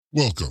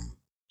Welcome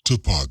to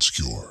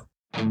Podscure.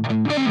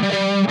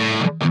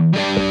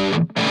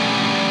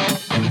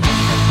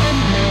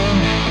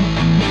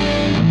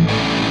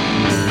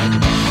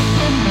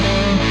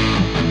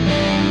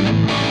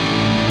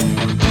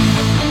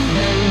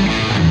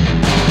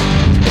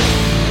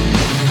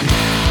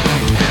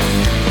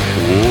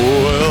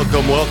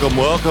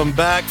 Welcome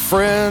back,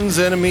 friends,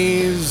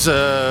 enemies,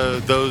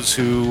 those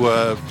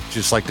who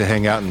just like to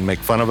hang out and make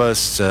fun of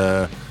us.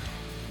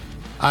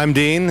 I'm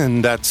Dean,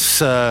 and that's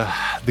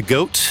the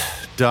goat,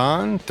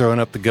 Don, throwing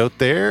up the goat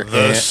there.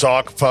 The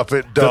sock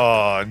puppet,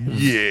 Don.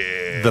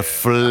 The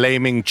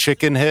flaming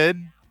chicken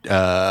head.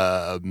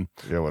 Yeah,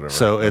 whatever.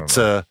 So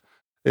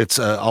it's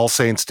All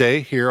Saints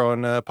Day here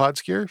on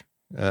Podscure.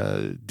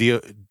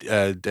 Dia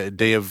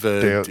de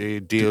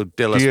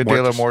la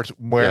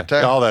Muerte.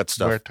 Yeah, all that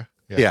stuff. Muerte.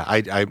 Yeah,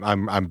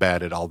 I'm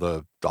bad at all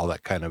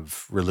that kind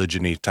of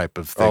religion-y type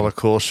of thing. All the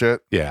cool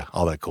shit. Yeah,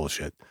 all that cool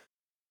shit.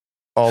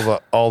 All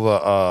the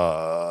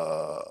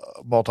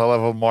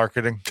multi-level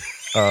marketing,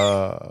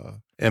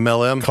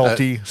 MLM,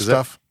 culty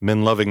stuff.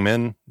 Men loving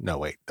men. No,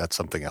 wait, that's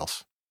something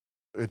else.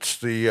 It's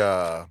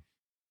the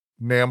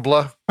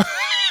NAMBLA.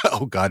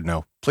 Oh God,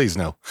 no! Please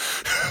no.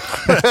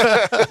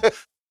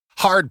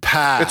 Hard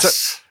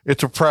pass.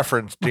 It's a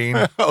preference,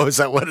 Dean. Oh, is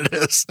that what it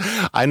is?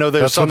 I know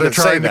there's that's what some they're that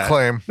say trying that. to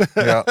claim.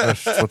 Yeah,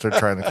 that's what they're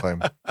trying to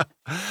claim.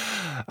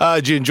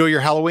 Did you enjoy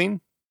your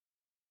Halloween?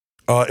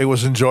 It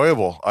was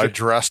enjoyable. I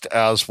dressed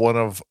as one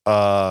of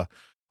my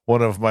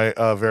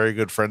very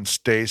good friend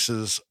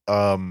Stace's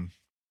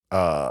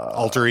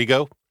alter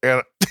ego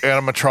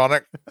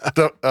animatronic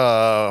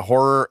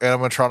horror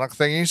animatronic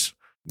thingies.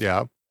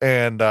 Yeah,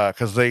 and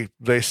because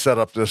they set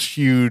up this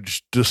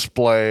huge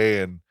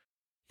display, and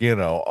you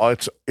know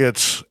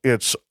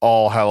it's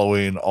all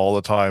Halloween all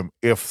the time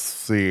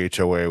if the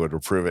HOA would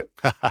approve it.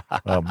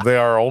 They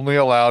are only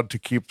allowed to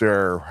keep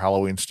their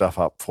Halloween stuff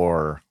up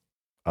for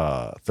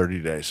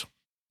 30 days.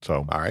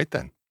 So all right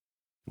then.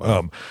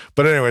 Wow.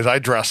 But anyways, I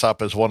dress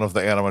up as one of the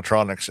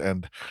animatronics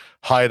and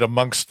hide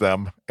amongst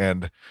them,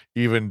 and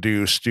even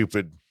do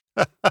stupid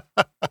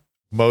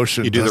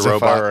motions. You do as the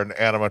if robot. I were an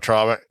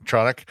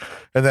animatronic,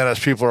 and then as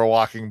people are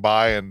walking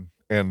by and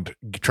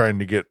trying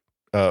to get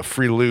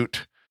free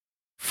loot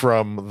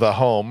from the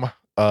home,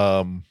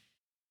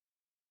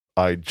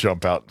 I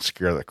jump out and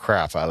scare the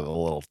crap out of the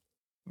little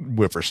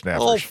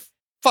whippersnappers. Oh,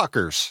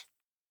 fuckers.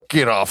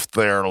 Get off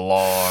their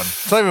lawn.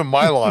 It's not even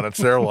my lawn, it's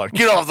their lawn.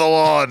 Get off the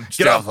lawn.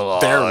 Get off the lawn.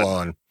 Their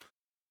lawn.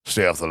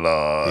 Stay off the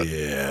lawn.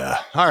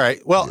 Yeah. All right.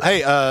 Well,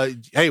 yeah.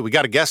 Hey, we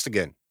got a guest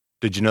again.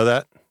 Did you know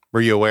that?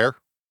 Were you aware?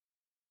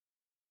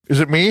 Is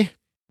it me?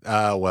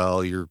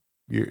 Well, you're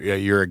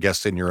a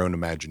guest in your own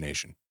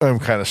imagination. I'm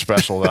kind of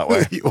special that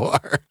way. You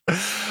are.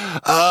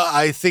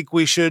 I think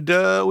we should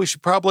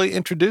probably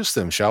introduce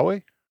them, shall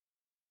we?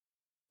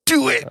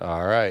 Do it.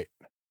 All right.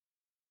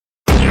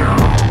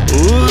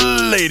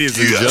 Ladies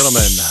and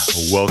gentlemen,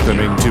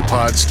 welcoming to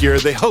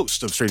Podscure, the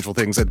host of Strangeful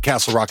Things and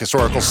Castle Rock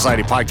Historical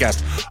Society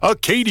podcast,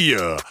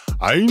 Acadia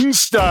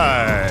Einstein.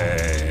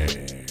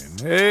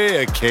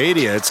 Hey,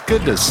 Acadia, it's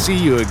good to see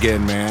you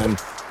again, man.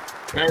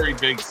 Very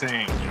big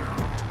thing.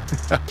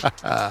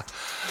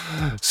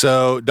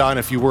 So, Don,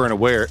 if you weren't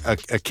aware,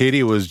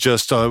 Acadia was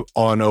just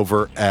on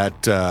over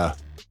at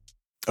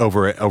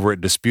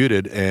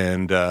Disputed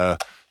and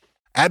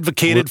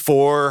advocated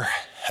for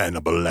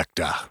Hannibal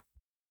Lecter.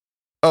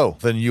 Oh,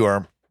 then you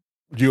are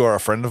a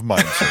friend of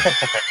mine.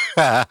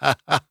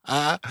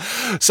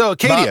 So,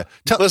 Acadia,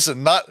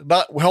 listen, not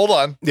hold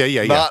on.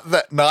 Yeah. Not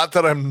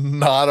that I'm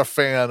not a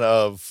fan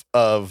of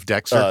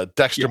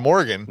Dexter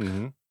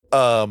Morgan.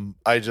 Mm-hmm.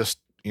 I just,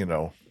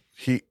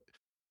 he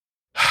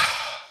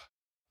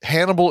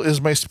Hannibal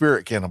is my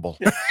spirit cannibal.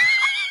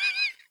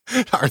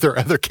 Are there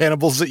other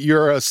cannibals that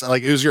you're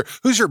like? Who's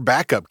your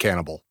backup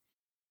cannibal?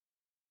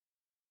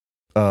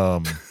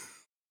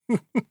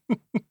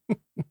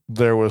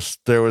 There was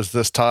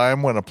this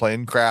time when a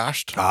plane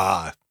crashed.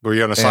 Were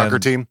you on a soccer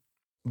team?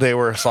 They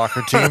were a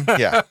soccer team.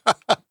 Yeah.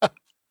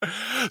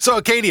 So,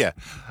 Acadia,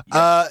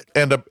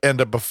 and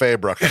a buffet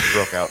broke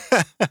out.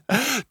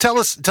 Tell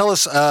us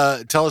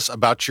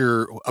about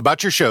your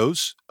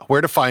shows, where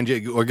to find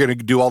you. We're going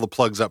to do all the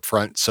plugs up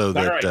front so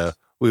that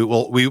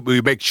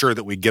we make sure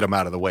that we get them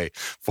out of the way.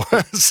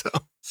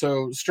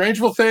 So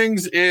Strangeful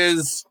Things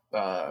is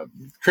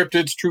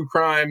cryptids, true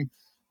crime.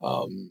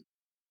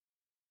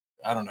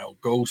 I don't know,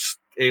 ghosts,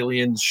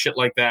 aliens, shit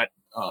like that.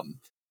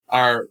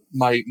 Are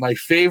my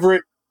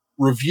favorite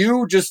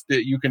review. Just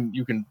that you can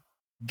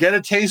get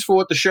a taste for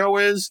what the show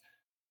is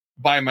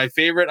by my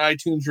favorite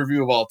iTunes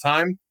review of all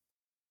time.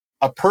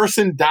 A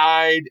person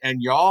died,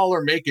 and y'all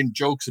are making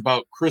jokes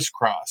about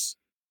crisscross.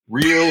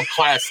 Real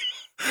classic.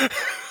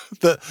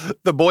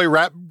 the boy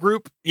rap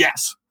group.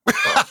 Yes.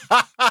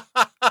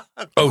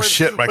 Oh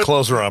shit! My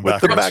clothes are on with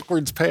backwards. the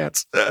backwards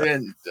pants.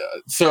 And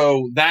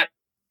so that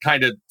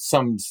kind of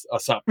sums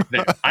us up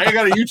there. I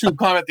got a YouTube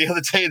comment the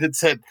other day that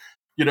said,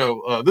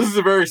 this is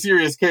a very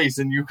serious case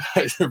and you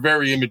guys are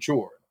very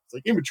immature.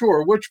 It's like,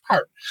 immature, which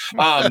part?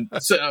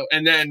 So,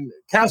 and then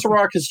Castle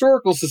Rock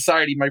Historical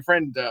Society, my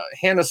friend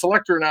Hannah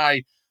Selector and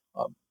I,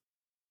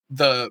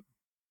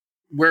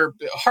 we're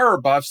horror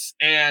buffs,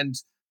 and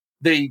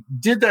they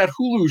did that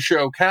Hulu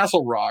show,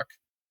 Castle Rock.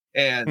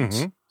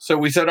 And so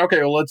we said, okay,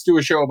 well, let's do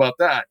a show about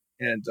that.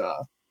 And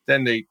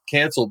then they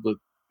canceled the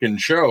fucking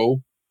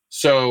show.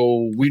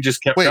 So we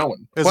just kept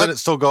going. Isn't it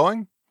still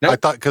going? Nope. I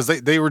thought because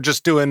they were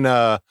just doing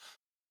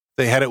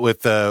they had it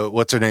with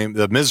what's her name,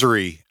 the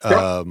Misery.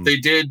 They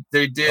did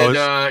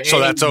so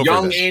that's over.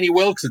 Young then. Annie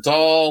Wilkes. It's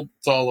all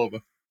over.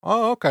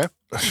 Oh, okay.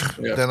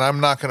 Yeah. Then I'm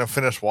not going to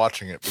finish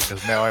watching it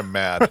because now I'm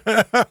mad.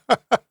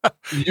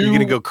 You're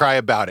gonna go cry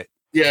about it.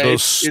 Yeah,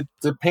 Those-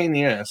 it's a pain in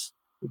the ass.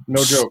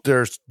 No joke.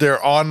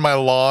 They're on my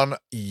lawn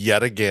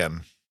yet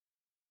again.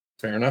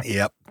 Fair enough.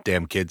 Yep,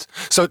 damn kids.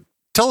 So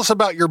tell us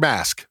about your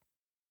mask.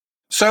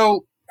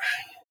 So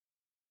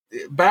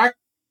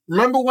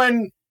remember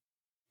when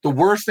the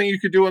worst thing you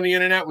could do on the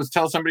internet was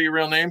tell somebody your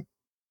real name?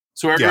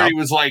 So everybody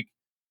was like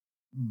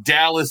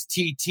Dallas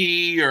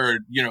TT or,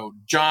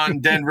 John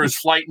Denver's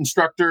flight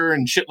instructor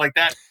and shit like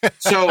that.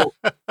 So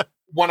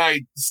when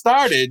I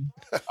started,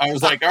 I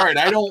was like, all right,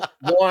 I don't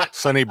want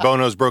Sonny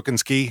Bono's broken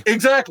ski.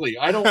 exactly.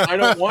 I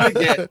don't want to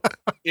get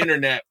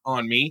internet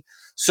on me.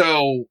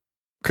 So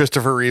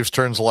Christopher Reeves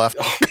turns left.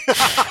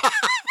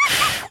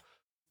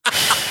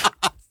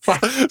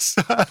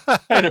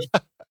 kind of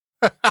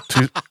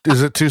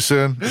Is it too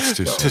soon? It's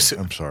too Too soon. soon.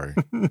 I'm sorry.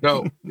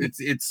 no,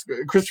 it's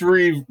Christopher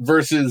Reeve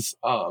versus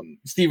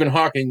Stephen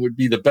Hawking would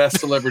be the best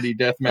celebrity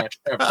death match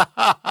ever.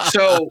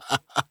 So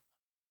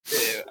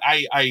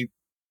I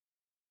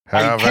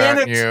Haven't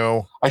panicked.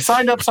 you? I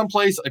signed up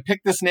someplace. I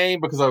picked this name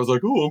because I was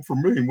like, oh, I'm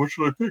from Maine. What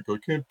should I pick? I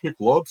can't pick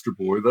Lobster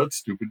Boy. That's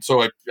stupid.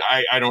 So I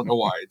don't know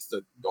why. It's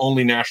the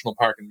only national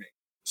park in Maine.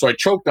 So I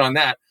choked on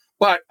that.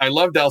 But I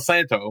loved El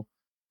Santo.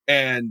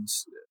 And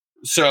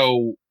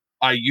so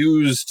I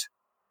used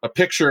a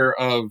picture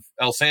of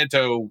El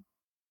Santo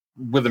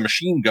with a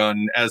machine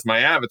gun as my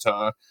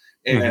avatar.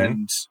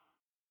 And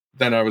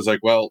then I was like,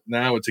 well,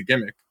 now it's a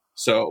gimmick.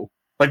 So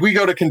like we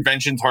go to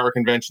conventions, horror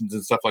conventions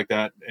and stuff like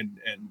that. And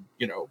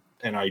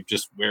and I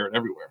just wear it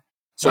everywhere.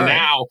 So All right.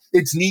 now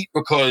it's neat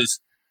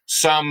because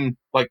some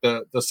like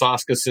the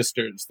Saska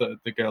sisters,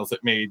 the girls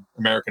that made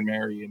American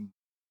Mary and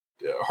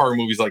horror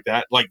movies like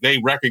that, like they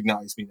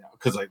recognize me now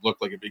because I look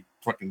like a big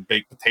fucking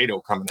baked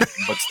potato coming at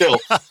them. But still,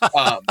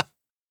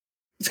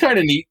 it's kind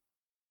of neat.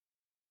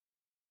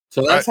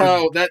 So that's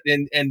how that,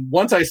 and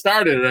once I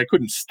started it, I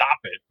couldn't stop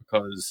it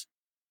because,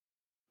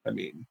 I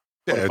mean,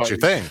 Yeah, it's your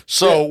thing.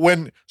 So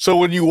when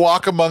you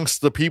walk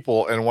amongst the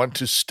people and want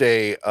to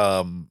stay,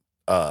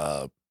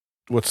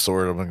 what's the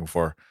word I'm looking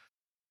for?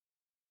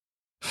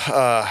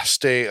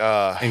 Stay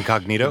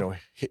Incognito.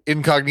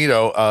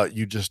 Incognito.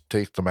 You just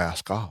take the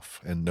mask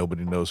off and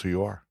nobody knows who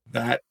you are.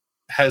 that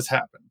has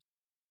happened.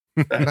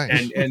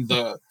 Nice. And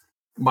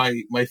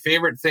my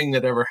favorite thing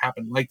that ever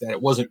happened like that,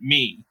 it wasn't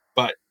me,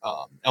 but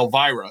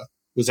Elvira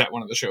was at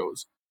one of the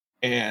shows,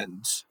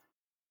 and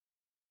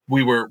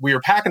we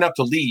were packing up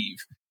to leave,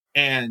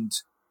 and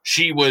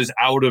she was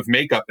out of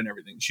makeup and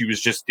everything. She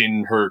was just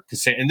in her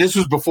cassette, and this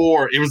was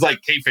before it was like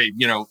kayfabe.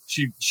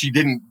 She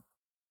didn't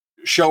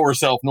show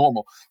herself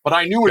normal, but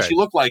I knew what she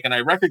looked like, and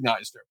I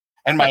recognized her,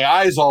 and my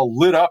eyes all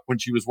lit up when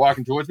she was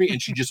walking towards me,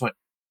 and she just went.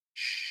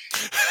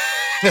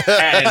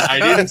 And I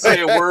didn't say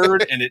a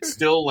word, and it's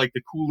still like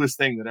the coolest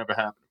thing that ever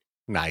happened.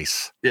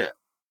 Nice. Yeah.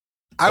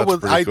 That's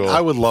pretty cool.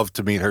 I would love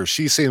to meet her.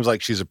 She seems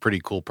like she's a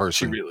pretty cool She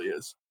person. really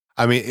is.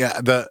 I mean,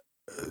 I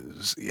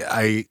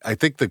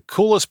think the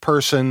coolest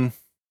person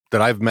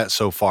that I've met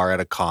so far at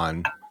a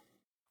con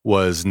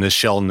was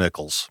Nichelle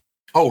Nichols.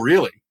 Oh,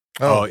 really?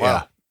 Oh,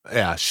 wow.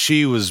 Yeah.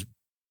 She was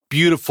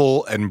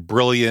beautiful and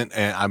brilliant.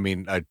 And I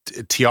mean,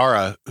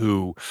 Tiara,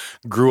 who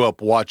grew up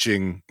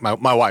watching my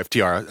wife,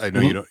 Tiara. I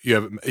know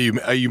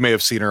you may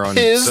have seen her on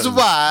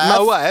my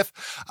wife.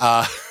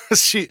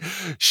 She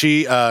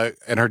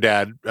and her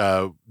dad.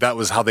 That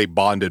was how they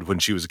bonded when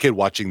she was a kid,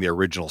 watching the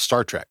original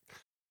Star Trek.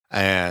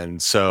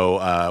 And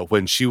so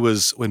when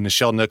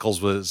Nichelle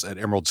Nichols was at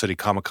Emerald City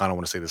Comic Con, I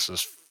want to say this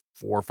was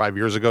 4 or 5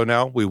 years ago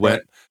now, we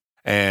went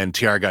and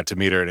Tiara got to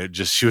meet her, and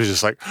she was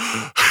just like,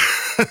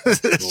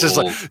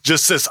 it's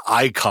just this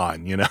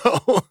icon,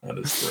 That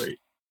is great.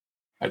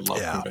 I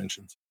love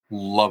conventions.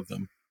 Love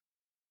them.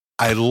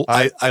 I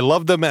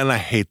love them and I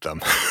hate them.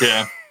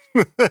 Yeah.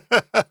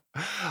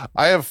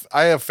 I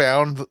have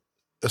found,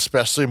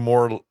 especially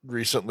more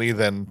recently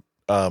than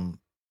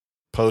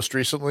post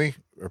recently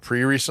or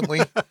pre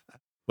recently,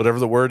 whatever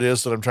the word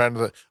is that I'm trying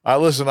to.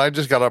 Listen, I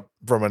just got up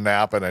from a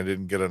nap and I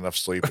didn't get enough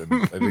sleep, and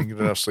I didn't get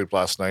enough sleep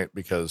last night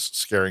because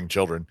scaring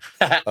children.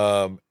 There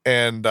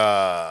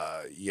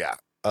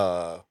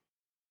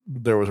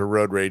was a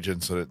road rage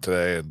incident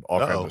today and all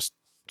kinds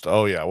of.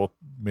 Oh yeah, well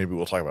maybe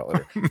we'll talk about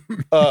it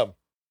later.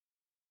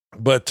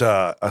 But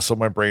so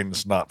my brain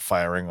is not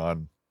firing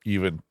on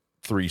even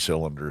 3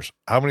 cylinders.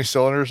 How many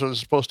cylinders is it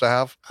supposed to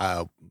have?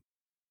 How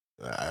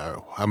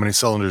many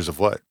cylinders of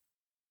what?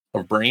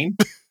 A brain?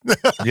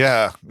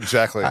 Yeah,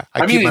 exactly.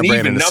 I keep my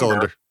brain in a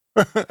cylinder.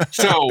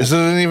 So Is it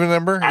an even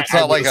number? It's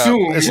not like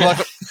it's not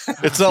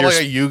like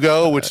a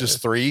Yugo, which is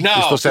 3. no.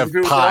 You're supposed to have if it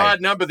was pi. an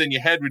odd number, then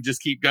your head would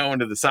just keep going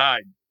to the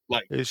side.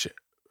 Like It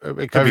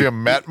could Have be, you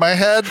met my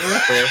head?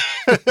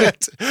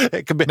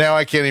 it could be Now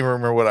I can't even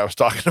remember what I was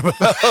talking about.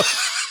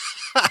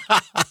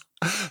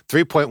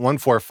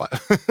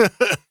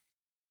 3.145.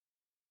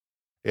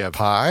 Yeah,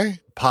 Pi?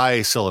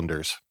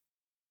 cylinders.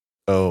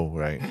 Oh,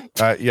 right.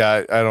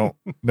 Yeah, I don't.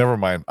 Never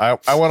mind. I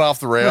went off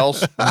the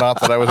rails. Not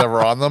that I was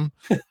ever on them,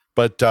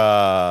 but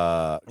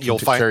You'll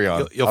find carry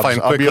on. You'll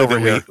find I'll be quickly over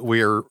here. that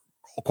we're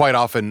quite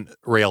often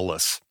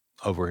railless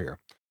over here.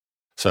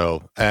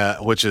 So,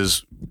 which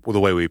is the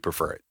way we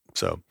prefer it.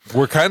 So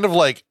We're kind of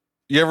like,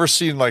 you ever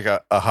seen like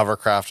a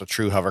hovercraft, a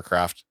true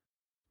hovercraft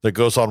that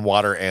goes on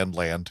water and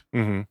land?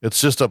 mhm. It's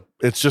just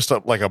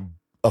like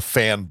a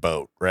fan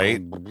boat,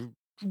 right? And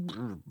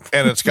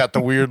it's got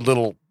the weird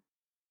little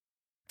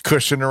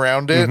cushion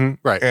around it. Mhm,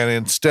 right. And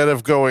instead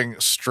of going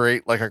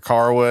straight like a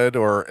car would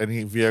or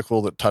any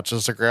vehicle that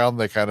touches the ground,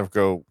 they kind of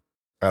go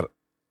at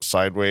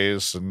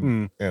sideways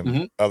and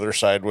Mhm. other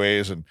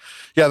sideways. And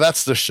yeah,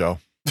 that's the show.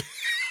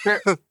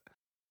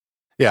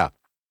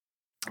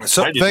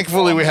 So I didn't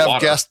thankfully go we on have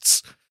water.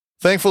 guests.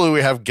 Thankfully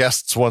we have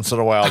guests once in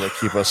a while that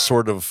keep us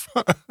sort of,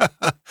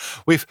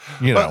 We've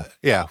you know. well,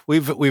 yeah,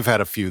 we've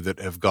had a few that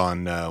have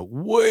gone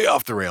way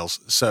off the rails.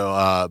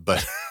 So,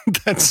 but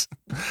that's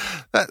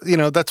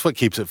what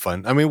keeps it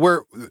fun. I mean,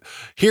 we're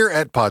here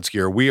at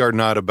Podskier. We are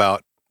not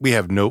about. We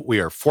are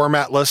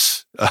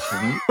formatless.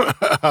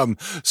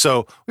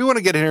 So we want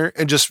to get in here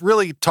and just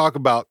really talk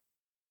about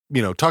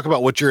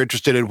what you're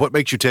interested in, what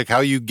makes you tick, how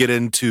you got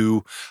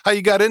into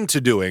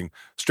doing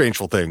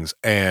Strangeful Things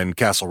and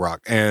Castle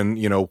Rock, and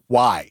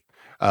why.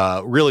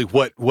 Really,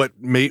 what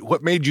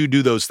made you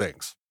do those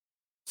things?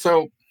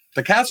 So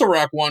the Castle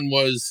Rock one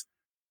was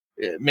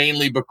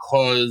mainly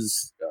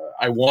because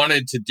I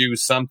wanted to do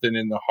something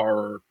in the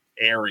horror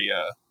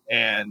area,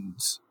 and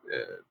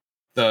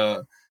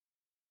the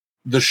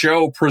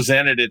show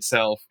presented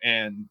itself,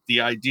 and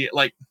the idea,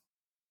 like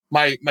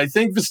my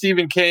thing for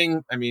Stephen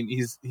King. I mean,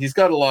 he's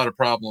got a lot of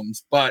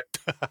problems, but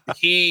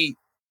he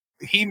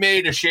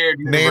made a shared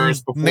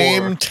universe before.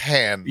 Name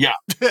 10. Yeah.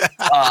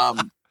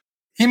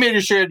 He made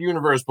a shared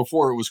universe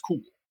before it was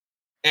cool,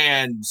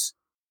 and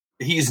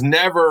he's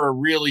never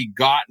really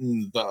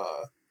gotten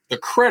the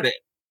credit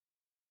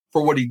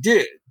for what he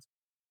did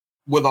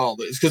with all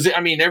this. Because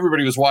I mean,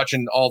 everybody was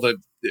watching all the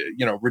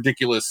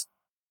ridiculous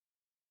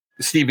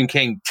Stephen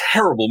King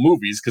terrible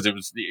movies because it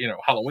was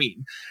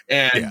Halloween,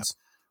 and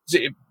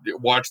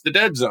watch The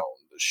Dead Zone.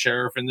 The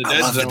sheriff in the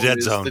Dead Zone. The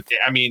Dead Zone.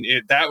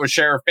 That was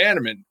Sheriff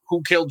Bannerman.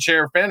 Who killed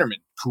Sheriff Bannerman?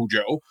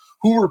 Cujo.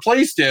 Who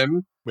replaced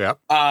him? Yeah.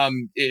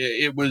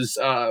 It was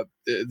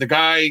the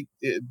guy,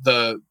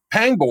 the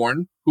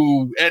Pangborn,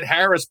 who Ed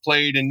Harris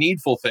played in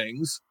Needful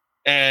Things,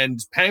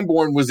 and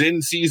Pangborn was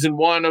in season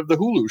 1 of the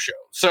Hulu show.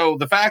 So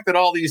the fact that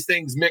all these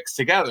things mixed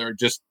together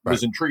just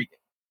was intriguing.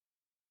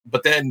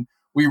 But then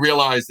we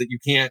realized that you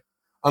can't,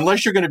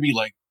 unless you're going to be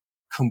like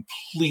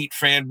complete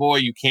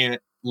fanboy, you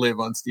can't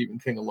live on Stephen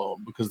King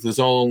alone, because there's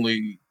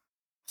only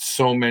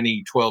so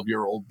many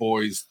 12-year-old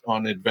boys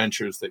on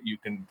adventures that you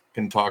can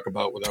talk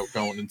about without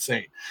going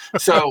insane.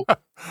 So,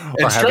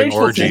 or having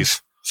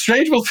orgies.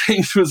 Strangeful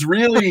Things was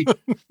really,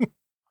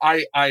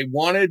 I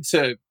wanted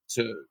to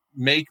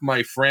make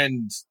my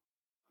friend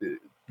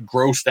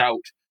grossed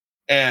out,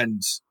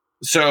 and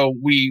so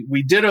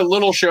we did a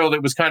little show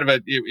that was kind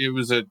of it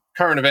was a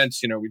current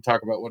events, we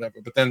talk about whatever,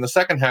 but then the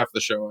second half of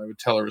the show I would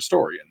tell her a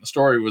story, and the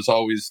story was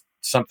always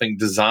something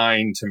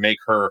designed to make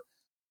her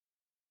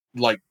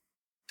like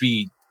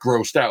be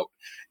grossed out,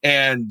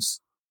 and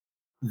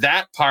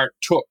that part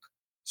took.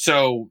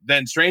 So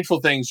then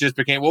Strangeful Things just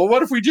became, well,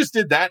 what if we just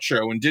did that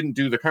show and didn't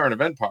do the current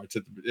event parts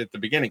at the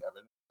beginning of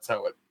it?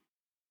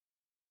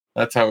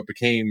 That's how it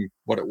became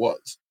what it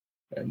was.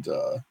 And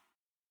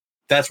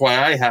that's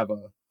why I have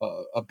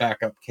a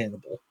backup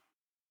cannibal.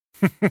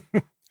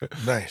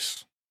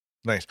 Nice.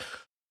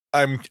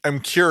 I'm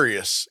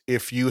curious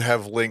if you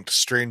have linked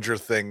Stranger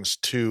Things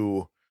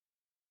to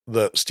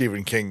the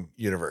Stephen King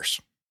universe.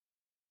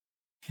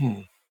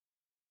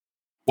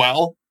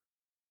 Well,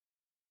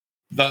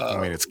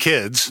 it's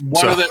kids.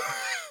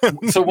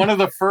 One of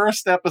the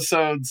first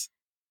episodes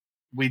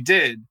we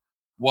did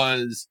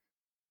was,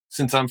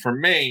 since I'm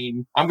from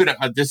Maine, I'm gonna.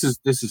 This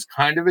is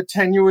kind of a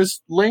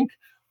tenuous link,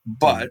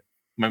 but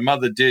my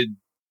mother did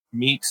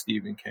meet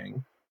Stephen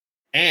King,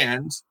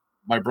 and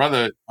my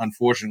brother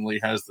unfortunately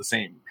has the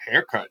same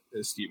haircut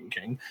as Stephen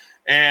King,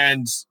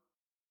 and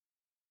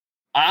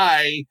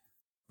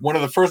one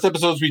of the first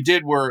episodes we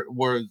did were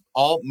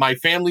all my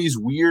family's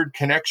weird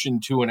connection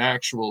to an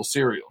actual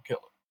serial killer.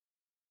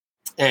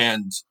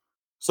 And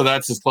so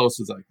that's as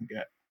close as I can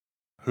get.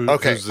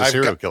 Who's the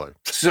serial killer?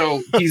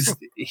 So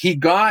he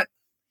got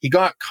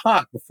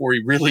caught before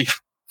he really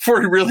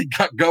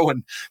got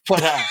going.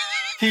 But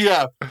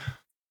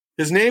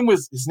his name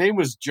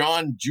was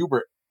John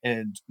Jubert,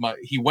 and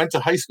he went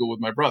to high school with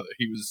my brother.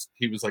 He was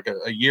like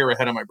a year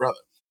ahead of my brother.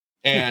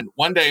 And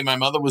one day my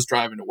mother was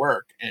driving to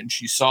work and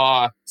she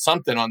saw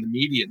something on the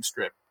median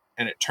strip,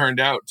 and it turned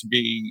out to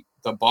be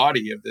the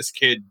body of this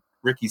kid,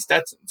 Ricky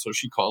Stetson. So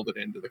she called it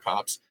into the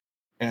cops.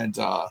 And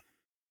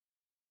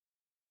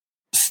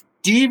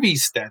Stevie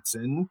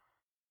Stetson,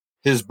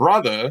 his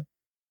brother,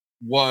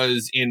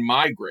 was in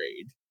my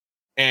grade.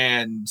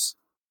 And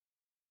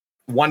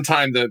one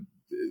time the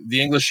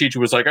English teacher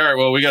was like, all right,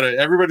 well,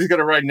 everybody's got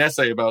to write an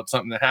essay about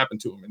something that happened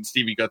to him. And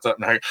Stevie got up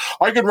and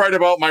I could write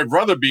about my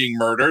brother being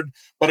murdered,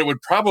 but it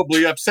would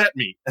probably upset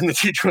me. And the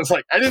teacher was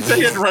like, I didn't say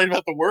you had to write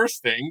about the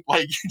worst thing.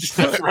 Like, you just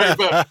have to write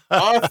about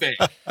a thing.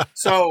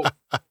 So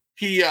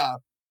he,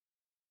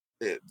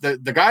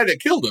 the guy that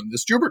killed him, the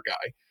Stubert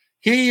guy,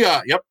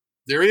 yep,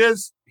 there he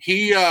is.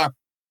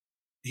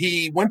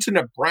 He went to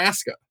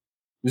Nebraska.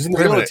 He was in the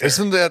military.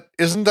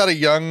 Isn't that a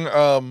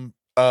young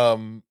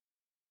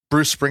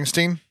Bruce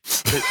Springsteen?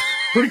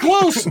 Pretty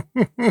close.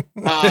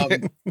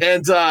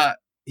 And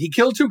he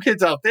killed 2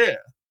 kids out there,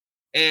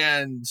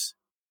 and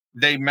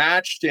they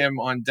matched him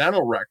on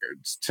dental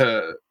records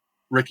to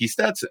Ricky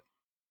Stetson.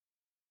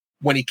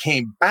 When he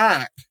came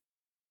back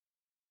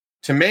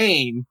to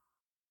Maine,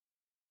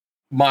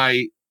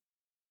 the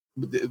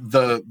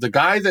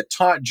guy that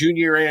taught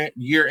junior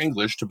year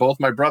English to both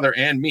my brother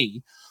and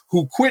me,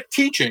 who quit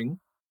teaching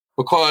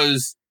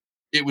because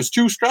it was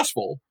too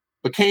stressful,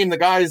 became the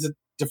guy's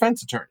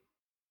defense attorney.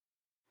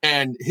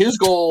 And his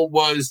goal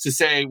was to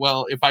say,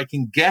 well, if I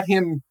can get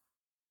him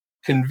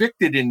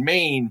convicted in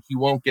Maine, he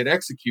won't get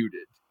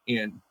executed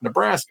in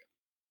Nebraska.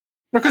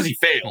 Because he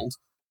failed.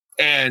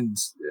 And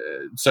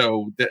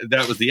so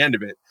that was the end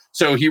of it.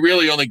 So he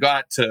really only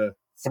got to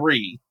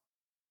 3,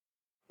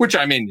 which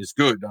I mean is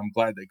good. I'm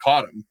glad they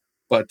caught him.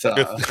 But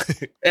I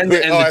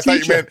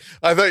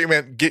thought you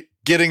meant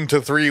getting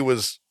to 3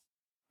 was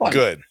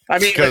good. I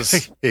mean, because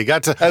he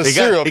hit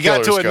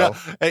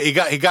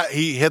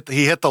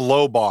the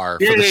low bar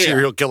for the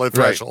serial killer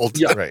threshold.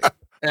 Yeah. Right.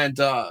 And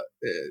the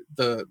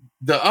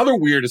other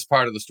weirdest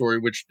part of the story,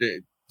 which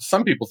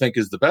some people think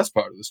is the best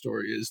part of the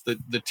story, is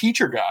the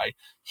teacher guy.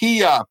 He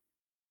had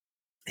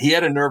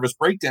a nervous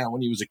breakdown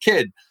when he was a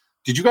kid.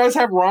 Did you guys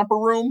have Romper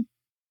Room?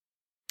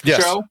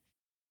 Yes. Show?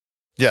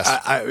 Yes.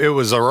 It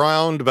was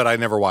around, but I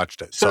never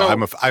watched it. So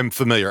I'm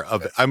familiar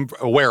of it. I'm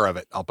aware of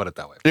it. I'll put it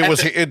that way.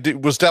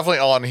 It was definitely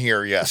on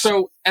here. Yes.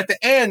 So at the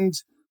end,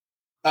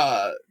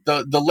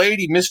 the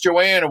lady, Miss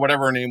Joanne or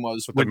whatever her name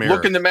was, would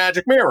look in the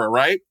magic mirror,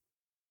 right?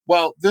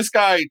 Well, this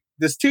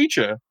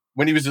teacher,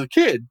 when he was a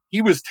kid,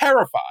 he was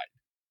terrified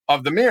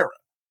of the mirror.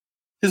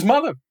 His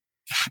mother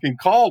fucking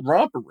called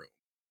Romper Room.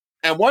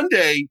 And one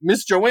day,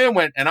 Miss Joanne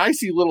went, and I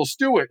see little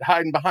Stuart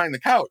hiding behind the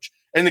couch.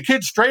 And the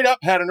kid straight up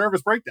had a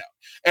nervous breakdown.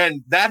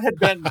 And that had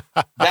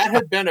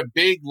been a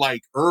big,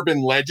 like,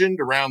 urban legend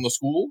around the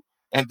school.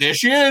 And there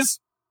she is.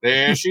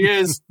 And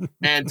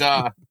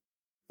the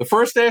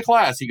first day of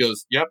class, he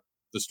goes, yep,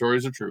 the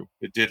stories are true.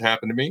 It did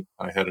happen to me.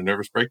 I had a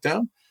nervous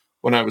breakdown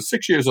when I was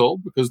 6 years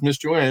old because Miss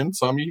Joanne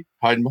saw me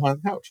hiding behind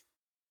the couch.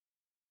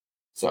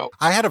 So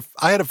I had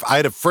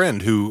a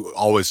friend who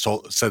always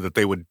said that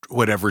they would,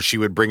 whenever she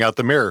would bring out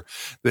the mirror,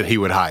 that he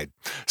would hide.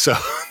 So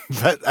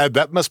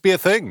that must be a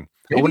thing.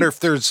 Maybe. I wonder if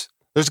there's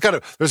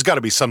got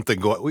to be something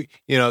going.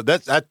 I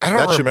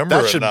don't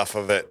remember enough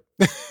of it,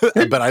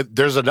 but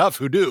there's enough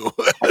who do.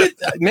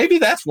 Maybe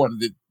that's one of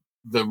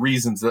the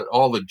reasons that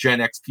all the Gen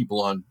X people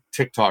on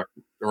TikTok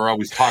are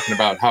always talking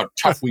about how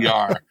tough we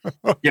are.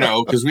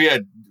 Because we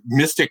had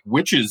mystic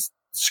witches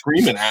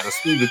screaming at us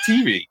through the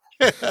TV.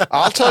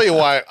 I'll tell you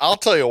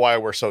why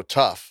we're so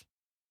tough.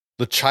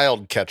 The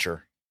child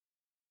catcher.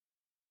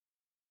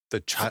 The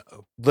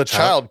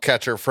child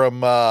catcher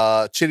from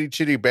Chitty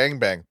Chitty Bang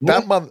Bang.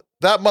 Yeah.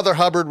 That Mother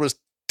Hubbard was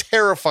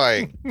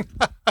terrifying.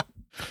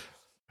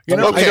 I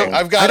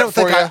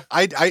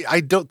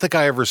don't think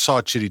I ever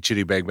saw Chitty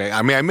Chitty Bang Bang.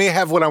 I mean, I may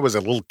have when I was a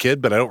little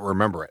kid, but I don't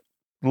remember it.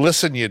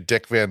 Listen, you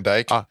Dick Van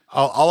Dyke.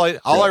 All I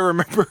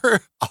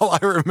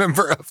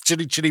remember of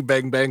Chitty Chitty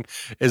Bang Bang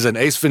is an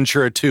Ace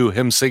Ventura 2,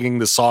 him singing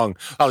the song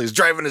while he's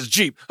driving his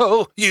Jeep.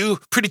 Oh, you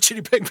pretty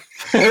Chitty Bang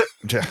Bang.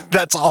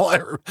 That's all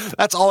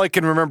I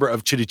can remember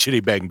of Chitty Chitty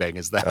Bang Bang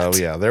is that. Oh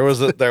yeah, there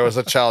was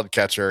a child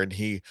catcher, and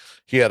he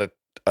had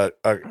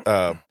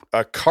a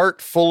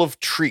cart full of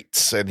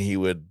treats, and he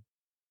would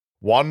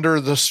wander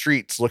the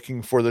streets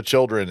looking for the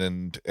children,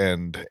 and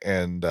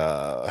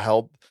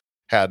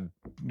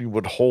you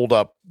would hold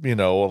up,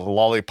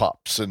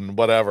 lollipops and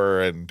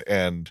whatever.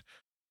 And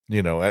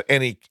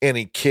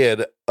any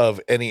kid of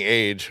any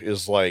age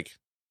is like,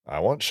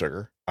 I want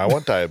sugar. I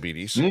want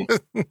diabetes.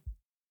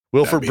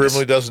 Wilford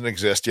Brimley doesn't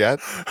exist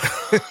yet.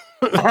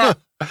 Okay.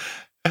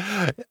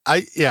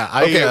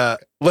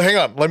 Hang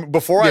on.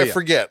 Before I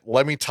forget,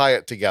 let me tie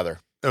it together.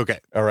 Okay.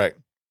 All right.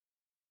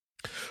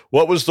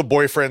 What was the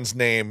boyfriend's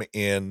name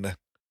in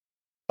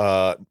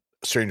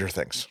Stranger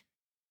Things?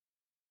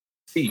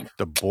 Steve.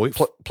 The boy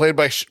played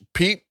by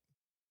Pete.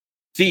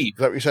 Steve. Is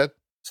that what you said?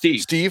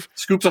 Steve.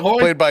 Scoops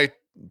Ahoy.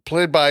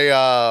 Played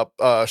by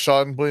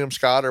Sean William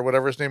Scott or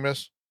whatever his name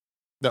is.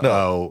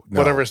 No.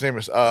 Whatever his name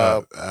is.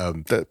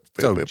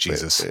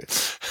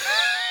 Jesus.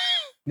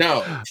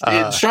 No,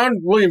 Uh, Sean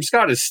William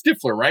Scott is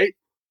Stifler, right?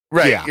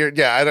 Right.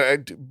 Yeah.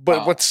 But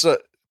Oh. what's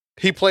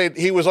he played?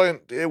 He was on.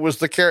 It was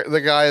the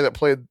guy that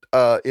played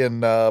in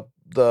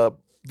the.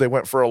 They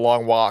went for a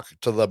long walk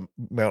to the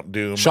Mount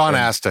Doom. Sean and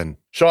Astin.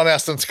 Sean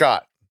Astin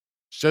Scott.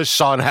 Just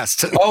Sean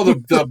Astin. Oh,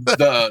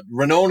 the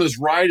Renona's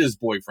Ryder's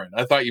boyfriend.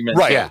 I thought you meant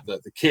Right. Yeah. the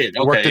kid.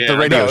 Okay, Worked at the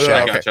radio No, no,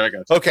 shack. okay. I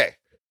got you. Okay.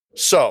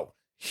 So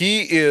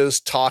he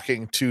is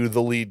talking to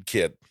the lead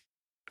kid.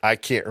 I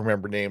can't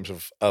remember names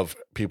of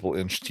people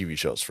in TV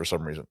shows for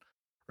some reason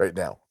right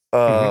now.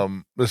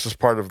 This is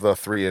part of the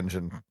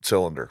 3-engine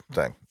cylinder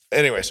thing.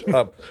 Anyways,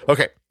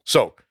 okay.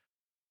 So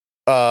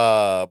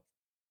Sean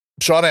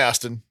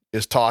Astin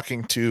is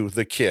talking to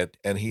the kid,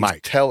 and he's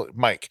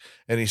Mike,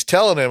 and he's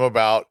telling him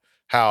about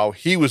how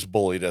he was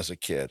bullied as a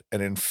kid.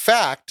 And in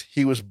fact,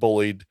 he was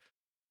bullied.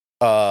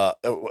 He's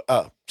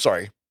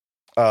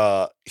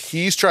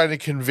trying to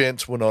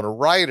convince Winona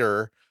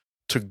Ryder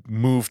to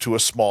move to a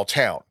small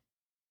town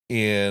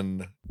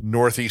in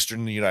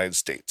northeastern United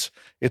States.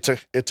 It's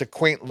a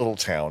quaint little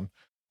town.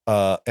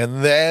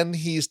 And then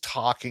he's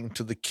talking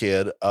to the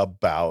kid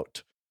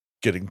about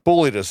getting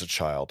bullied as a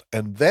child.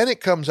 And then it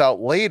comes out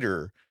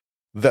later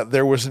that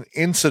there was an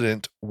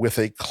incident with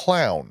a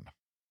clown.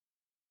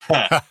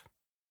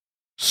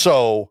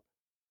 So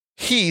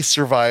he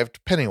survived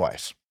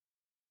Pennywise.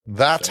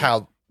 That's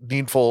how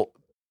Needful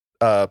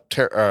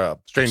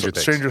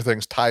Stranger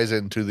Things ties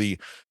into the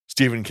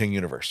Stephen King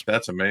universe.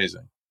 That's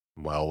amazing.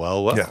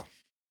 Well. Yeah.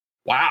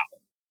 Wow.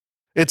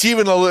 It's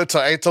even a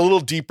little. It's a little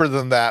deeper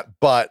than that,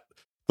 but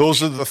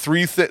those are the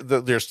three.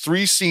 There's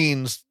 3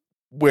 scenes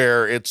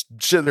where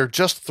they're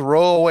just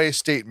throwaway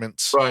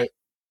statements, Right.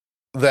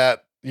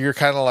 that you're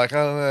kind of like,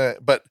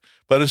 but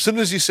as soon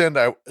as you said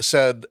I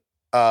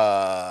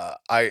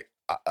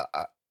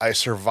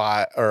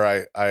survived,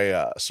 or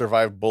I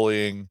survived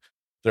bullying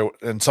there,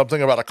 and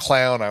something about a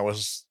clown, I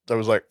was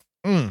like,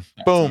 That's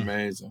boom.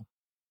 amazing.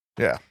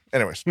 Yeah.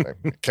 Anyways,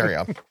 carry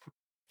on.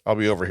 I'll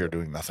be over here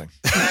doing nothing.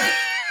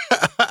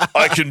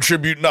 I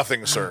contribute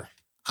nothing, sir.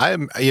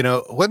 I'm,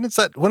 when is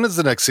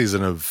the next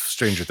season of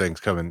Stranger Things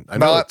coming? I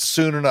know Not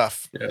soon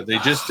enough. Yeah, they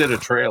just did a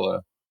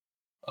trailer.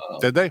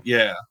 Did they?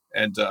 Yeah,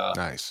 and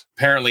Nice.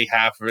 apparently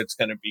half of it's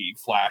going to be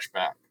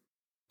flashback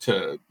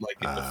to like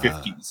in the Ah.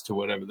 50s to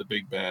whatever the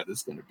big bad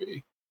is going to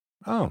be.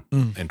 Oh,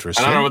 Mm.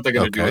 interesting. I don't know what they're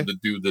going to do Okay. with the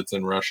dude that's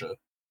in Russia.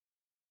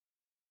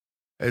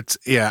 It's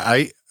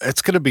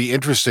going to be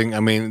interesting.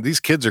 I mean, these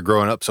kids are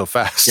growing up so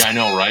fast. Yeah, I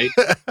know, right?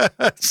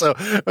 So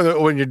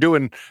when you're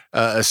doing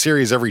a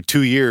series every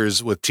 2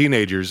 years with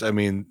teenagers, I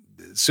mean,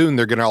 soon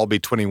they're going to all be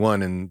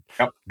 21 and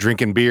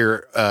drinking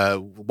beer,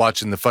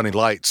 watching the funny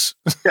lights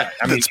Yeah,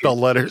 I mean, that spell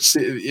letters.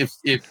 if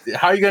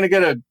how are you going to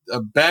get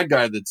a bad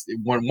guy that's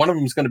one of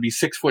them is going to be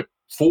 6'4"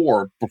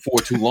 before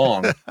too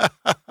long?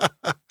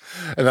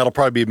 And that'll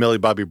probably be Millie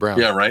Bobby Brown.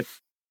 Yeah, right.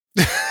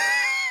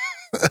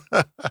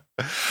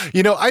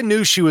 I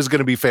knew she was going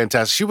to be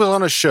fantastic. She was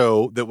on a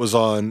show that was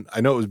on,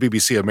 I know it was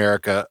BBC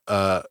America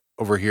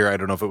over here. I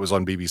don't know if it was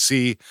on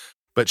BBC,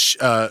 but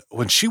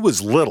when she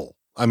was little,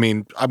 I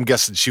mean, I'm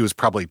guessing she was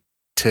probably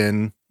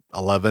 10,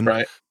 11.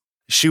 Right.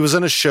 She was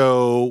in a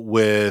show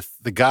with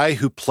the guy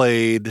who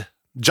played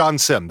John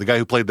Sim, the guy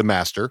who played the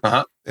Master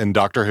in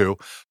Doctor Who.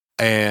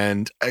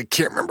 And I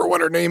can't remember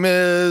what her name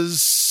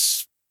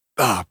is.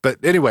 But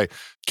anyway,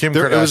 Kim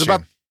it was Kardashian.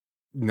 about,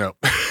 no.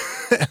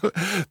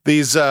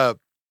 These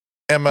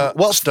Emma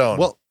Stone.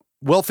 Well,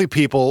 wealthy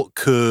people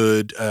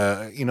could,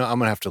 I'm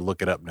gonna have to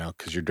look it up now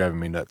because you're driving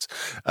me nuts.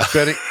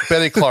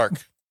 Betty Clark,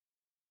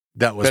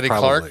 That was Betty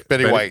probably Clark,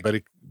 Betty White.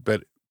 Betty,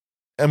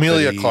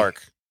 Amelia Betty-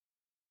 Clark.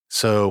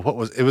 So what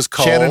was it? Was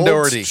called Shannon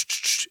Doherty.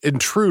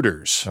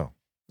 Intruders. Oh.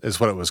 Is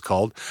what it was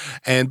called,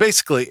 and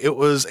basically it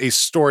was a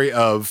story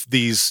of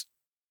these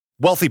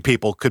wealthy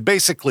people could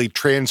basically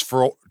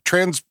transfer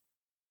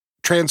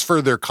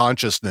their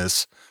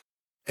consciousness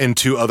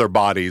into other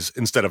bodies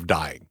instead of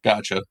dying.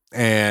 Gotcha.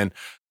 And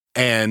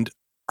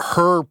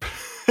her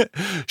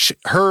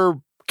her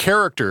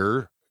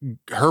character,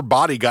 her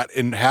body got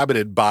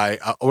inhabited by,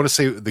 I want to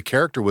say the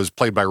character was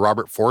played by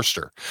Robert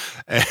Forster,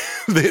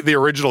 the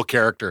original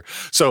character.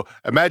 So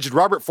imagine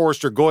Robert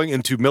Forster going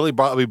into Millie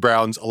Bobby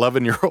Brown's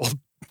 11-year-old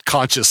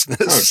consciousness.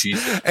 Oh,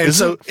 jeez. And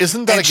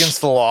Isn't that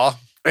against the law?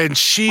 And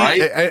she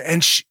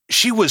Right?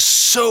 she was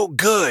so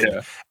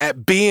good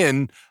at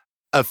being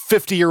a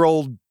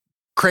 50-year-old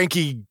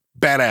cranky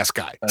badass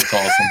guy. That's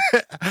awesome.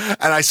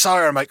 And I saw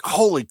her, I'm like,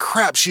 holy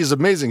crap, she's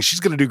amazing. She's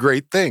going to do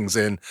great things.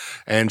 And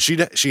she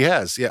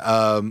has.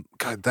 Yeah.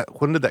 God,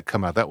 when did that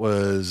come out? That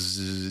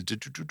was,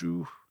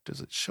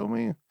 does it show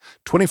me?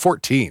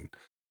 2014.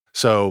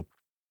 So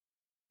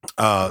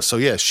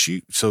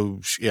she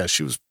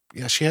was,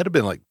 she had to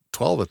been like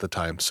 12 at the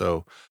time.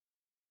 So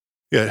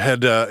yeah, it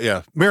had,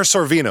 Mira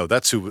Sorvino.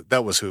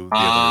 That was who.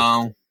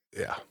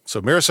 Yeah.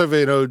 So Mira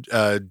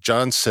Sorvino,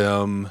 John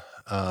Sim,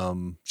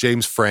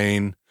 James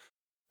Frain.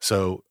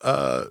 So,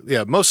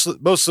 most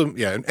of them,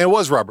 and it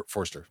was Robert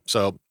Forster.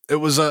 So it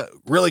was a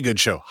really good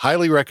show.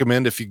 Highly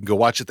recommend if you can go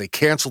watch it. They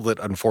canceled it,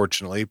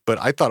 unfortunately, but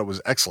I thought it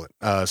was excellent.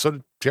 So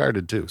did TR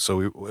did too.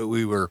 So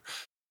we were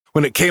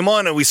when it came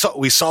on and we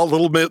saw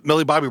little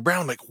Millie Bobby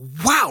Brown, I'm like,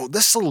 wow,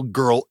 this little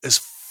girl is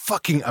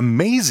fucking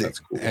amazing. That's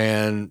cool.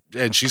 And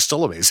she's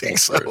still amazing.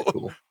 That's So very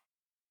cool.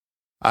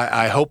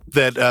 I hope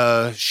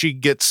that she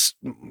gets,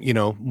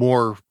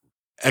 more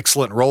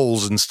excellent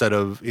roles instead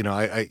of,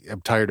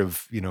 I'm tired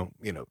of,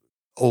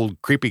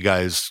 old creepy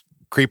guys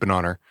creeping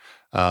on her.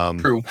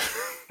 True.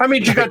 I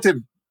mean, you got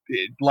to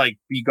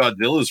be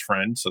Godzilla's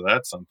friend, so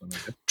that's something.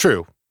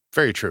 True.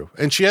 Very true.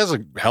 And she has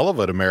a hell of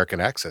an American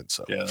accent.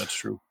 So Yeah, that's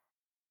true.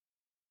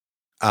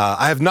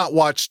 I have not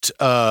watched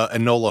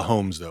Enola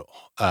Holmes though.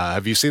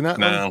 Have you seen that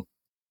one? No.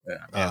 Yeah,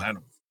 I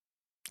don't.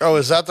 Oh,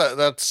 is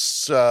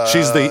that's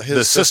She's the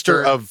his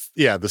sister of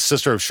the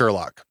sister of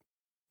Sherlock.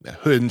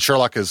 And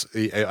Sherlock is,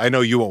 I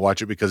know you won't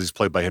watch it because he's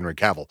played by Henry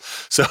Cavill.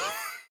 So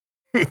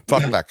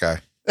fuck that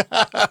guy.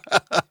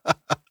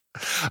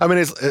 I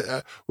mean,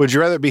 would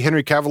you rather be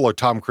Henry Cavill or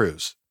Tom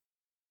Cruise?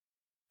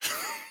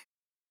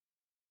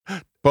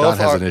 Both Don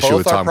has an issue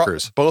with Tom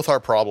Cruise. Both are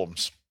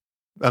problems.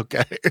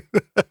 Okay.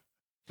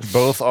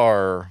 Both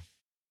are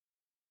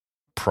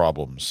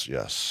problems.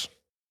 Yes.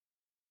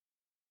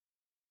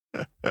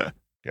 Yep.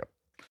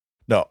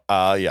 No.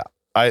 Yeah.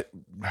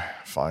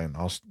 Fine.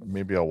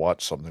 Maybe I'll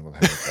watch something with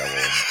Henry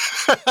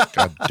Cavill.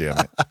 God damn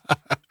it.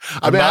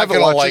 I'm not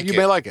gonna watch like it. You it.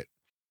 may like it.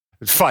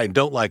 It's fine.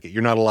 Don't like it.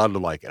 You're not allowed to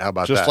like it. How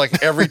about Just that?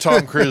 like every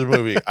Tom Cruise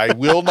movie, I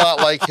will not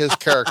like his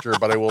character,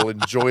 but I will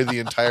enjoy the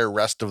entire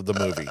rest of the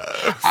movie.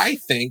 I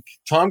think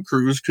Tom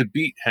Cruise could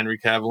beat Henry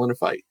Cavill in a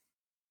fight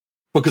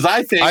because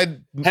I think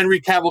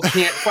Henry Cavill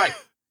can't fight.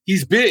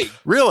 He's big,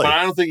 Really? but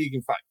I don't think he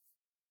can fight.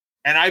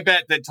 And I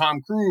bet that Tom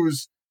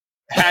Cruise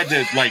had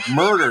to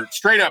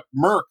straight up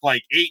murk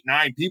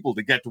 8-9 people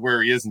to get to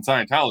where he is in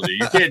Scientology.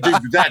 You can't do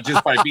that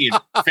just by being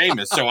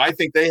famous. So I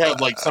think they have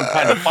some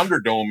kind of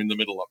Thunderdome in the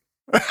middle of it.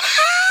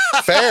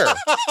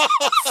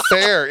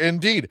 Fair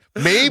indeed.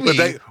 Maybe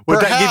would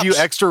that give you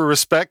extra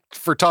respect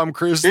for Tom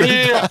Cruise?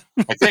 Yeah,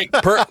 I think.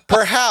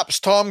 Perhaps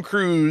Tom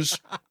Cruise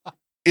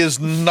is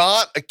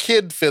not a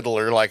kid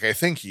fiddler like I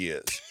think he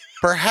is.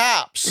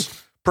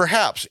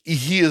 Perhaps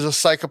he is a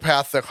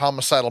psychopathic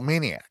homicidal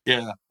maniac.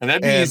 Yeah, and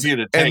that'd be easier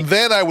to take. And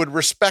then I would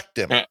respect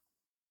him. Yeah.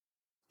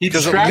 He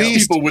Because at distracts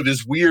least- people with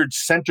his weird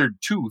centered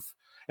tooth,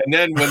 and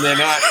then when they're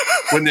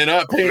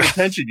not paying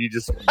attention, he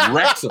just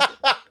wrecks them.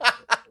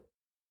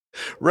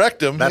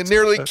 Wrecked him and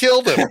nearly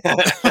killed him.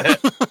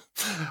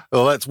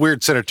 Well, that's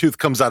weird. Center tooth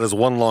comes out as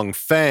one long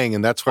fang,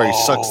 and that's where he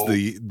sucks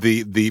the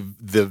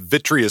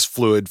vitreous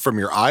fluid from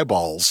your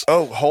eyeballs.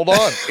 Oh, hold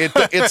on.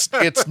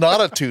 It's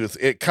not a tooth.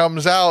 It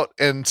comes out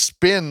and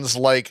spins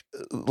like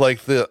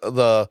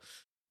the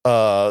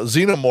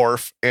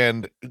xenomorph,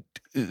 and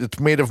it's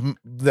made of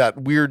that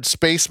weird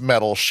space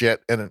metal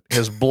shit, and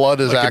his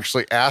blood is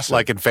actually acid.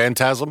 Like in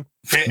Phantasm?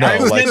 No, I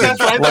like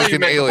thought in you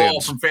meant the ball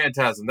Aliens. from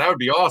Phantasm. That would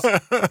be awesome.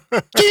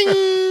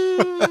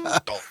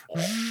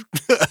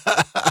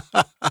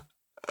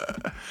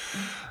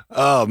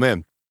 Oh,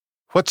 man.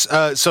 What's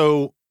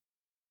so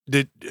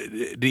did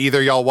either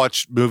of y'all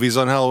watch movies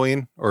on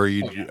Halloween or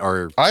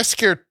I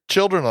scare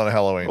children on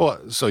Halloween.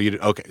 well, so you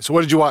did, okay. So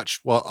what did you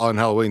watch on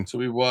Halloween? So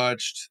we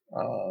watched.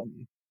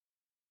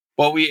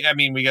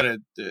 We got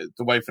the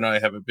wife and I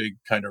have a big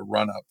kind of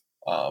run up,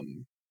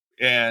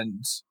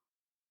 and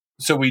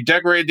so we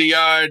decorated the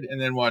yard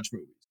and then watched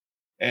movies.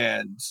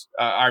 And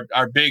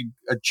our big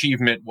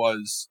achievement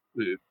was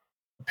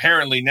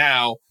apparently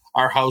now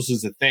our house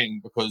is a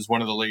thing because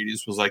one of the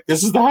ladies was like,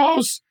 "This is the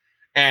house,"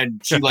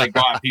 and she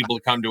got people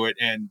to come to it,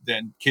 and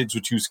then kids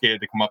were too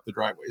scared to come up the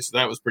driveway. So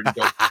that was pretty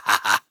dope.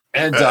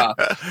 And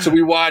so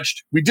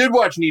we did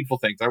watch Needful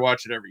Things. I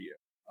watch it every year.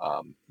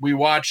 We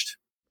watched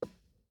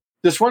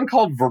this one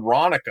called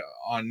Veronica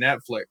on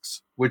Netflix,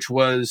 which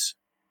was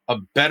a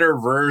better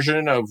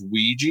version of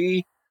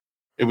Ouija.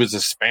 It was a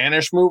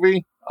Spanish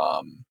movie.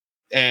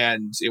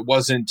 And it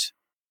wasn't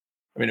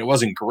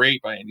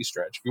great by any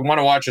stretch. If you want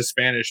to watch a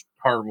Spanish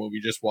horror movie,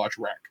 just watch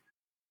Rec.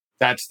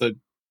 That's the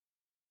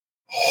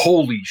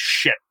holy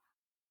shit.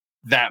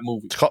 That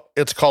movie.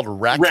 It's called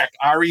Rec. Rec,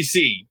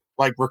 R-E-C,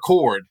 like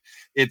record.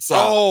 It's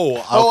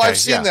I've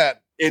seen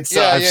that. It's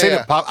I've seen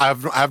it pop.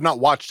 I've not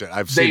watched it.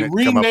 I've seen they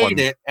it come up on remade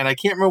it, and I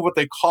can't remember what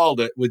they called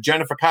it with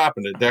Jennifer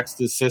Carpenter,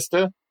 Dexter's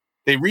sister.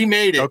 They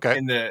remade it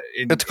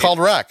it's called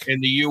Rec in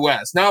the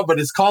US. No, but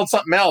it's called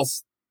something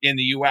else in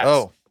the US.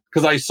 Oh.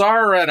 Because I saw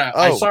her at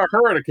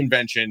a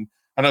convention,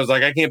 and I was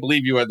like, I can't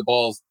believe you had the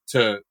balls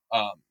to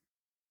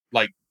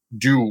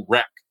do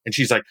Rec. And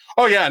she's like,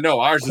 oh yeah, no,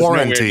 ours is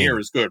nowhere near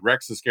as good.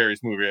 Rec's the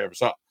scariest movie I ever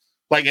saw.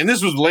 And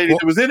this was the lady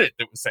that was in it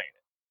that was saying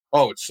it.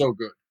 Oh, it's so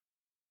good.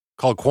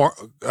 Called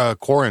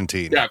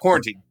Quarantine. Yeah,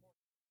 Quarantine.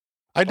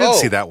 I did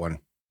see that one.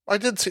 I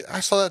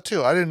saw that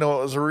too. I didn't know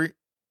it was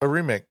a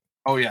remake.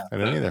 Oh yeah, I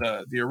didn't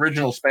either. The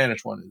original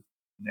Spanish one is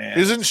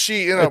nasty. Isn't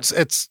she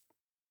it's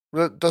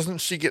doesn't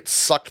she get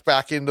sucked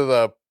back into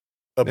the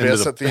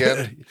abyss at the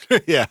end?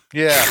 Yeah.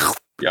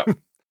 Yeah.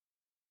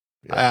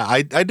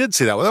 I did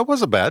see that one. That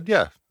wasn't bad.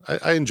 Yeah.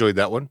 I enjoyed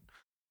that one.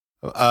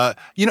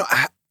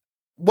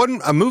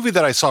 a movie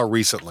that I saw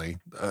recently,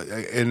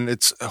 and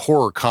it's a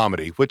horror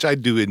comedy, which I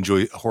do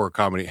enjoy horror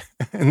comedy,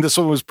 and this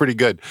one was pretty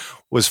good,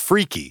 was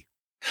Freaky.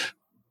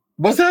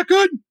 Was that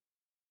good?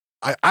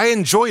 I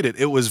enjoyed it.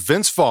 It was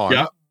Vince Vaughn.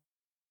 Yeah.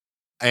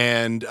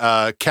 And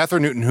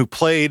Catherine Newton, who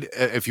played,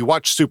 if you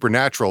watch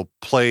Supernatural,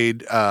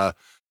 played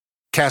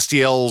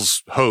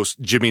Castiel's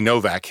host, Jimmy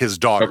Novak, his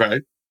daughter.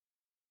 Okay.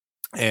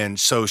 And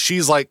so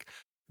she's like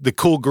the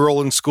cool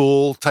girl in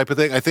school type of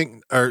thing, I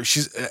think.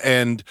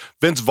 And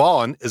Vince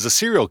Vaughn is a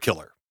serial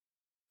killer.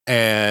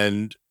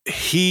 And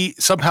he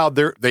somehow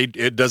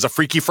it does a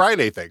Freaky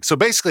Friday thing. So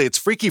basically it's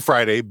Freaky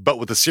Friday, but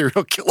with a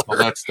serial killer. Oh,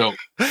 that's dope.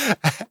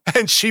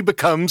 And she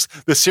becomes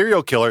the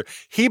serial killer.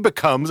 He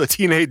becomes a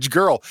teenage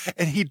girl,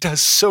 and he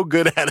does so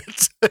good at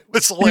it. It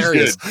was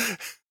hilarious.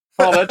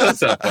 Oh, that does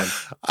sound fun.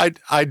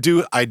 I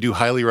do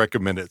highly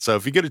recommend it. So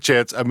if you get a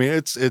chance, I mean,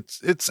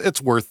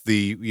 it's worth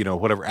the,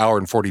 whatever, hour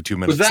and 42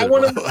 minutes. Was that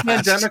one of the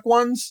pandemic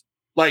ones?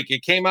 Like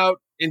it came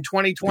out in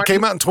 2020? It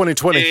came out in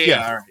 2020.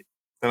 Yeah. All right.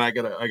 Then I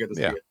gotta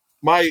see Yeah.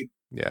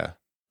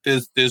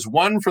 it. There's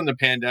one from the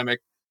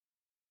pandemic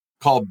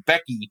called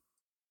Becky,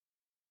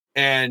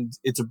 and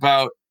it's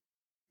about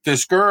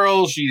this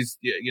girl. She's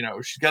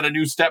got a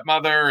new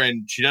stepmother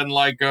and she doesn't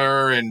like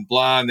her and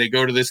blah, and they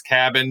go to this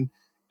cabin,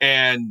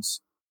 and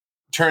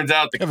turns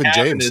out the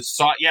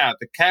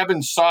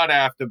cabin's sought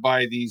after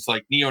by these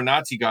like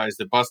neo-Nazi guys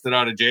that busted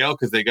out of jail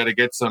because they got to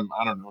get some,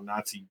 I don't know,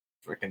 Nazi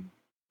freaking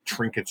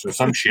trinkets or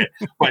some shit.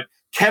 But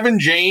Kevin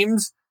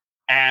James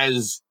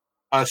as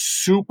a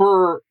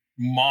super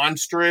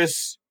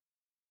monstrous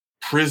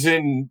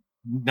prison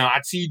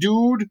Nazi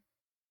dude,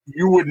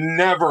 you would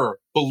never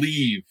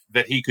believe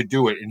that he could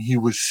do it, and he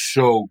was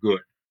so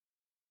good.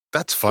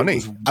 That's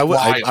funny.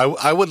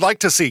 I would like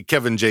to see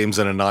Kevin James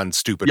in a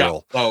non-stupid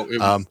role.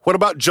 Oh, what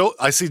about Joel?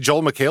 I see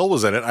Joel McHale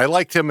was in it. I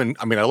liked him, and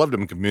I loved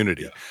him in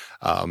Community.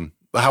 Yeah.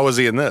 How was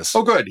he in this?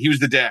 Oh, good. He was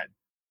the dad.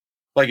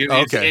 Like,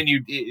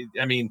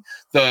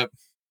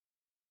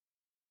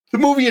 the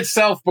movie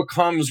itself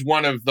becomes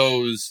one of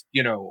those,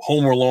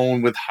 Home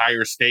Alone with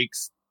higher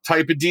stakes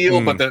type of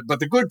deal. But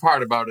the good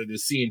part about it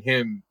is seeing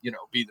him,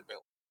 be the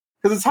villain,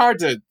 because it's hard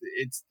to.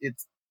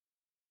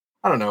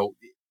 I don't know.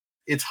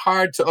 It's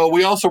hard to. Oh,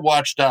 we also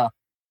watched the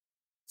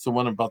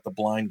one about the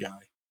blind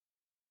guy.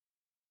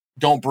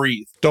 Don't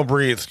Breathe. Don't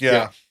Breathe.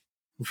 Yeah.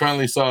 We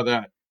finally saw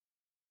that,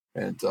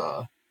 and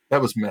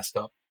that was messed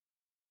up.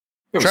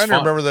 I'm trying to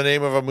remember the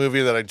name of a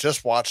movie that I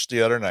just watched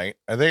the other night.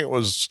 I think it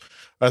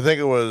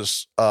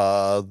was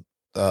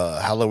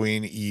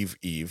Halloween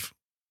Eve.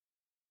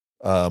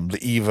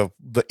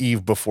 The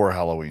eve before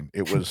Halloween.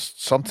 It was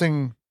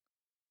something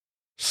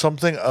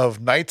of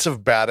Knights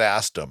of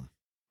Badassdom.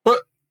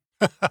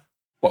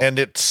 And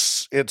it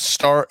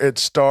starred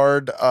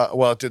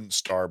well, it didn't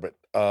star, but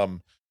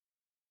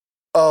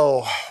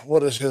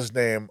what is his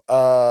name?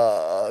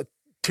 Tyrion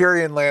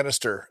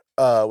Lannister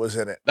was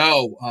in it.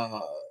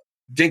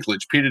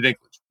 Dinklage, Peter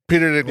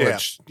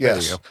Dinklage. Yeah,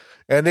 yes.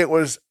 And it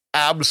was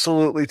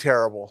absolutely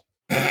terrible,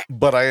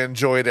 but I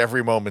enjoyed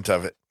every moment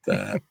of it.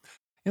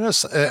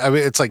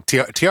 It's like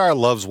Tiara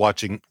loves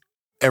watching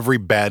every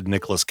bad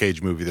Nicolas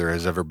Cage movie there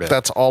has ever been.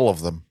 That's all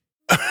of them.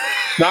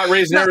 Not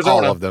Raising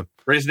Arizona. All of them.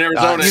 Raising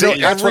Arizona.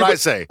 That's what I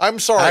say. I'm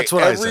sorry. That's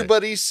what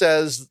everybody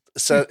says.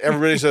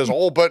 Everybody says,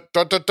 "Oh, but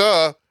da da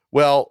da."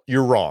 Well,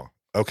 you're wrong.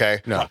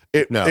 Okay. No.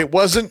 It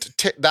wasn't.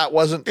 That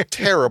wasn't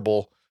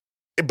terrible,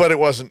 but it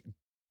wasn't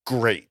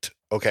great.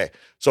 Okay.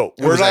 So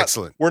we're not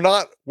excellent. We're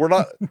not.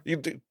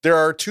 There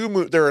are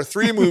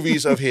three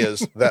movies of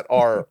his that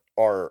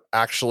are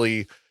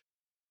actually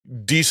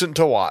decent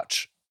to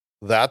watch.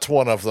 That's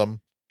one of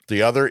them.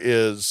 The other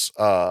is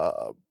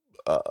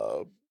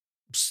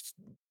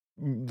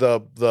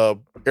the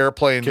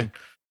airplane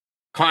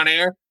Con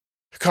Air.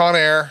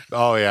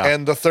 Oh yeah.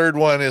 And the third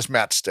one is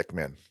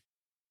Matchstick.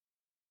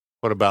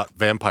 What about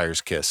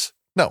Vampire's Kiss?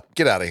 No,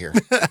 get out of here.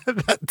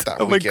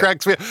 That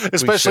cracks me up,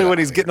 especially when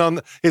he's getting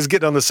on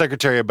the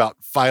secretary about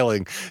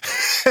filing,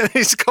 and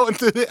he's going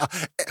through the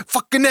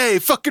fucking A,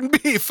 fucking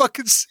B,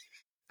 fucking C,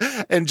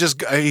 and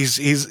just he's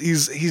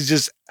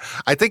just.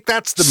 I think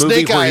that's the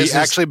movie where he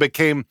actually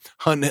became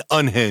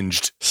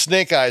unhinged.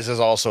 Snake Eyes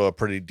is also a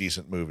pretty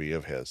decent movie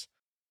of his.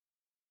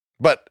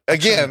 But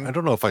again, I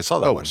don't know if I saw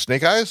that one.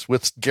 Snake Eyes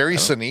with Gary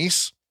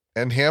Sinise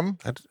and him.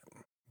 I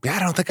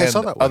don't think I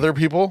saw that one. Other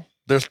people.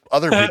 There's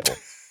other people.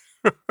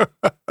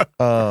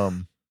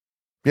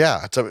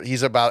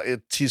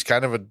 He's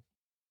kind of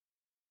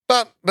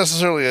not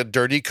necessarily a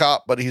dirty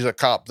cop, but he's a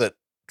cop that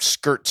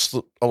skirts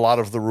a lot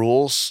of the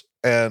rules.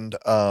 And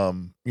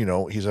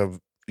is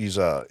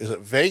it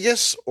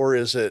Vegas or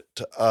is it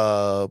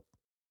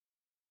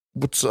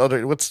what's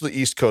the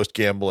East Coast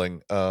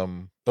gambling?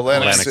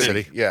 Atlantic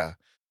City. Yeah.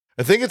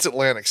 I think it's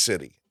Atlantic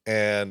City,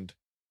 and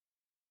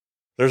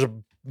there's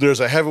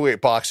a heavyweight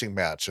boxing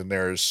match, and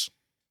there's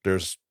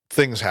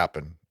things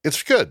happen.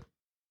 It's good.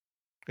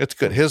 It's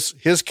good.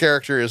 His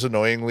character is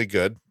annoyingly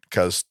good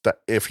because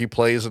if he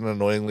plays an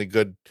annoying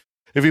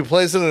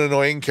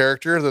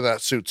character, then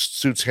that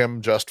suits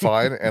him just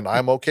fine, and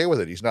I'm okay with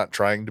it. He's not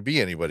trying to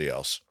be anybody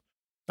else.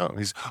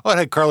 it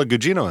had Carla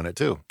Gugino in it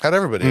too. Had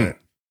everybody in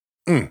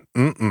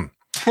it.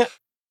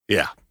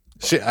 Yeah.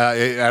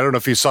 I don't know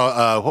if you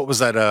saw, what was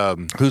that?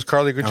 Who's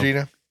Carly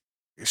Gugino?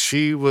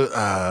 She was,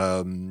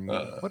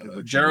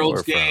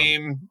 Gerald's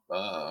Game,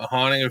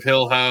 Haunting of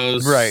Hill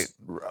House. Right.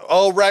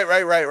 Oh,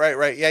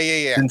 right.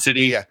 Yeah. Sin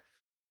City. Yeah.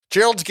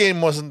 Gerald's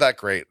Game wasn't that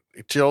great.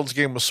 Gerald's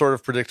Game was sort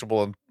of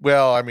predictable. And,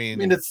 well, I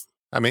mean,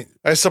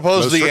 I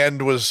suppose the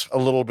end was a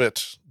little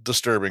bit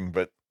disturbing,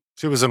 but.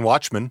 She was in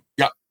Watchmen.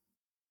 Yeah.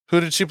 Who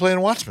did she play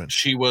in Watchmen?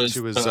 She was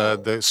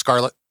the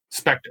Scarlet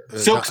Spectre.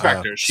 Silk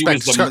Spectre. She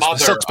was the mother.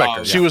 Silk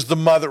Spectre. She was the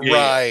mother.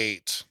 Yeah.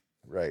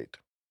 Right.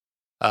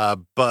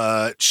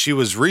 But she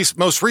was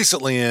most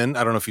recently in,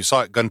 I don't know if you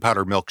saw it,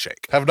 Gunpowder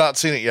Milkshake. Have not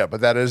seen it yet,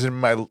 but that is in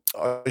my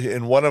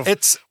in one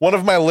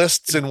of my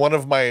lists in one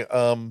of my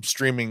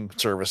streaming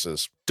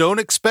services. Don't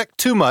expect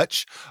too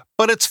much,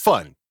 but it's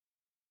fun.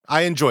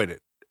 I enjoyed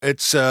it.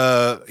 It's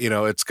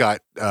it's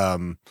got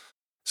oh,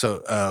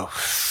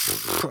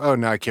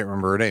 now I can't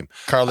remember her name.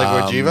 Carly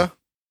Gugino?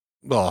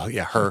 Well,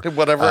 yeah, her.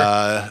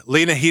 Whatever.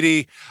 Lena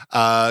Headey,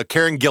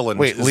 Karen Gillan.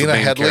 Wait, is Lena the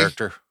main Headey?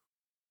 Character.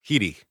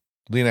 Headey.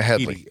 Lena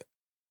Headey. Headey.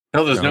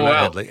 No, there's no L.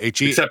 Headley.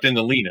 Except in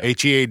the Lena.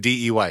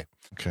 Headey.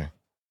 Okay.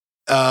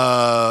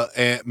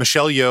 And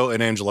Michelle Yeoh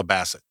and Angela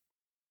Bassett.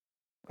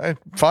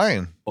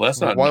 Fine. Well,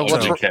 that's not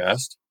What's a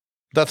cast.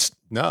 That's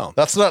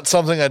not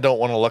something I don't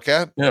want to look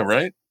at. Yeah,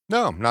 right?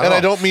 No, not and at all.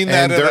 I don't mean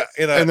that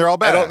and they're all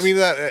badass. I don't mean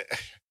that.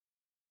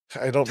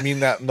 I don't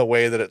mean that in the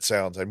way that it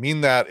sounds. I mean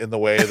that in the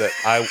way that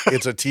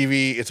it's a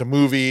TV, it's a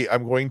movie.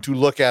 I'm going to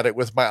look at it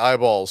with my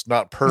eyeballs,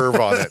 not perv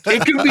on it.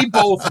 It can be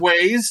both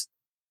ways.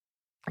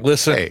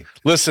 Listen.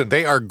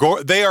 They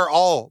are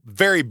all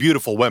very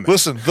beautiful women.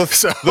 Listen,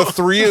 the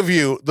three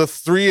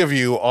of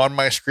you on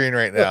my screen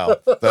right now,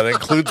 that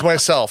includes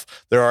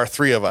myself. There are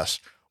three of us.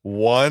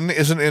 One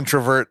is an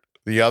introvert.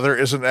 The other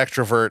is an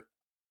extrovert.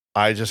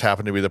 I just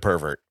happen to be the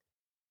pervert.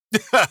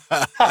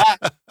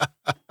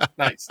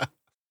 Nice.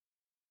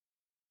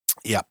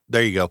 Yeah,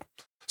 there you go.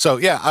 So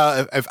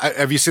yeah,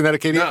 have you seen that,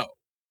 Katie? No,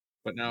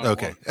 but now.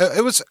 Okay,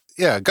 it was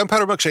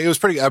Gunpowder Milkshake. It was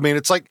pretty. I mean,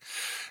 it's like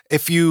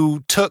if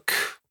you took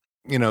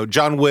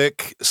John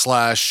Wick /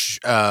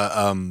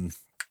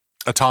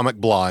 Atomic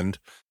Blonde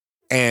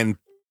and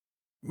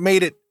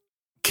made it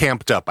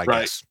camped up, I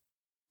guess.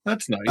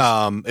 That's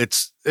nice.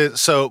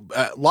 It's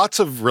lots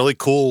of really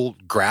cool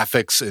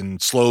graphics and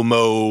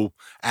slow-mo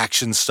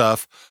action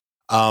stuff.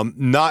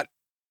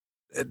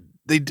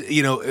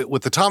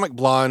 With Atomic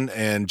Blonde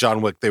and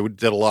John Wick, they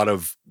did a lot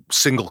of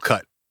single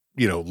cut,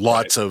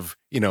 lots of,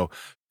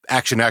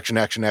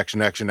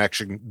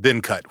 action,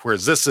 then cut.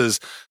 Whereas this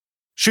is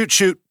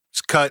shoot,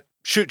 cut,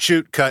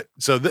 shoot, cut.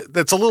 So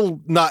that's a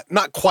little not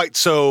quite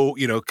so,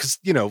 because,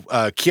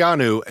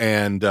 Keanu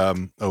and,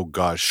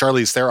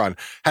 Charlize Theron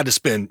had to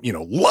spend,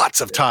 lots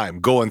of time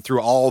going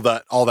through all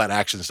that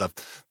action stuff.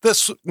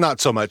 This,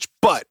 not so much,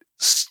 but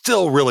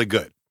still really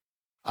good.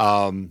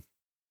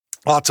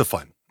 Lots of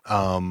fun.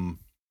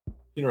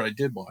 What I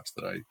did watch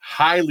that I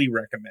highly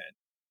recommend.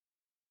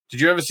 Did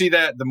you ever see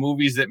the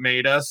movies that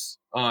made us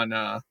on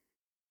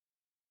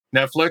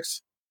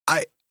Netflix?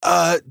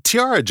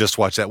 Tiara just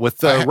watched that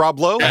with Rob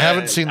Lowe. I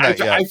haven't seen that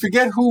yet. I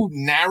forget who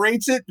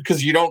narrates it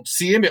because you don't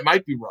see him. It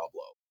might be Rob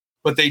Lowe,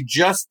 but they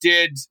just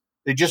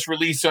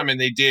released them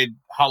and they did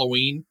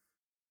Halloween,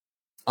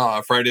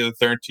 Friday the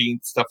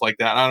 13th, stuff like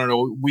that. I don't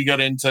know.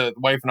 The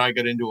wife and I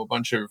got into a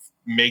bunch of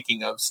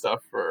making of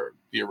stuff for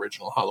the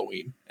original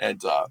Halloween,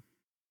 and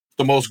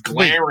the most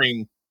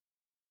glaring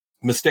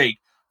mistake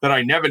that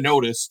I never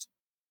noticed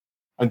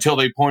until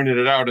they pointed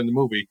it out in the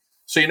movie.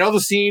 So the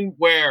scene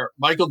where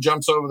Michael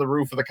jumps over the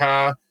roof of the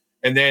car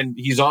and then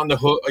he's on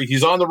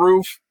the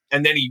roof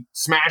and then he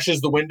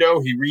smashes the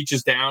window. He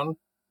reaches down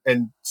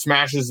and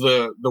smashes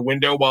the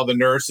window while the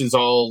nurse is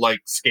all like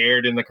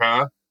scared in the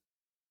car.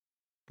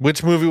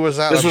 Which movie was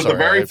that? This was the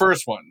very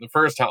first one, the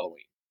first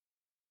Halloween.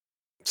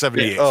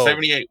 78. Yeah,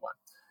 78 one.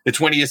 It's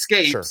when he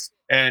escapes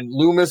and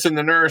Loomis and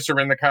the nurse are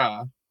in the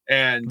car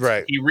and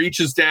he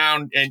reaches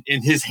down and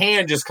his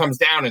hand just comes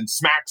down and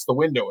smacks the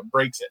window and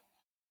breaks it.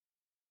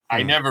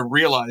 I never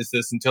realized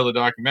this until the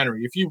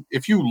documentary.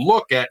 If you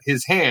look at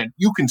his hand,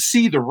 you can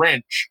see the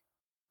wrench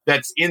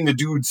that's in the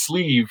dude's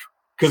sleeve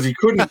because he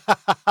couldn't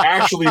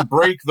actually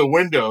break the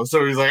window.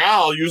 So he's like,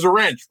 I'll use a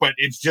wrench, but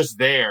it's just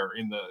there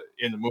in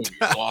the movie.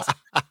 It's awesome.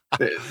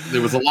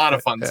 There was a lot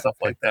of fun stuff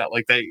like that.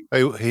 Like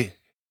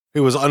he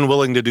was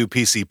unwilling to do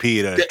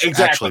PCP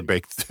to actually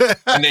break.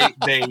 And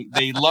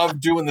they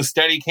loved doing the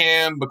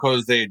Steadicam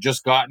because they had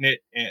just gotten it,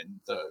 and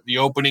the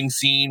opening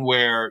scene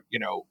where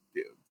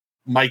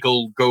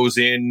Michael goes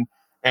in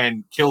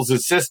and kills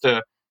his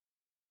sister,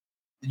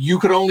 you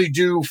could only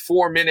do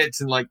 4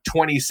 minutes and like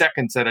 20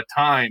 seconds at a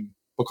time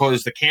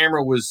because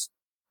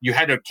you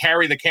had to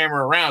carry the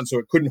camera around so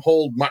it couldn't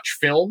hold much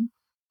film.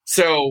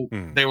 So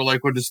they were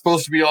like, well, it's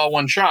supposed to be all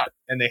one shot.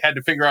 And they had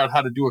to figure out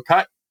how to do a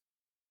cut.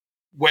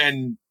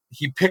 When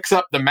he picks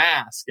up the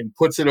mask and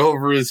puts it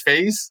over his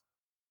face,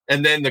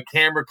 and then the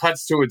camera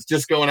cuts to it's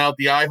just going out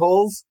the eye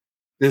holes,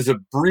 there's a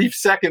brief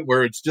second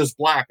where it's just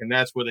black, and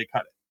that's where they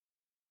cut it.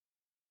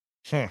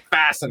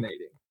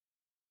 Fascinating.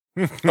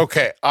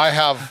 Okay, I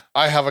have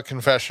a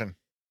confession.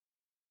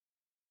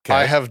 Okay.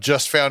 I have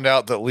just found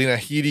out that Lena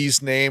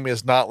Headey's name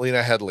is not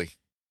Lena Headley.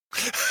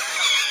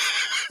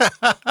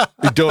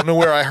 I don't know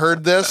where I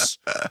heard this,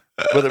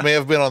 but it may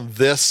have been on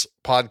this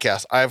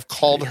podcast. I've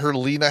called her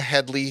Lena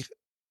Headley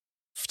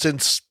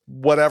since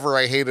whatever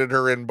I hated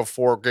her in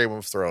before Game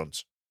of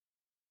Thrones.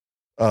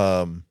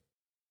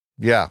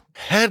 Yeah.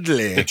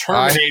 Headley. The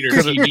Terminator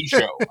TV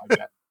show, I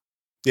bet.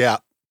 Yeah.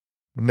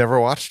 Never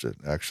watched it,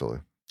 actually.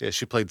 Yeah,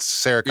 she played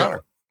Sarah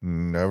Connor.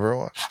 Never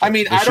watched it. I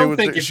mean, But I she don't was-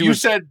 think if she you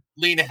was- said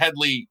Lena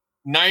Headley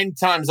 9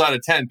 times out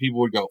of 10, people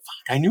would go,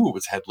 "Fuck, I knew it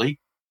was Headley."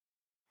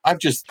 I've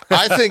just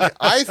I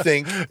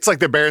think It's like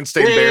the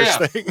Berenstain Yeah, Bears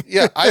yeah. thing.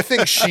 yeah, I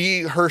think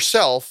she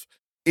herself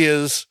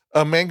is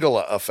a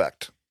Mangala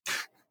effect.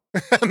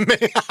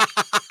 Mingala.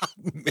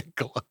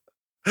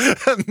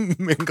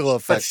 Mingala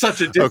effect. that's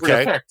such a different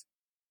Okay. effect.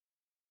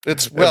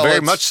 It's Very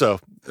it's- much so.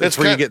 it's It's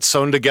where you kind- get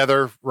sewn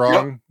together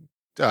wrong.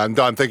 I'm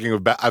thinking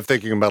about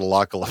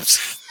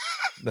Metalocalypse.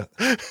 No,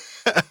 I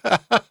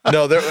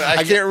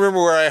can't remember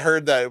where I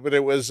heard that, but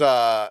it was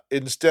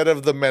instead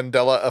of the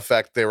Mandela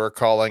effect, they were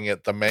calling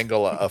it the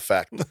Mangala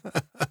effect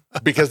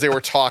because they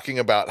were talking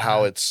about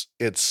how it's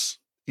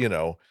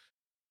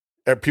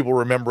people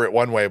remember it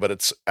one way, but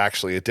it's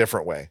actually a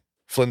different way.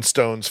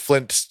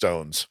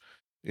 Flintstones,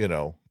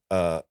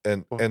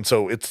 and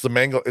so it's the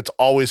Mangala. It's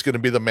always going to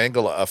be the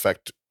Mangala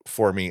effect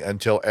for me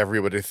until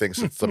everybody thinks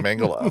it's the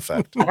Mangala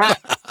effect.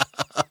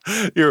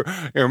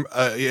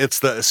 It's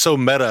the so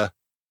meta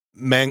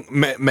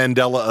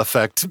Mandela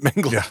effect.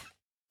 Mangala.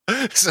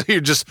 So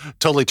you're just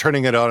totally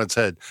turning it on its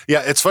head.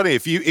 Yeah, it's funny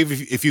if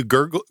you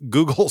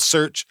Google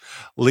search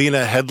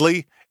Lena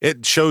Headley,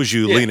 it shows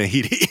you Yeah. Lena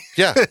Headey.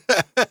 Yeah,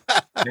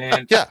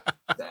 Man, yeah.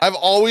 I've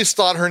always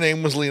thought her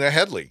name was Lena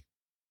Headley.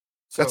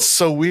 so That's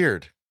so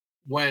weird.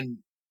 when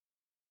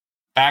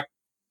back,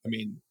 I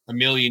mean, a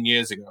million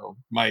years ago,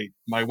 my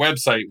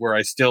website where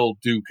I still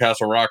do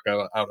Castle Rock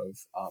out of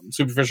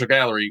Superficial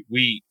Gallery,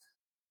 we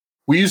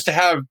used to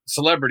have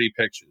celebrity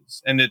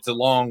pictures, and it's a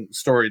long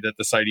story that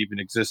the site even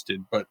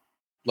existed, but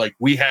like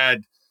we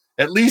had,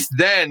 at least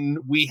then,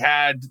 we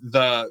had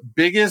the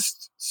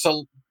biggest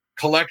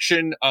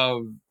collection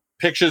of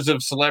pictures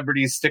of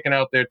celebrities sticking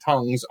out their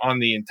tongues on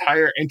the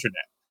entire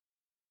internet.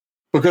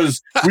 Because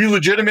we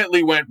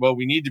legitimately went, well,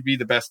 we need to be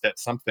the best at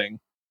something.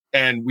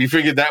 And we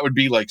figured that would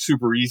be like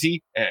super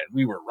easy. And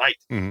we were right.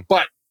 Mhm.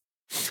 But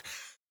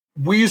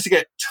we used to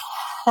get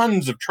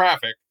tons of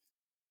traffic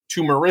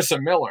to Marissa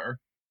Miller.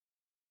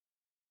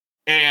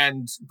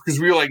 And because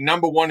we were like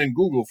number one in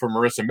Google for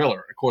Marissa Miller.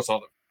 And of course, all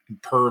the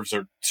pervs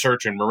are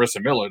searching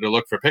Marissa Miller to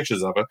look for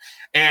pictures of her.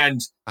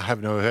 And I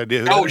have no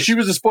idea. oh, she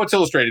was a Sports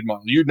Illustrated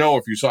model. You'd know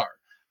if you saw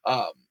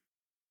her.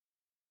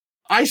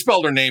 I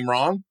spelled her name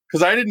wrong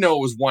because I didn't know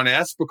it was one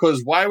S,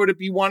 because why would it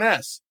be one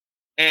S?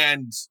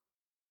 And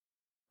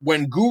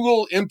when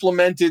Google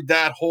implemented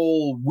that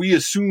whole "we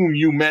assume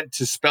you meant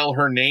to spell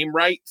her name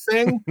right"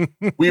 thing,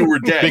 we were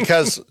dead.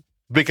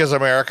 Because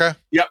America.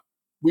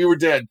 We were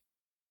dead.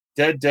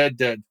 Dead.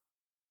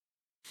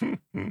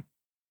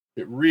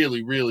 It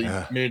really, really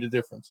Yeah. made a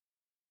difference.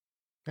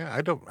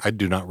 Yeah, I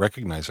do not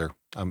recognize her.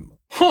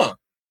 Huh.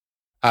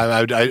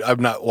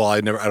 I'm not. Well,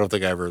 I don't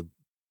think I ever.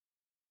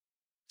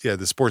 Yeah,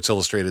 the Sports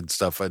Illustrated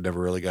stuff I never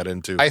really got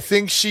into. I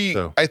think she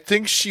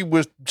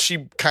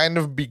kind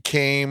of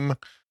became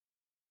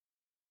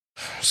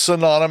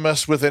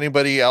synonymous with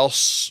anybody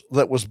else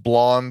that was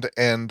blonde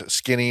and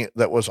skinny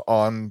that was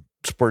on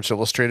Sports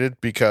Illustrated,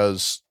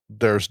 because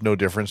there's no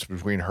difference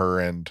between her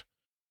and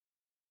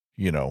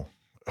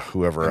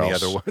whoever Any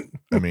else. other one.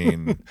 I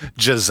mean,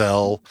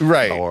 Giselle.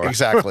 right, Or-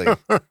 exactly.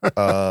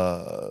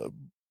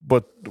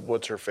 But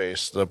what's her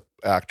face? The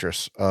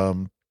actress.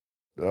 Yeah.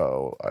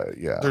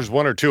 There's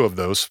one or two of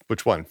those.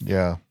 Which one?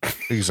 Yeah,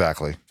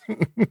 exactly.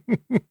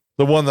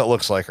 The one that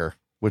looks like her,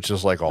 which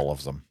is like all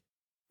of them.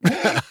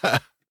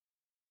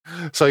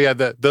 So yeah,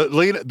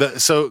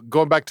 so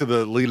going back to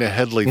the Lena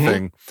Headley Mhm.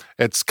 thing,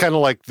 it's kind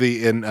of like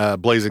in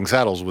Blazing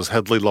Saddles was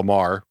Headley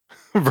Lamar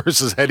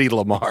versus Hedy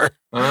Lamar.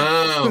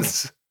 Oh,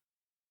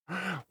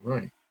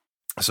 right.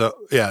 So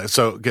yeah,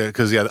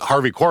 because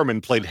Harvey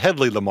Korman played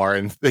Headley Lamar,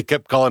 and they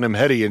kept calling him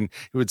Hedy, and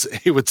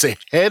he would say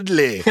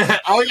Headley.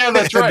 Oh, yeah,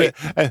 that's right.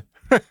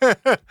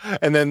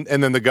 And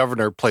then the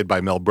governor, played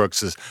by Mel Brooks,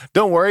 says,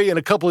 "Don't worry, in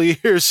a couple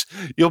of years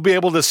you'll be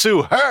able to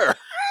sue her."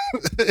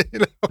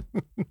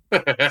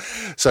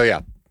 So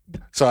yeah,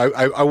 so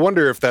I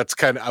wonder if that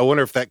kind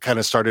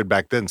of started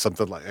back then,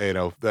 something like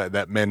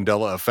that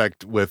Mandela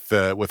effect with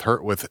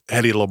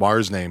Hedy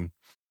Lamar's name.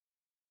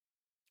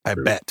 I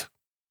bet.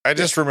 I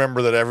just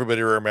remember that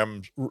everybody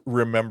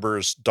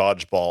remembers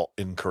dodgeball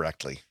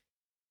incorrectly.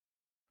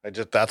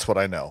 That's what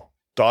I know.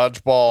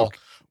 Dodgeball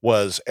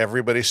was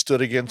everybody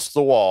stood against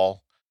the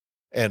wall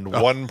and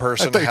one I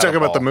person thought you were had talking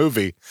a about the ball.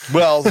 movie.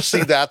 Well,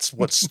 see, that's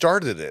what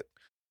started it,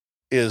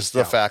 is the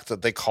Yeah. fact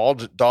that they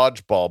called it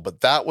dodgeball,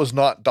 but that was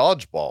not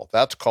dodgeball.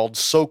 That's called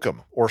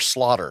soak'em or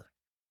slaughter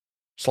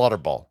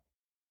ball.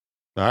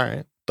 All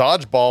right.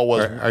 Dodgeball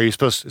was Are you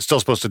still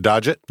supposed to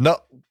dodge it? no.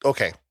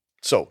 Okay,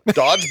 so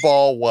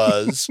dodgeball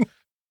was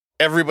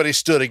everybody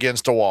stood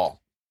against a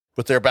wall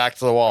with their back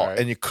to the wall, Right.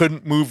 and you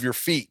couldn't move your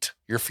feet.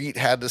 Your feet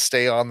had to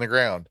stay on the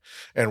ground,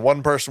 and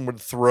one person would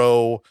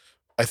throw.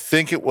 I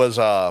think it was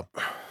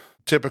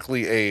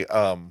typically a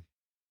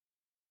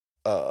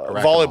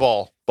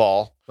volleyball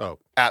ball Oh.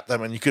 at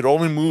them, and you could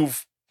only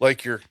move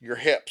like your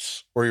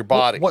hips or your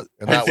body, What-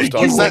 and I that was think you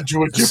dodgeball. went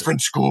to a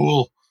different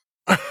school.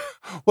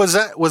 Was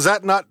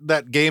that not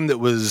that game that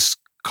was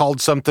called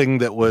something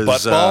that was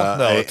Buttball?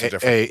 No, it's a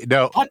different-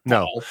 no.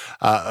 Football.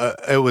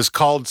 It was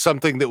called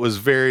something that was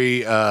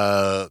very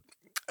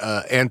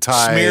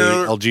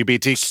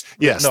anti-LGBT.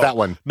 Yes, No. that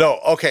one. No,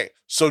 okay.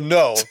 So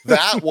no,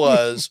 that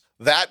was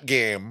that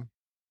game,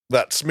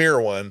 that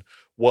smear one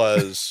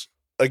was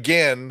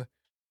again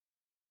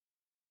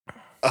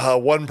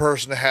one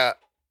person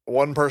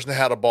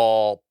had a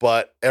ball,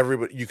 but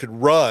everybody you could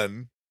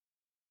run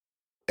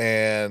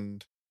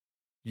and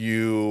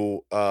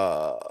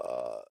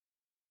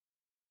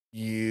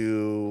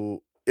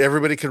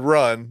everybody could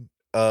run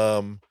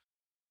and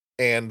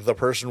the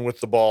person with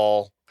the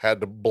ball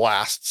had to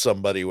blast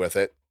somebody with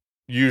it,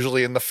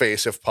 usually in the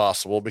face if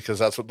possible, because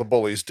that's what the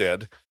bullies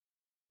did.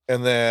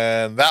 And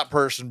then that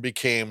person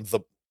became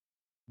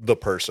the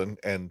person,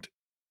 and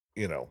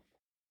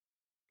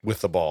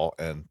with the ball,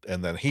 and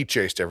then he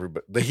chased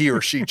everybody. He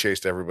or she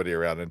chased everybody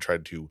around and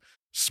tried to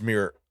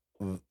smear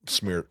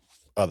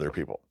other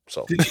people.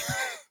 So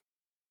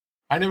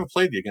I never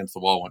played the against the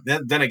wall one.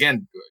 Then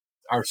again,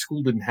 our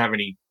school didn't have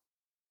any.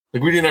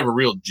 Like, we didn't have a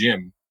real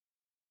gym.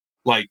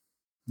 Like,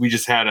 we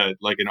just had an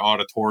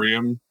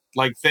auditorium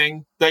like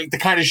thing, like the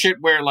kind of shit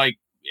where like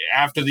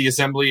after the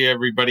assembly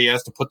everybody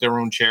has to put their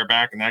own chair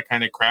back and that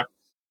kind of crap.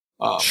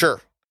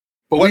 sure.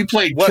 But we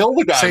played kill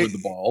the guy say- with the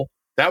ball.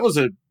 That was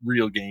a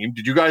real game.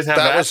 Did you guys have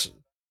that?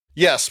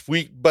 Yes,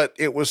 but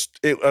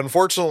it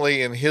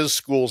unfortunately in his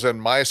schools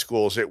and my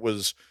schools it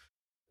was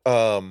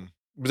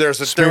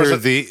there's a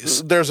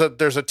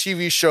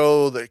TV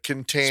show that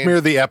contained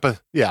Smear the epithet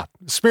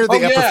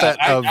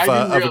of I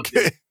didn't a real-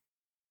 kid.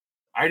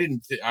 I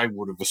didn't. I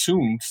would have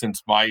assumed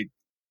since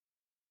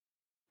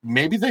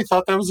maybe they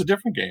thought that was a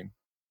different game.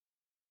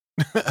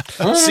 I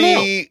don't know.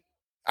 See,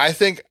 I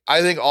think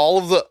all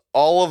of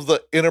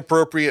the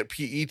inappropriate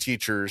PE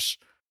teachers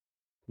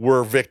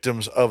were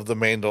victims of the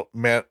Magellan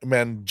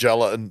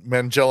effect.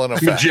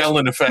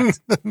 Magellan effect.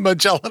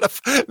 Magellan.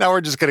 Now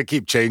we're just going to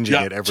keep changing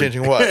Yeah, it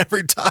changing what?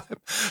 every time.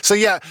 So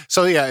yeah,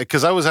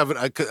 because I was having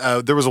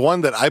there was one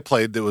that I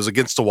played that was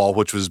against the wall,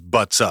 which was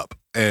butts up,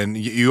 and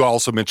you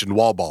also mentioned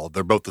wall ball.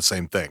 They're both the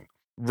same thing.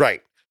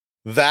 Right.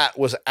 That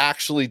was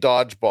actually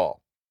dodgeball.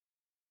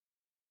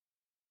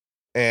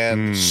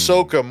 And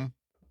Sokum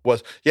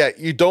was,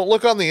 you don't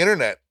look on the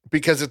internet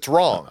because it's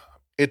wrong.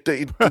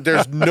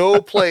 There's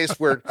no place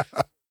where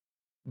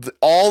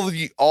all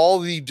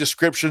the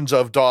descriptions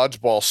of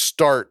dodgeball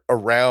start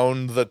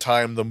around the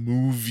time the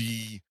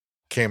movie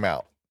came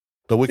out.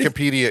 The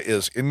Wikipedia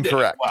is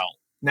incorrect. Well,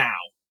 now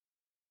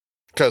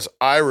Because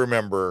I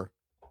remember,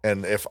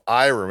 and if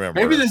I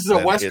remember, maybe this is a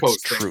then West it's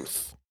Coast thing.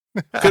 truth.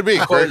 Could be.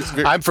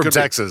 I'm from Could be.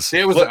 Texas.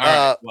 there was. But, all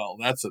right, well,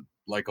 that's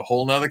like a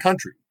whole nother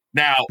country.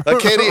 Now,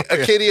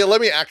 Acadia,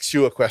 let me ask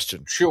you a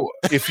question. sure.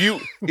 If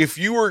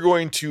you were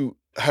going to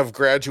have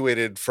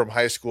graduated from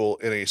high school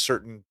in a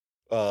certain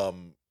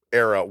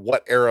era,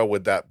 what era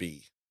would that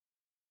be?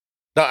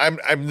 Now,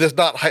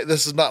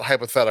 this is not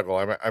hypothetical.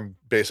 I'm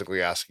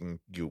basically asking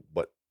you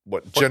what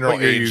general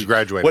what year age you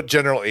graduated? what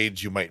general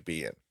age you might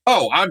be in.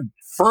 Oh, I'm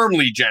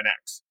firmly Gen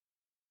X.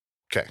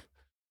 Okay.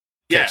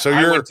 Yeah. so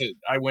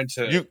I went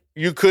to.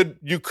 You could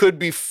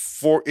be in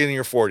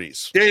your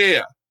 40s.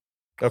 Yeah.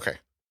 Okay.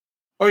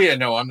 Oh yeah.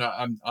 No, I'm not.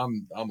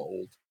 I'm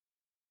old.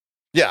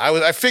 Yeah,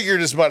 I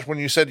figured as much when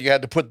you said you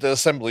had to put the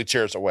assembly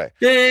chairs away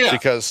Yeah.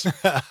 because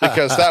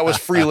that was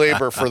free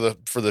labor for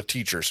the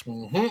teachers.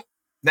 Mm-hmm.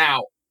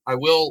 Now, I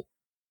will.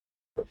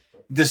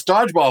 This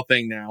dodgeball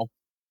thing. Now,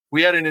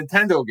 we had a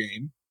Nintendo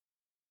game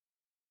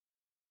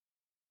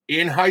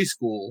in high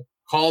school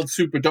called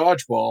Super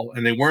Dodgeball,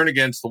 and they weren't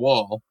against the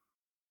wall.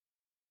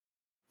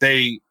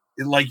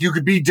 You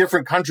could be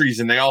different countries,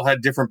 and they all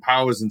had different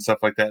powers and stuff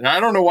like that. And I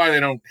don't know why they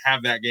don't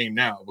have that game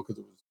now, because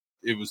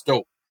it was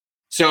dope.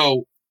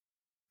 So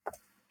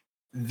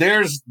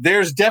there's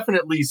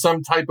definitely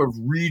some type of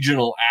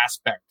regional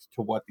aspect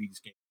to what these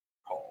games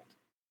are called.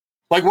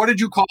 Like, what did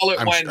you call it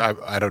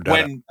I don't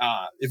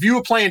know. if you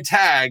were playing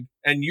tag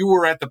and you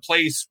were at the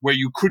place where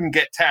you couldn't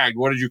get tagged?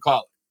 What did you call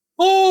it?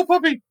 Oh,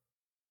 puppy!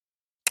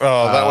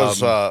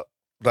 Oh,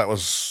 that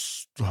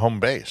was home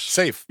base.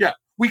 Safe. Yeah,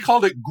 we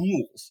called it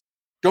ghouls.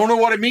 Don't know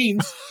what it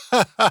means.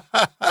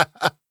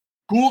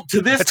 Ghoul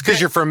to this. That's because day-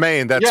 you're from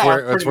Maine. That's Yeah,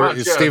 where pretty much,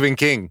 it's yeah. Stephen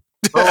King.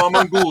 Oh, I'm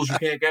on ghouls. You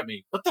can't get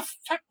me. What the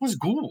fuck was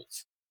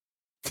ghouls?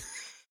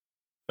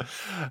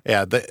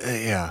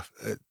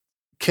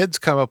 Kids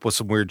come up with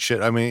some weird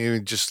shit. I mean, you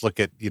just look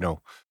at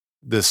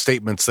the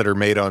statements that are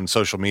made on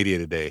social media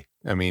today.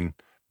 I mean,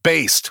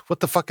 based. What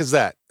the fuck is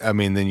that? I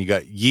mean, then you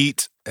got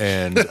yeet.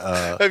 And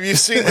Have you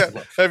seen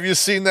that? Have you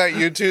seen that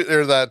YouTube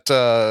or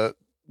that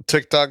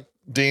TikTok,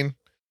 Dean?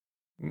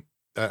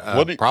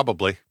 What do you-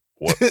 probably.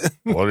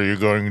 What are you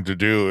going to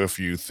do if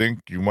you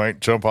think you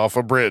might jump off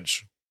a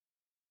bridge?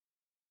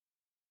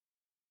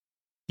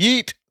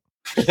 Yeet.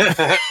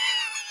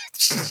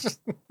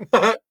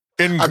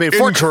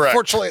 Incorrect.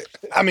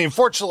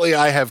 Fortunately,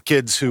 I have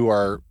kids who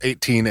are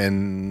 18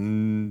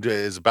 and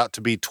is about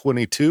to be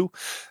 22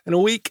 in a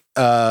week.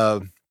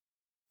 So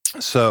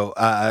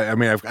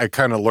I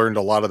kind of learned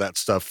a lot of that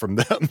stuff from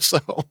them. So,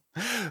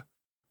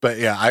 but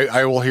yeah,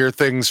 I will hear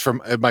things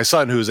from my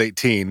son who's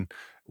 18.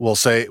 Will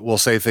say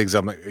things.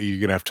 I'm like, you're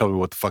gonna have to tell me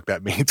what the fuck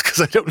that means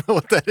because I don't know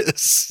what that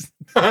is.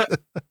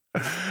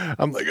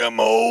 I'm like,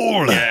 I'm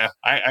old. Yeah,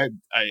 I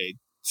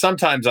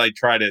sometimes I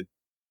try to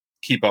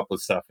keep up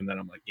with stuff, and then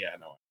I'm like, yeah,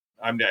 no.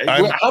 How am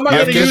I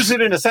going to use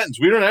it in a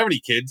sentence? We don't have any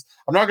kids.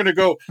 I'm not going to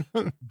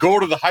go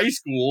to the high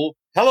school.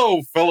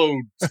 Hello,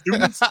 fellow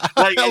students.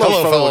 Like,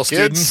 Hello, fellow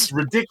students. It's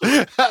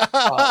ridiculous.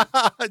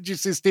 Did you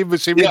see Steve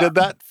Buscemi did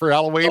that for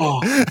Halloween? Oh,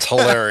 it's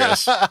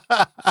hilarious.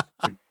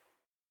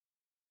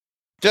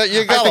 Yeah,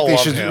 you I gotta think they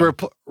love should him.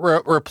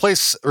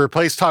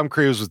 replace Tom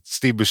Cruise with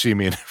Steve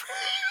Buscemi.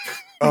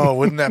 Oh,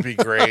 wouldn't that be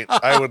great?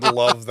 I would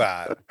love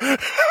that.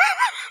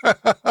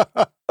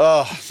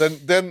 Oh,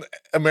 then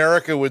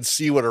America would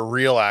see what a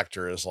real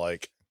actor is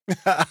like.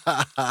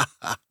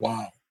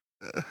 Wow.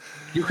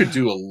 You could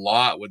do a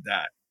lot with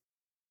that.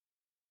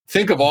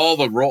 Think of all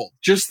the roles.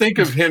 Just think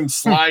of him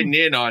sliding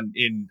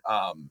in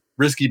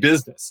Risky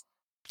Business.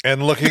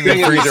 And looking in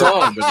Singing three the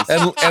song,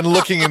 but and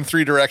looking in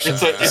three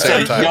directions at the it's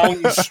same a time.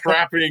 young,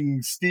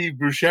 strapping Steve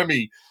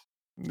Buscemi.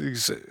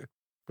 Let's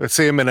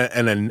see him in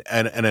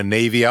a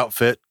Navy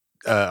outfit,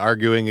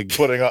 arguing against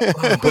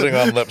putting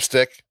on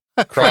lipstick,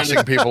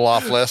 crossing people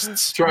off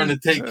lists, trying to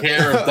take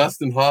care of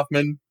Dustin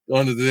Hoffman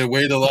on their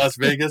way to Las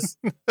Vegas.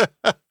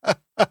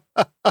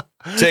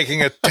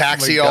 taking a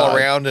taxi Oh my all God.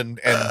 around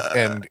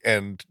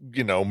and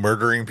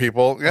murdering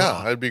people.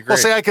 Yeah, that'd be great. Well,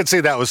 see, I could see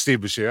that with Steve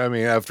Buscemi. I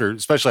mean,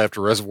 especially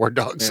after Reservoir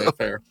Dogs, Yeah, so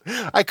fair.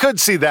 I could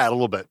see that a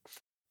little bit.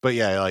 But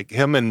yeah, like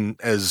him and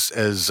as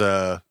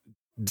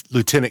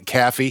Lieutenant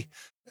Caffey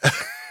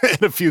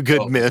and a few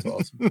good men. That's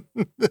awesome.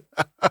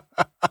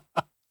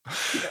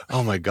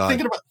 Oh my God!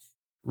 Thinking about,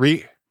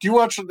 Do do you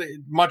watch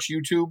much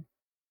YouTube?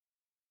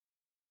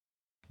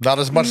 Not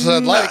as much as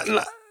I'd like.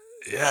 Not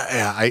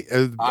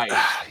a lot.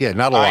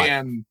 I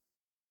am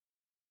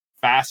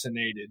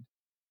fascinated,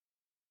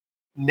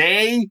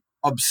 nay,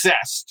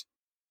 obsessed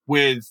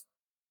with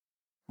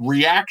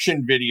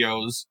reaction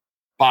videos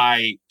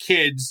by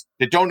kids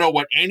that don't know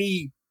what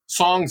any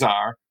songs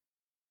are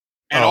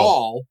at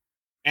all.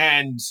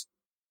 And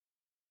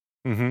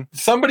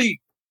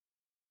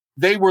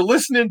they were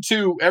listening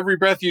to Every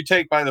Breath You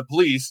Take by the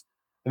Police,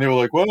 and they were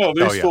like, well,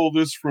 they stole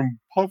this from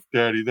Puff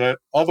Daddy, that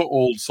other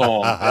old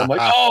song. I'm like,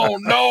 oh,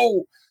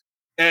 no.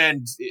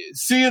 And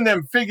seeing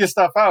them figure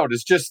stuff out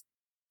is just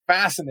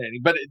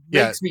fascinating. But it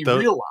makes me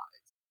realize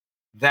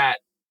that,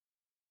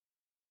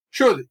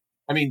 sure,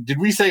 I mean, did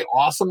we say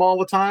awesome all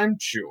the time?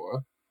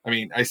 Sure. I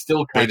mean, I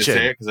still kind of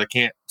say it because I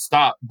can't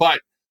stop.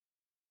 But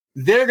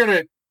they're going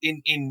to,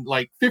 in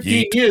like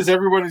 15 years,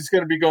 everybody's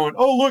going to be going,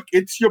 oh, look,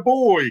 it's your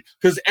boy.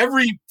 Because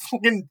every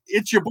fucking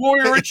it's your boy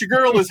or it's your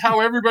girl is how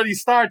everybody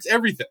starts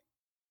everything.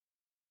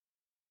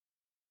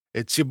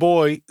 It's your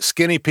boy,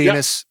 skinny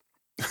penis.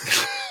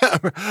 Yep.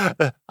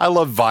 I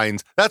love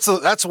Vines.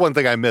 That's one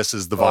thing I miss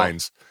is the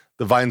Vines.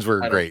 The Vines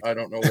were great. I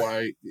don't know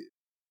why.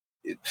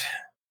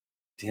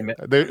 Damn it.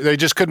 They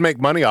just couldn't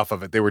make money off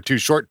of it. They were too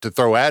short to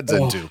throw ads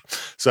into.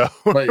 So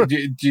but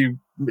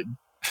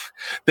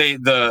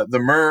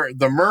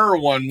the myrrh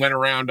one went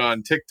around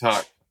on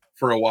TikTok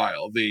for a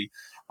while.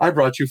 I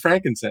brought you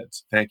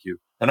frankincense, thank you,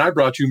 and I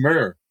brought you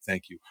myrrh,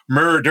 thank you.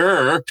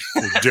 Murder.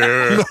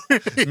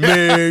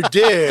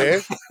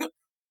 Murder.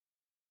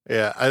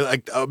 Yeah, I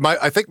like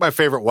I think my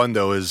favorite one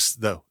though is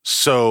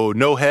so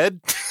no head.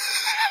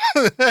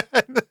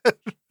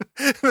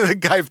 The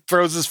guy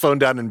throws his phone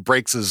down and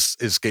breaks his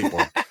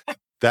skateboard.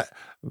 That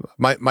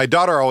my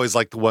daughter always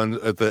liked the one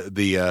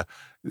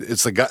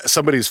it's the guy,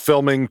 somebody's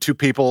filming two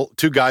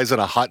guys in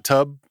a hot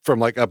tub from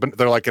like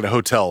they're like in a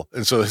hotel.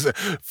 And so there's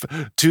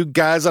two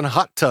guys in a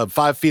hot tub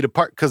 5 feet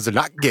apart because they're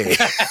not gay.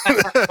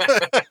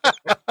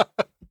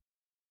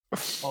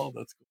 Oh,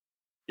 that's cool.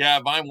 Yeah,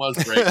 mine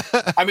was great.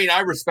 I mean,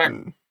 I respect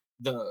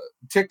the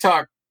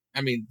TikTok.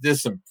 I mean,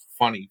 there's some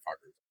funny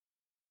fuckers.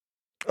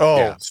 Oh,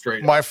 yeah,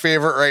 straight up. My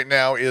favorite right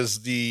now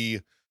is the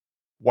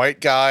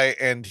white guy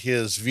and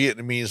his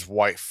Vietnamese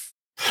wife.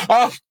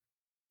 Oh,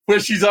 where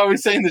she's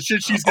always saying the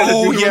shit she's gonna do.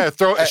 Oh yeah,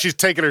 she's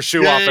taking her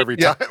shoe off every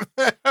time.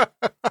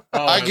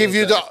 I give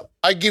you the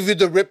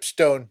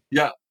ripstone.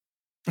 Yeah.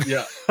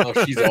 Yeah.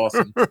 Oh, she's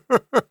awesome.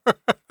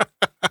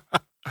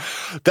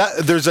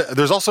 There's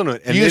also an you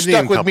Indian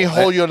stuck with couple. me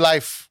whole your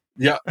life.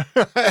 Yeah.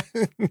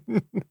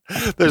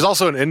 There's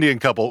also an Indian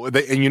couple,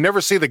 and you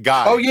never see the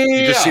guy. Oh yeah,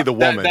 you just see the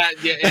woman.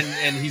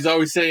 And he's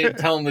always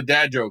telling the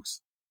dad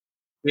jokes.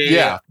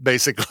 Yeah,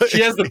 basically.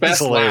 She has the best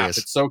laugh. Hilarious.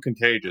 It's so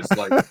contagious.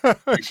 Like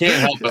you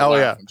can't help but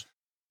laugh.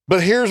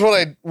 But here's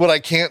what I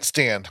can't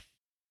stand.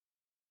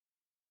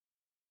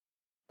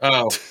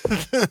 Oh,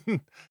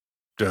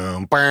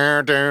 Dum,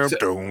 bah, dum, So-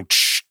 dum,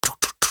 tsh,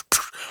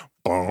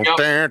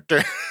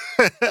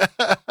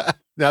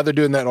 Now they're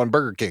doing that on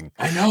Burger King.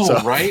 I know, So-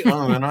 right?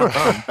 Oh, they're not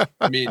dumb.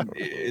 I mean,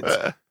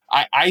 it's.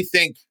 I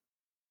think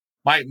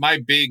my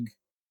big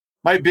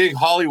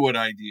Hollywood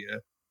idea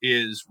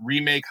is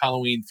remake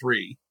Halloween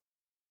 3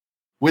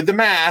 with the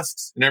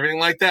masks and everything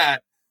like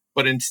that,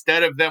 but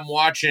instead of them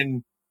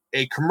watching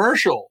a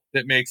commercial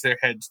that makes their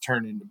heads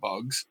turn into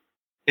bugs,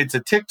 it's a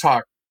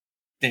TikTok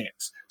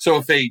dance. So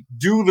if they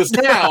do the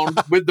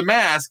sound with the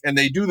mask and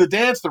they do the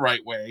dance the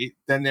right way,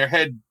 then their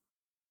head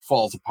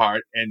falls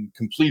apart and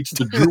completes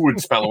the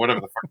druid spell or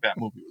whatever the fuck that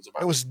movie was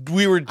about.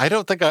 I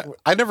don't think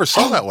I never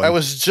saw that one. I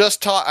was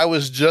just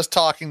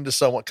talking to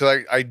someone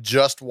because I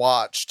just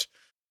watched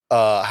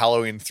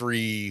Halloween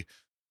 3,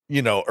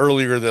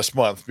 earlier this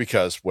month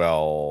because,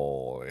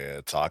 well,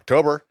 it's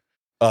October.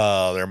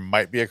 There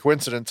might be a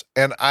coincidence.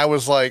 And I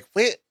was like,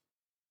 wait,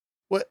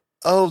 what?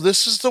 Oh,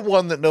 this is the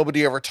one that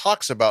nobody ever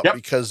talks about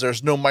because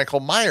there's no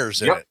Michael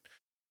Myers in it.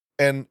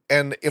 And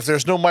if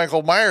there's no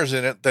Michael Myers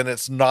in it, then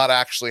it's not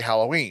actually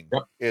Halloween.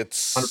 Yep.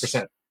 It's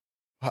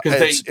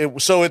 100%.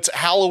 So it's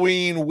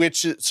Halloween,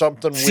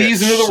 something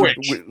Season witch.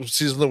 of the Witch.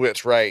 Season of the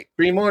Witch, right?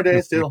 3 more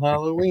days till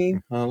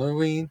Halloween,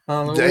 Halloween.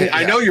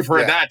 I know you've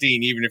heard that,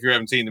 Dean, even if you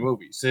haven't seen the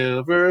movie.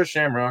 Silver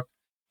Shamrock.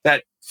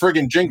 That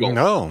friggin' jingle.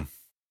 No,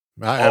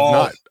 I have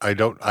not. I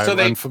don't. I'm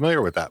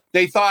unfamiliar with that.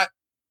 They thought,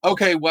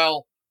 okay,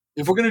 well,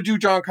 if we're going to do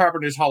John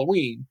Carpenter's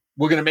Halloween,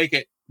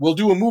 we'll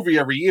do a movie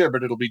every year,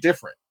 but it'll be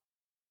different.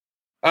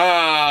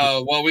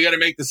 Well, we got to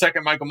make the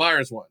second Michael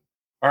Myers one.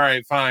 All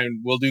right,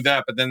 fine, we'll do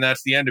that, but then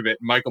that's the end of it.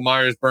 Michael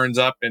Myers burns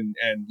up and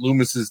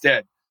Loomis is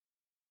dead.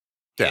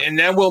 Yeah. And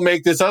then we'll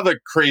make this other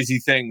crazy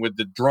thing with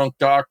the drunk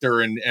doctor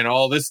and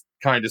all this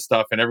kind of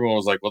stuff. And everyone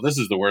was like, well, this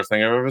is the worst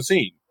thing I've ever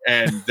seen.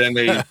 And then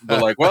they were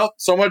like, well,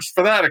 so much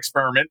for that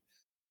experiment.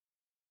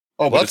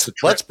 Oh, but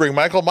let's bring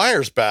Michael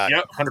Myers back.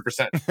 Yep,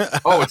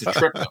 100%. Oh, it's a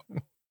trip, though.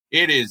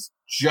 It is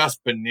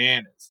just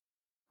bananas.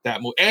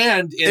 That movie.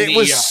 And it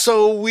was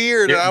so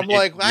weird. I'm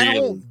like, I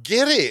don't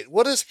get it.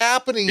 What is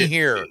happening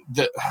here?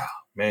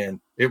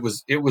 Man, it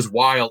was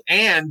wild.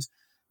 And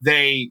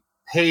they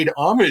paid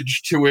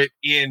homage to it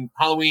in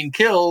Halloween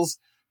Kills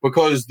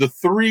because the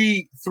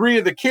three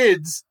of the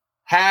kids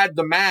had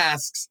the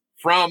masks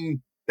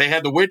they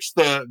had the witch,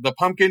 the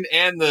pumpkin,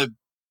 and the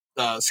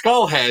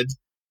skull head.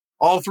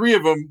 All three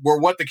of them were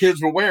what the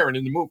kids were wearing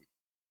in the movie.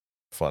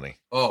 Funny.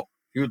 Oh,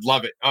 you would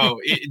love it. Oh,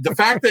 the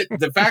fact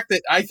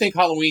that I think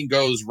Halloween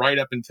goes right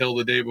up until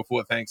the day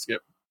before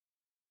Thanksgiving.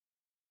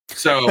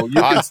 So you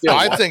can still.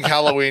 I think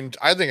Halloween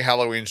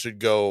should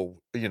go.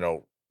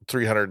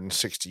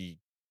 360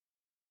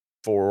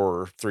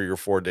 for 3 or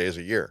 4 days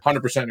a year.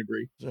 100%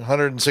 agree.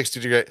 160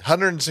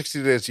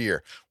 days a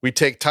year. We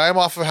take time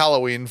off of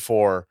Halloween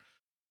for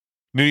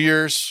New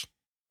Year's,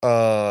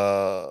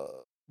 blow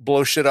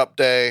shit up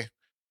day.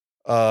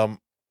 I'm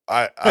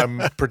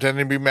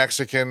pretending to be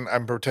Mexican.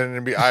 I'm pretending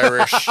to be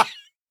Irish.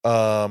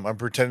 I'm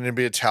pretending to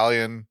be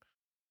Italian.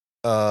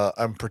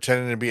 I'm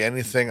pretending to be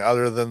anything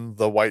other than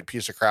the white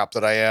piece of crap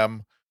that I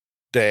am.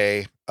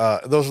 Those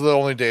are the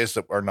only days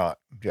that are not.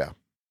 Yeah.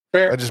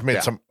 Fair. I just made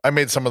I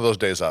made some of those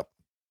days up.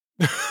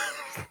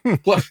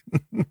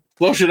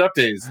 Blow shit up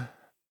days.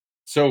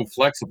 So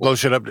flexible. Blow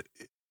shit up.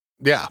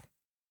 Yeah.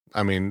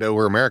 I mean,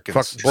 we're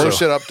Americans. Blow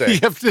shit up day.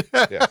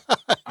 Yeah.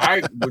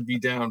 I would be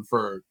down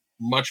for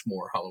much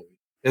more Halloween.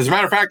 As a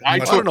matter of fact, I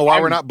don't know why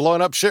we're not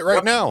blowing up shit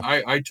right now.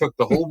 I took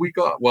the whole week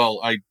off.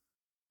 Well, I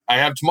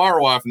have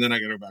tomorrow off and then I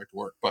got to go back to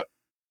work. But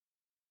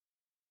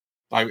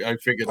I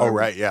figured.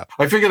 Yeah.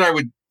 I figured I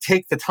would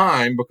take the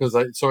time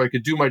so I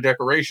could do my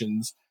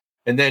decorations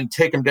and then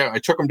take them down. I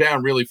took them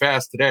down really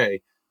fast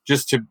today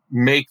just to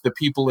make the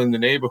people in the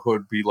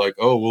neighborhood be like,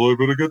 "Oh, well, I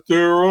better get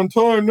there on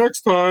time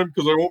next time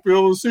because I won't be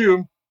able to see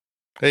them."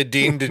 Hey,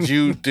 Dean,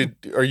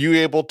 are you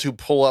able to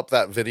pull up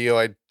that video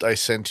I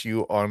sent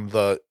you on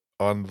the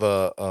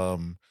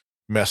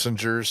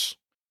messengers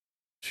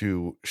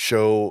to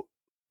show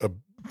a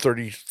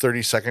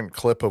 30 second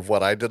clip of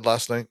what I did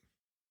last night?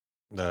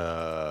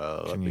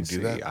 Let me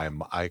do that?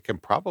 I can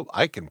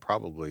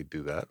probably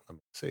do that. Let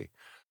me see.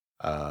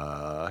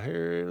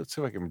 Here, let's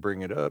see if I can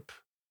bring it up.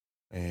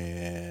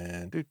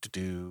 And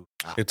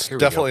it's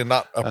definitely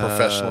not a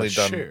professionally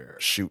done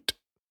shoot.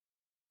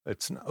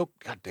 It's not. Oh,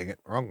 god dang it,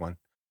 wrong one.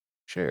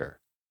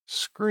 Share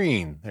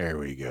screen. There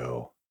we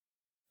go.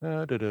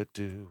 Well,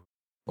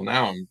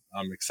 now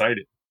I'm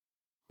excited.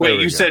 Wait,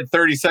 you said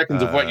 30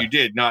 seconds of what you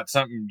did, not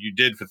something you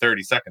did for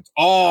 30 seconds.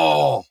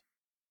 Oh.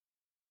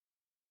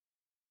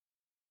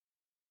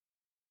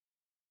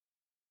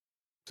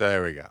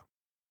 There we go.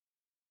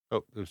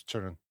 Oh, there's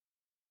turning.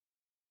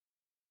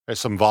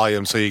 There's some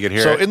volume so you can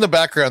hear it. So in the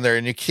background there,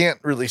 and you can't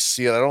really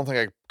see it. I don't think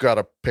I got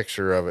a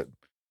picture of it.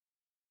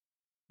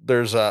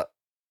 There's a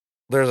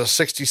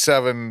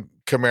 67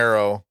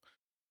 Camaro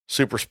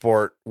Super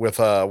Sport with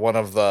one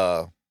of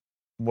the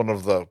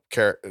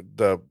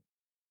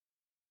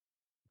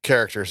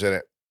characters in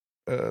it.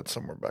 It's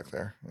somewhere back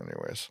there.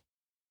 Anyways,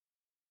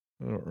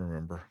 I don't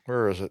remember.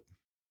 Where is it?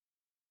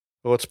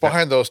 Oh, it's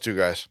behind those two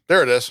guys.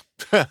 There it is.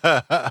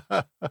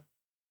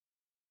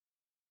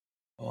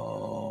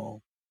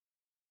 Oh,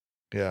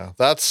 Yeah,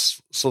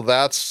 that's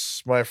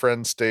my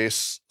friend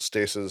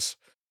Stace's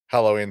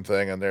Halloween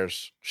thing, and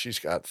she's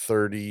got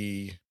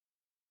 30.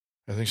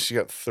 I think she's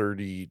got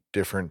 30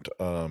 different.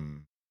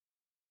 And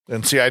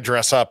see, I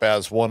dress up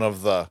as one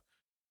of the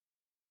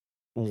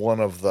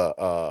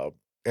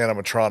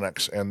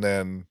animatronics, and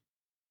then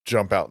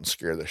jump out and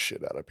scare the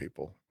shit out of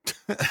people.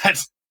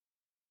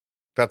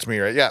 That's me,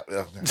 right? Yeah.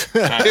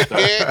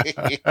 hey,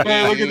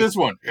 look at this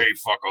one. Hey,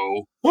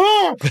 fucko.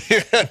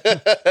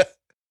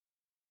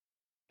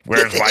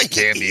 Where's my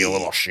candy, you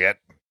little shit?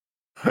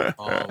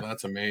 Oh,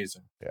 that's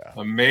amazing. Yeah.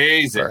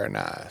 Amazing. Very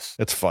nice.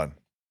 It's fun.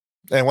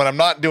 And when I'm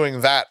not doing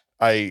that,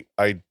 I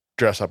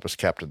dress up as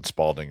Captain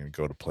Spaulding and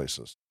go to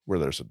places where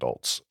there's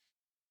adults.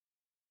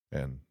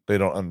 And they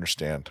don't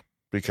understand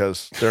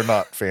because they're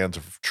not fans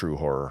of true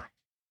horror.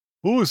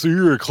 Oh, so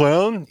you're a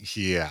clown?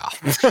 Yeah.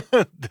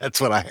 That's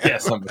what I am.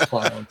 Yes, I'm a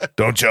clown.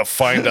 Don't you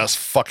find us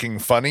fucking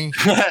funny?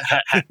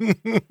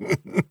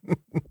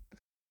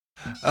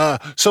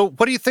 So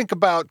what do you think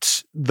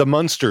about the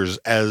Munsters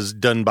as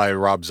done by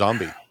Rob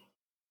Zombie? I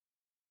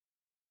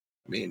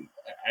mean,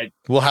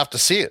 We'll have to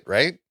see it,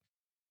 right?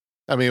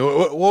 I mean,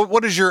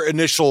 what is your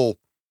initial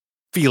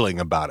feeling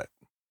about it?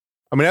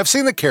 I mean, I've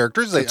seen the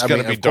characters. It's I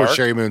gonna mean, be of course, dark.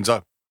 Sherry Moon's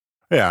up.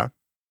 Yeah.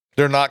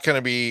 They're not going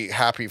to be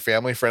happy,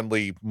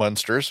 family-friendly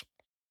monsters.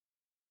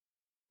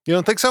 You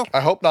don't think so?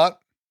 I hope not.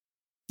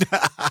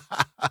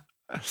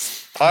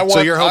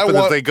 So you're hoping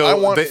that they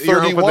go.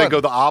 You're hoping they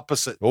go the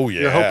opposite. Oh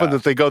yeah. You're hoping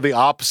that they go the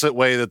opposite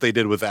way that they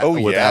did with that. Oh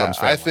with yeah. Adam's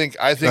family.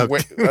 I think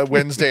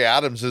Wednesday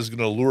Addams is going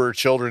to lure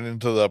children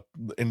into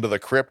the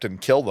crypt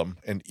and kill them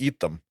and eat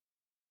them.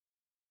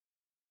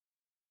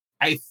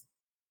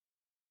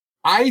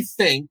 I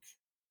think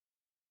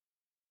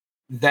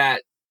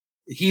that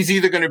he's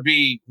either going to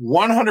be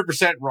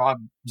 100% Rob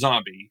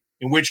Zombie,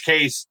 in which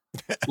case,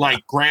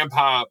 like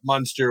Grandpa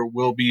Munster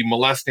will be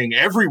molesting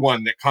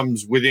everyone that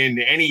comes within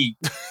any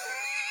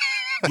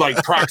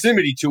like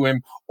proximity to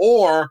him,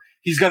 or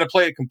he's going to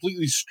play it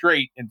completely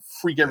straight and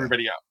freak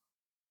everybody out.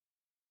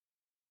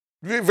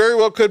 It very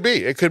well could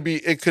be. It could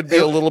be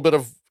a little bit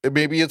of.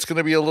 Maybe it's going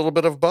to be a little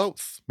bit of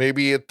both.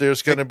 Maybe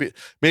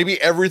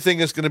maybe everything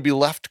is going to be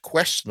left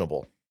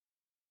questionable.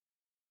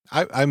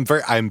 I'm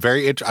very I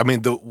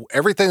mean,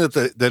 everything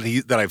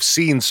that I've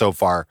seen so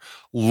far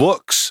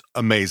looks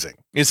amazing.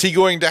 Is he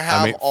going to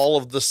have I mean, all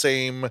of the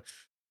same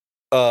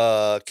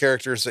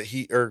characters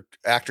or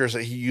actors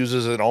that he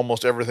uses in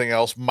almost everything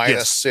else minus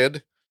Yes.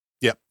 Sid?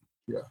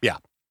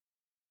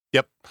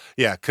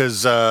 Yeah,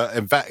 because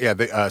in fact,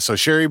 so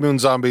Sherry Moon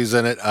Zombie's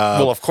in it.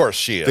 Well, of course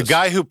she is. The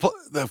guy who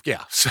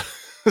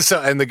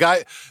so and the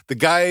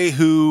guy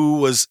who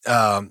was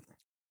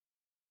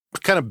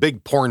kind of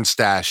big porn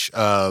stash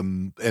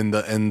in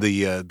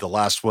the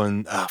last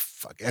one. I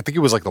think he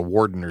was like the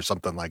warden or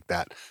something like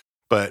that.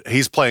 But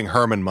he's playing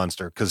Herman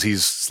Munster because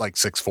he's like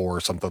 6'4"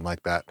 or something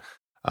like that.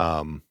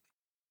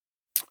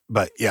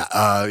 But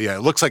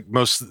it looks like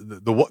most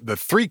the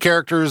three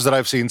characters that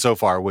I've seen so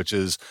far, which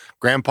is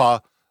Grandpa,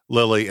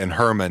 Lily, and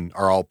Herman,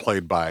 are all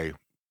played by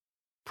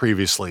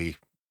previous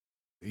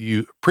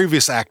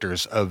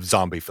actors of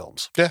zombie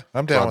films. Yeah,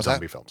 I'm down with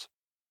zombie that. films.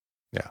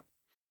 Yeah,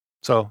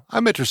 so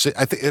I'm interested.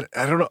 I think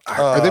I don't know.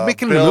 Are they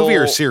making a movie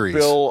or a series?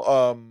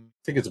 I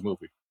think it's a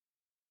movie.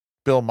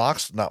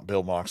 Not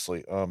Bill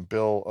Moxley.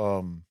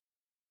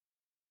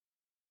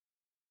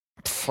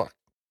 Fuck,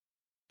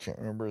 can't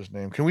remember his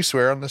name. Can we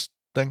swear on this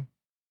thing?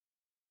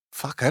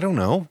 Fuck, I don't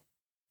know.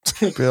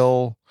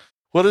 Bill,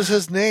 what is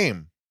his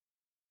name?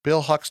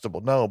 Bill Huxtable.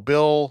 No,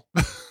 Bill.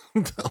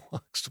 Bill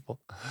Huxtable.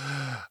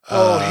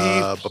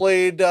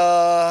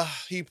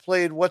 He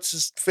played what's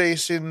his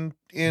face in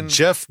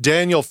Jeff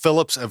Daniel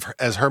Phillips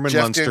as Herman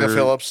Jeff Munster. Daniel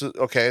Phillips.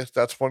 Okay,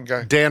 that's one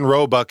guy. Dan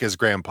Roebuck as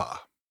Grandpa.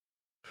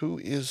 Who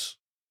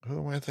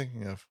am I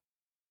thinking of?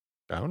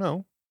 I don't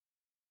know.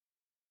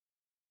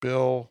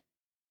 Bill.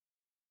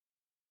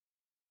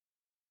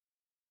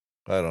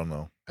 I don't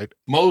know.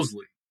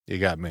 Mosley. You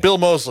got me. Bill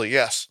Mosley,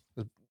 yes.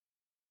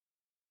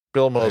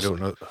 Bill I Mosley.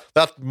 don't know.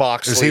 That's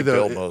Moxley. Is he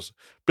Bill Mosley.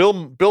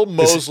 Bill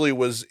Mosley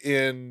was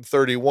in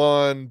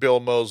 31. Bill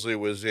Mosley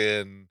was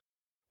in.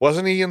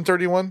 Wasn't he in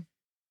 31?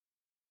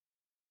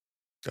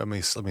 Let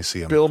me see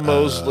him. Bill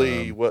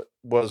Mosley what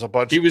was a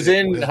bunch. He was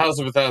in House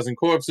of a Thousand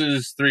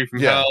Corpses, Three from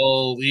Yeah.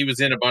 Hell. He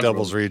was in a bunch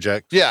Devil's of them.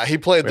 Reject. Yeah, he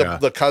played Yeah.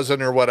 the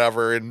cousin or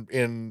whatever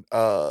in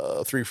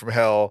Three from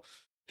Hell.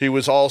 He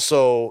was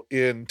also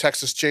in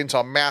Texas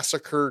Chainsaw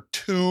Massacre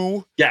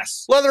 2.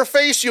 Yes.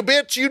 Leatherface, you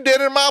bitch, you did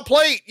in my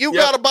plate. You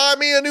Yep. got to buy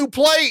me a new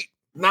plate.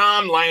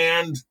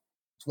 Non-land.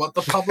 It's what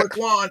the public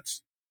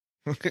wants.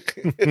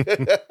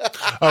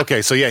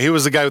 Okay, so yeah, he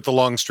was the guy with the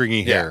long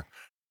stringy hair.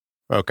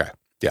 Okay,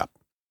 yeah.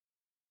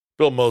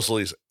 Bill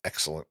Mosley's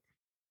excellent.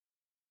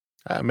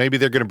 Maybe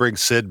they're going to bring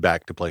Sid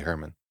back to play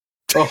Herman.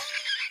 Oh.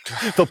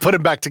 They'll put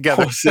him back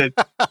together. Oh, Sid.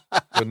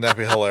 Wouldn't that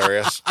be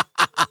hilarious?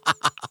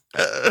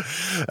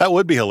 That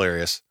would be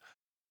hilarious.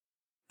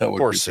 That would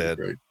Poor be Sid.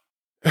 great.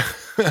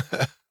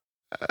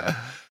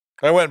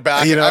 I went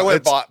back. You know, I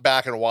went it's-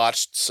 back and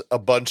watched a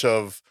bunch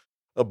of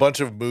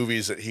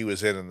movies that he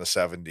was in the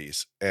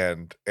 70s,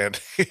 and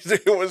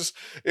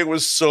it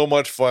was so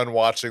much fun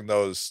watching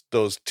those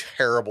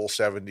terrible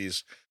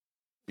 70s,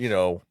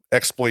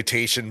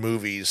 exploitation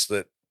movies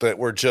that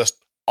were just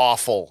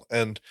awful,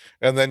 and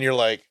then you're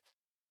like,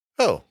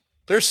 oh,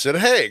 there's Sid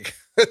Haig.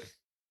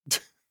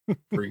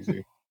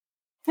 Crazy.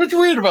 What's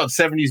weird about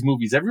 70s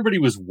movies? Everybody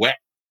was wet.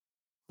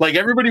 Like,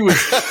 everybody was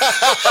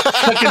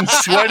fucking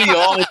sweaty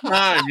all the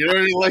time. You know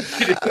what I mean? Like,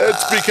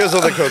 It's because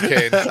of the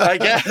cocaine, I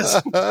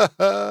guess.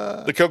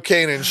 the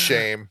cocaine and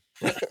shame.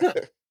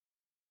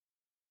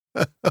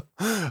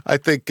 I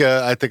think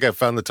I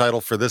found the title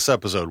for this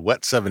episode: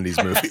 Wet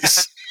 70s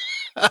Movies.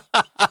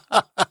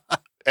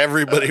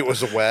 Everybody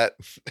was wet.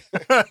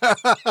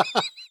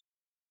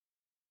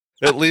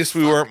 At least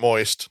we weren't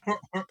moist.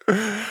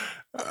 Wet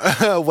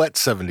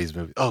 70s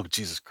movie. Oh,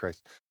 Jesus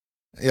Christ.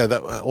 Yeah,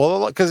 because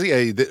what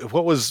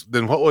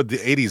would the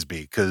 80s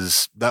be?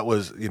 Because that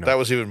was, That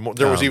was even more.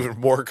 There was even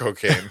more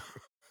cocaine.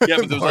 Yeah,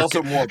 but there's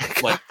also more,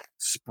 like,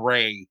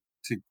 spray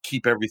to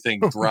keep everything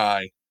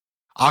dry.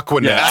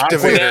 Aquanet. Yeah,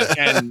 Activator.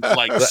 Aquanet and,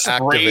 like, The spray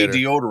activator.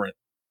 deodorant.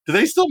 Do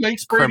they still make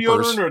spray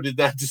Crimpers. deodorant, or did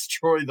that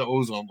destroy the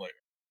ozone layer?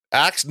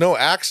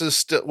 Axe is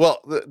still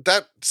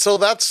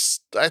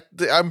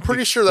I'm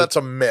pretty sure that's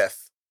a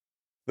myth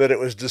that it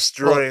was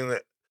destroying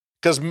the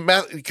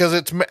because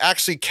it's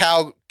actually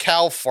cow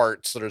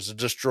farts that are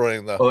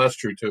destroying the Oh, that's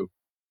true, too.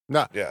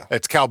 No, yeah.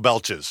 it's cow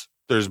belches.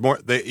 There's more.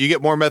 You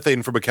get more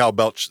methane from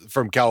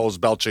cows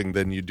belching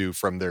than you do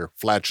from their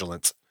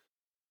flatulence.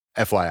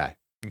 FYI.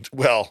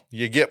 Well,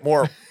 you get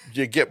more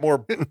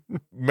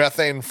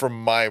methane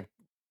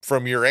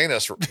from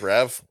Uranus,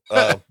 Rev.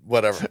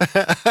 Whatever.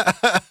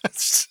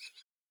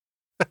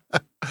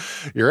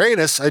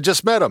 Uranus. I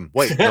just met him.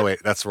 Wait,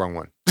 that's the wrong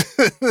one.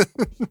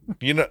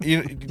 Do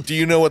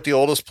you know what the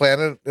oldest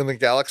planet in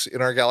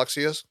our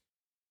galaxy is?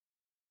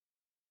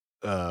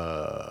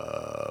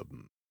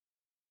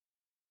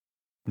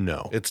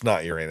 No. It's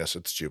not Uranus,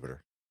 it's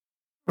Jupiter.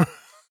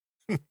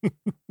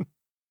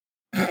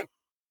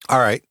 All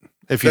right.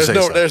 If you say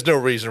so. There's no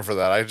reason for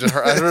that. I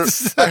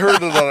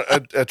heard it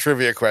on a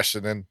trivia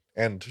question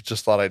and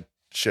just thought I'd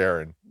share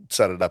and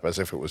set it up as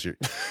if it was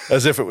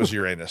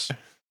Uranus.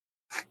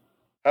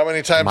 How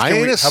many times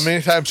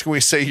can we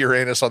say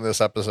Uranus on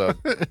this episode?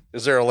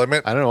 Is there a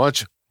limit? I don't know.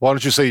 Why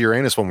don't you say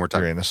Uranus one more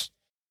time? Uranus.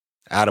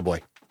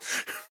 Attaboy.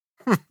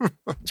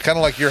 It's kind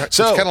of like it's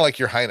kind of like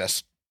your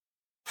Highness.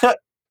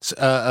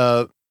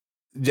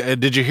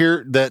 Did you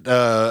hear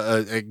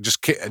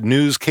that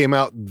news came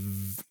out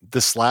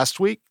this last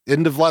week,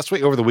 end of last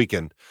week, over the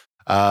weekend?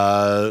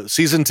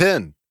 Season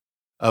 10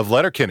 of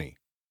Letterkenny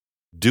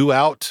due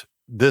out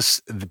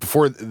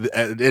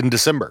in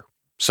December.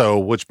 So,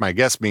 which my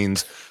guess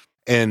means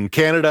in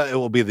Canada it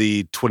will be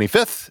the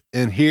 25th,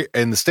 and here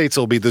in the States it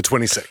will be the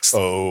 26th.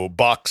 Oh,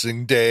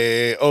 Boxing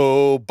Day!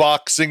 Oh,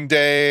 Boxing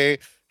Day!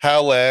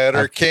 How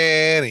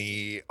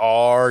Letterkenny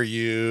are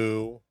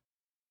you?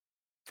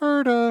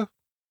 Ferda.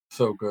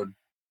 So good.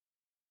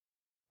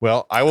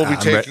 Well, I will be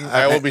taking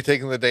I will be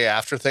taking the day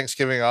after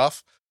Thanksgiving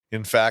off.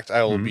 In fact,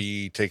 I will Mhm.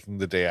 be taking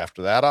the day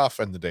after that off,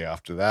 and the day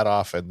after that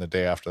off, and the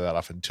day after that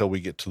off until we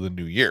get to the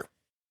new year.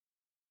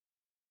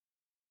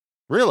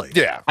 Really?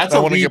 Yeah, That's I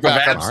a want to leave get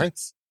back of on.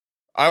 absence.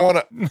 I want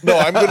to. No,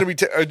 I'm going to be.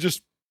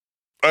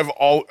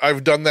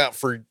 I've done that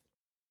for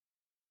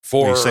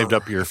You saved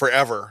up your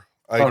forever.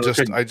 Oh, no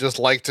kidding. I just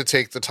like to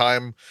take the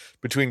time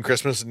between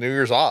Christmas and New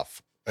Year's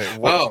off.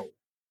 Oh,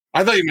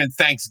 I thought you meant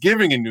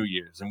Thanksgiving and New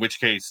Year's, in which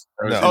case.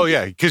 No. Oh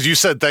yeah, because you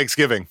said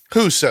Thanksgiving.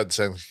 Who said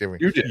Thanksgiving?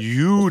 You did.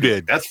 You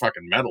did. That's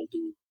fucking metal,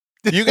 dude.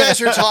 You guys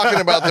are talking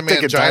about the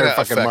Take entire Mangina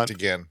fucking effect month.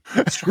 again.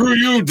 Screw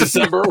you,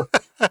 December.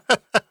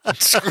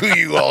 Screw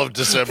you all of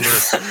December.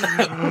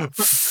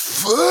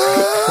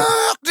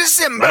 Fuck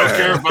December. I don't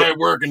care if I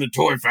work in the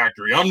toy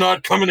factory. I'm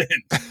not coming in.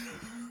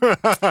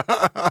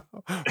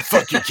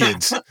 Fuck you,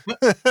 kids.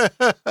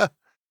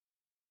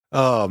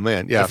 Oh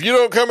man, yeah. If you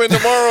don't come in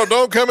tomorrow,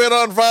 don't come in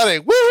on Friday.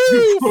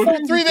 Woo-hoo!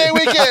 3-day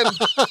weekend.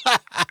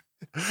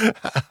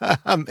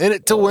 I'm in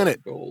it to win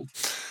it. Gold.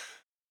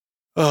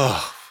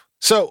 Oh,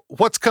 so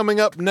what's coming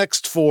up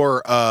next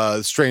for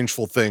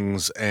Strangeful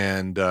Things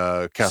and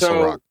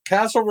Castle Rock?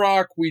 Castle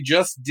Rock, we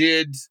just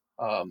did.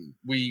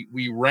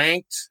 We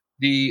ranked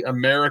the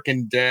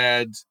American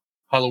Dad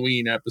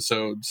Halloween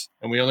episodes,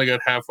 and we only got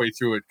halfway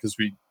through it because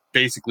we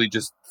basically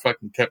just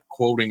fucking kept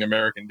quoting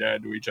American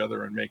Dad to each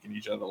other and making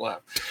each other laugh.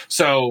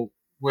 So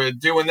we're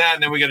doing that,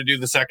 and then we got to do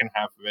the second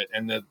half of it.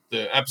 And the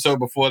episode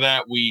before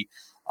that, we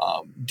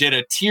did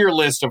a tier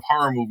list of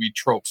horror movie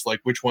tropes,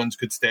 like which ones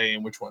could stay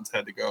and which ones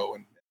had to go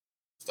and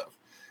stuff.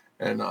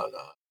 And on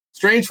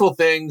Strangeful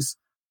Things,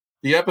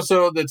 the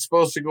episode that's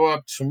supposed to go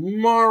up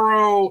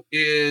tomorrow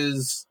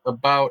is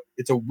about,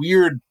 it's a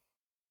weird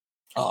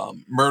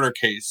murder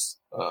case.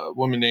 A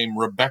woman named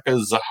Rebecca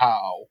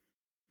Zahow,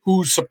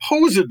 who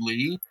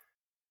supposedly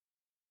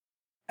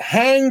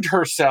hanged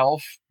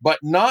herself, but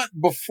not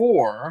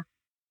before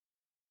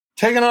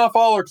taking off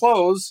all her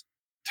clothes,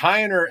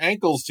 tying her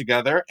ankles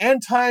together,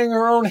 and tying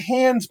her own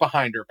hands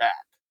behind her back.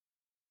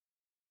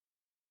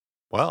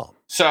 Well,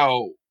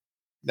 So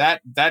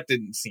that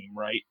didn't seem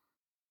right.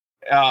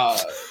 Wait.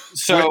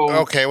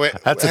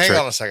 That's a hang trick.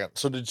 on a second.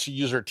 So did she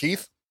use her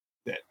teeth?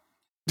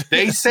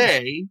 They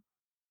say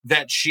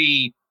that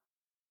she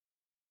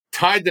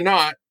tied the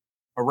knot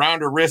around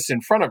her wrists in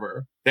front of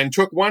her, then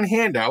took one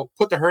hand out,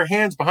 put her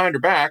hands behind her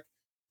back,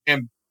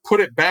 and put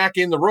it back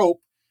in the rope,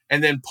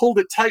 and then pulled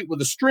it tight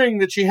with a string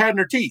that she had in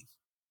her teeth.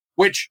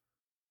 And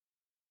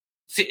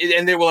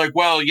they were like,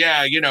 well,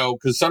 yeah,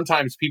 because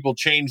sometimes people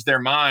change their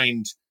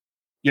mind,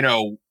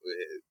 and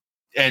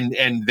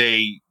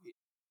they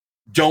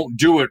don't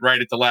do it right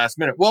at the last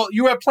minute. Well,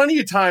 you have plenty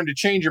of time to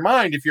change your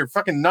mind if you're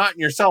fucking knotting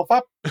yourself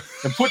up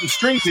and putting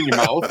strings in your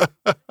mouth.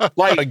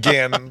 Like,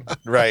 Again,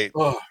 right.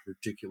 oh,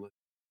 ridiculous.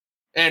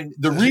 And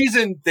the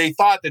reason they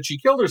thought that she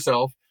killed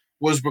herself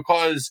was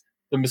because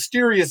the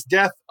mysterious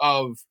death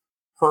of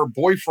her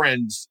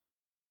boyfriend's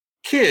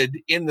kid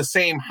in the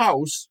same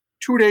house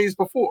 2 days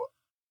before.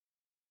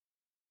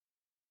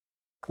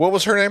 What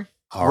was her name?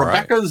 all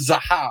right. Rebecca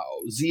Zahau,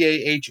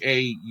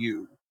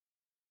 Zahau.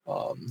 It's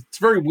a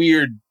very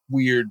weird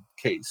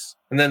case.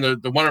 And then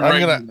the one I'm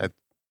writing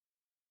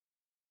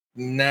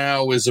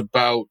now is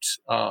about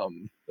a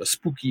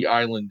spooky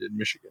island in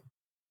Michigan.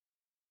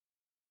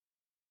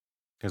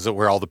 Is it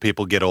where all the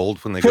people get old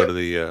when they go to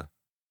the...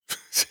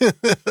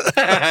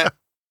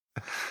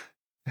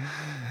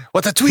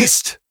 What a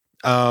twist!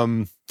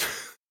 Or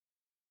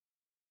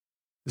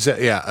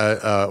they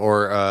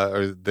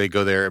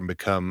go there and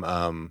become,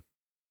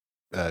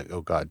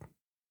 oh God,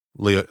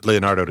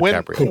 Leonardo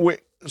DiCaprio.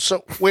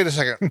 Wait a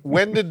second.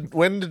 When did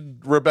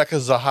Rebecca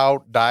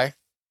Zahau die?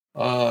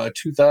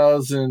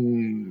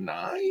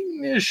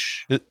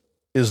 2009-ish.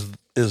 Is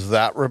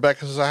that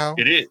Rebecca Zahau?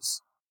 It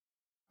is.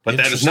 But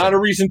that is not a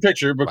recent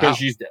picture because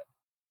she's dead.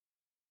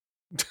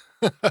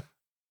 Okay.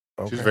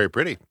 She's very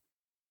pretty.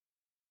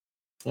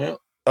 Yeah.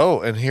 Oh,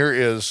 and here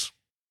is...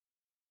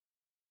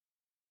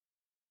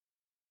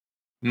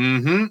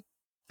 Mm-hmm.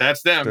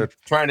 That's them They're-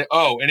 trying to...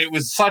 Oh, and it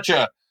was such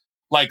a,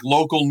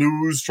 local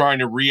news trying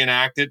to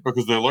reenact it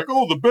because they're like,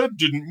 oh, the bed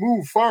didn't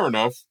move far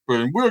enough,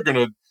 but we're going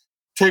to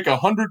take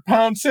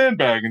 100-pound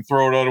sandbag and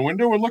throw it out a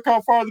window and look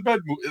how far the bed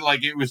moved. It was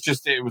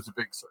a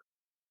big circus.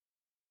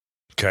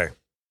 Okay.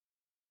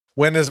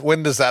 When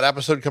does that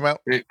episode come out?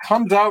 It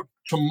comes out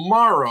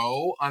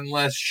tomorrow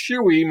unless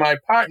Shuey, my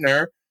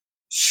partner,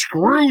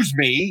 screws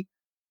me,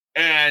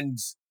 and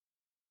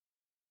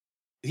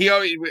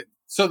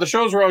so the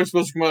shows were always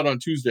supposed to come out on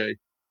Tuesday,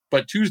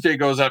 but Tuesday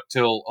goes up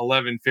till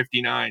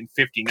 11:59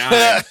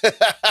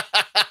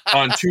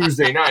 on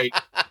Tuesday night.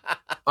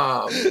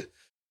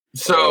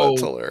 So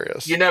that's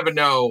hilarious. You never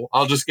know.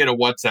 I'll just get a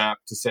WhatsApp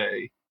to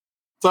say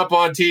it's up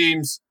on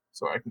Teams,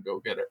 so I can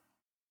go get it.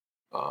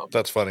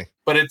 That's funny.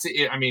 But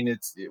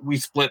we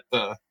split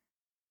the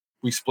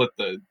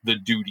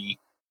duty.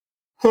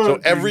 So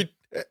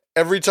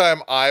every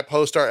time I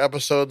post our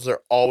episodes,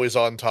 they're always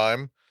on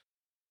time.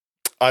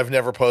 I've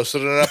never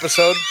posted an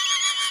episode.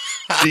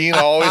 Dean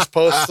always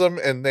posts them,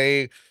 and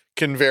they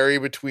can vary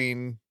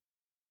between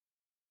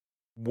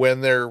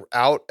when they're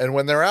out and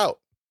when they're out,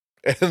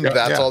 and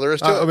that's all there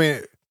is to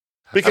it.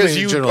 Because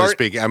you generally aren't-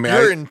 speaking,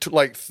 you're in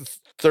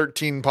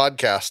 13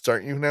 podcasts,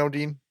 aren't you now,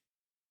 Dean?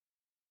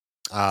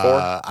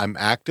 I'm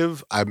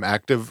active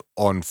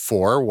on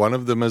 4. One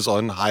of them is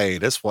on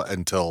hiatus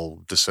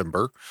until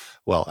December.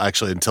 Well,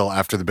 actually, until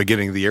after the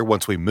beginning of the year,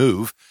 once we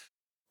move.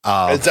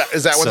 Is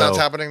that when that's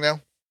happening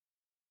now?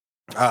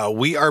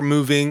 We are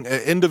moving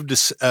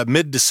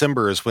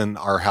mid-December is when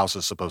our house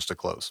is supposed to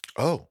close.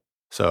 Oh,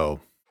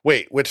 So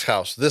wait, which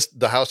house?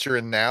 The house you're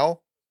in now?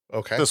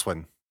 Okay, this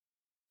one,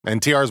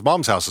 and TR's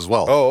mom's house as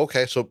well. Oh,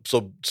 okay. So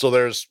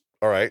there's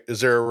all right.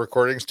 Is there a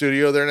recording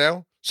studio there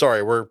now?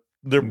 Sorry, we're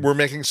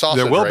making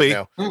sausage. There will right be.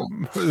 now.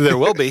 There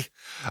will be.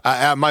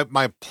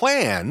 My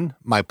plan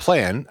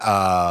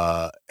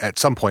at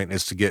some point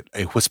is to get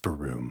a whisper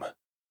room.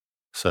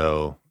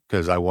 So,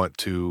 because I want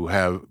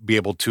to be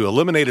able to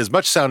eliminate as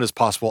much sound as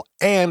possible,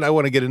 and I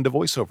want to get into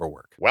voiceover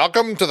work.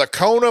 Welcome to the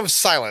Cone of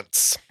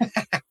Silence.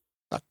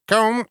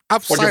 Cone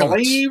of Would you silence.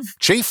 believe?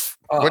 Chief?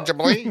 Would you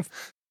believe?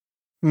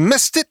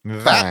 Missed it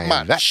That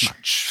by much. That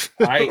much.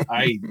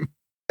 I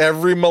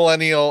Every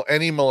millennial,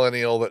 any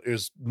millennial that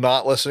is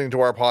not listening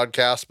to our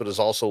podcast, but is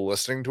also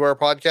listening to our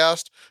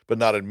podcast, but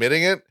not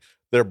admitting it,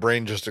 their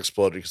brain just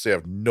exploded because they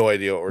have no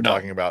idea what we're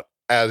talking about,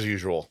 as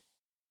usual.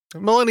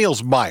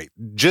 Millennials might.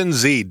 Gen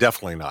Z,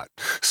 definitely not.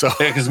 So,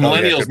 because Oh, yeah,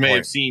 millennials good may point.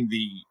 have seen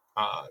the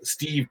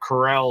Steve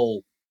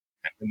Carell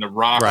and the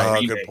Rock Oh,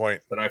 remake good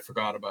point. that I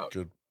forgot about.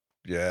 Good.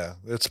 Yeah,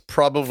 it's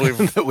probably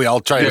we all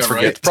try to Yeah,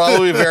 forget. it's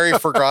probably very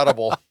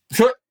forgettable.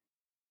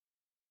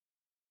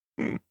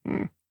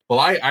 Well,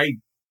 I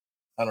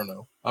don't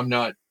know. I'm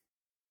not.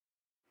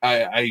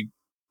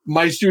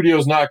 My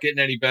studio's not getting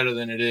any better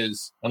than it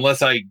is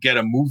unless I get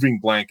a moving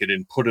blanket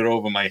and put it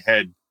over my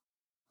head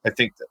I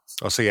think that's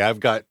Oh, so yeah,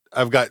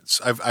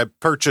 I've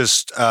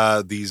purchased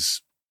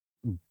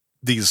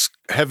these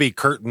heavy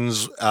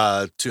curtains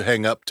to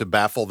hang up to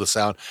baffle the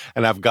sound,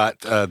 and I've got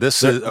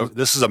this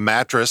is a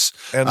mattress,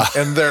 and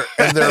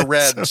they're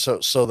red,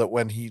 so that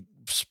when he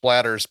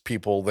splatters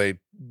people, it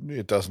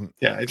doesn't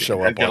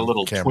show up got a on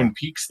little camera. Twin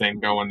Peaks thing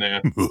going there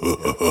in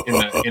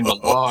the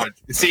lodge.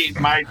 See,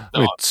 Let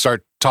me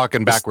start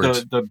talking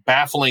backwards. The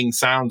baffling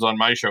sounds on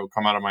my show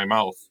come out of my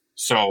mouth.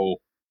 So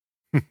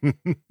look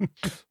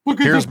at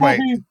Here's this my-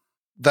 puppy.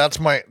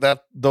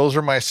 Those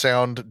are my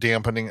sound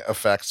dampening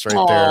effects right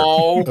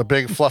Oh. there. A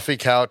big fluffy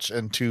couch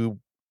and 2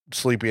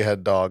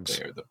 sleepyhead dogs.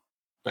 They're the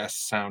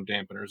best sound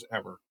dampeners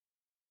ever.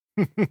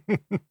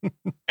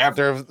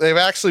 They've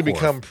actually Poor-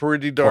 become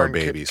pretty darn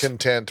babies.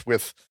 content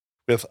with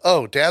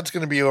oh, Dad's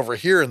going to be over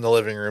here in the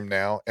living room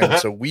now, and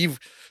so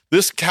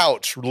this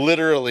couch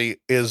literally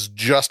is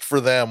just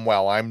for them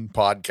while I'm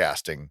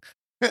podcasting.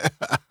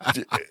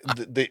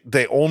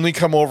 They only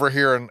come over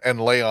here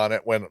and lay on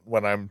it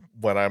when I'm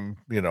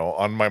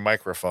on my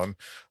microphone.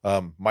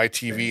 My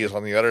TV is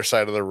on the other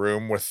side of the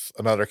room with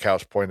another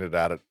couch pointed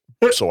at it,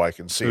 so I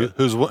can see it.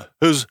 Who's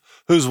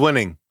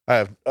winning? I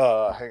have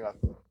hang on.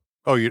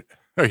 Oh, you're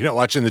not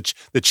watching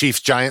the Chiefs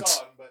Giants?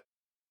 Gone, but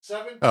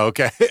 7 Oh,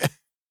 okay.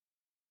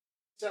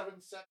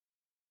 7 seconds.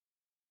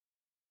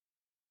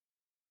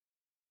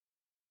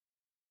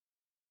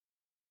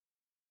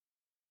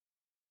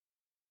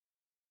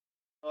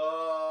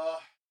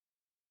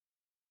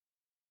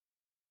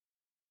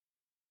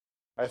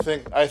 I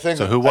think.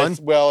 So who won?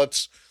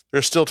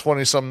 There's still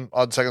 20 some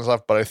odd seconds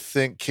left, but I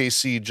think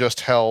KC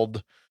just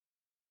held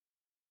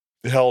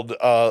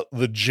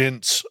the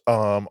Gents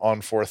on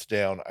 4th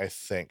down. I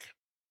think.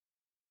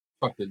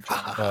 Fuck the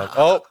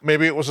Giants.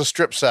 Maybe it was a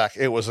strip sack.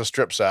 It was a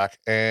strip sack,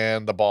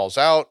 and the ball's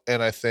out.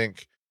 And I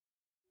think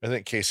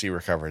KC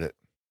recovered it.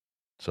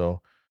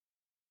 So,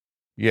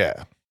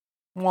 yeah.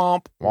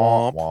 Womp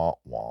Wah, womp. wah,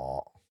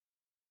 wah.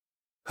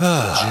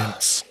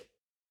 Gents.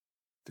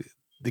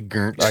 The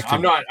Gurnt.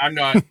 I'm not.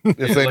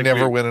 If they like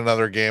never we- win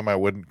another game, I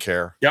wouldn't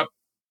care. God.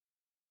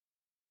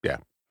 Yeah.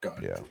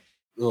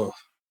 Ugh.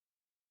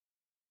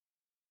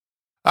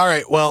 All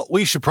right. Well,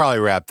 we should probably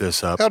wrap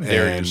this up. How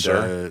dare you, and,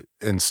 sir.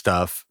 And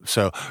stuff.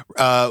 So,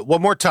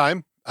 one more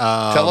time.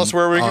 Tell us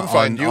where we can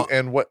find you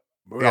and what.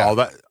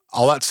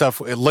 All that stuff,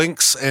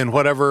 links and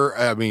whatever.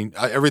 I mean,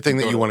 everything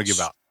that you want to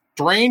give out.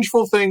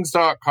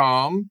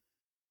 Strangefulthings.com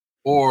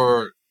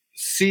or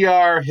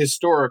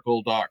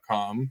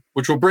crhistorical.com,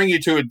 which will bring you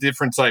to a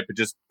different site, but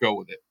just go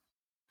with it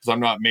because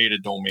I'm not made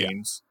of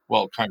domains.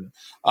 Well, kind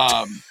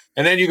of.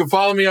 And then you can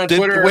follow me on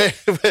Twitter. Wait,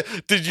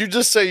 did you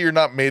just say you're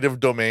not made of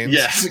domains?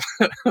 Yes.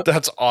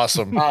 That's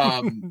awesome.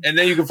 And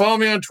then you can follow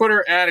me on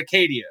Twitter at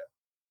Acadia,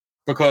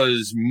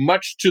 because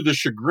much to the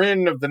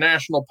chagrin of the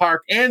national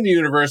park and the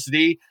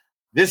university,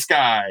 this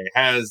guy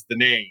has the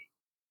name.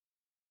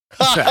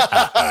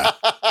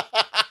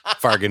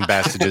 Fargan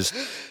bastards.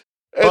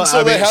 And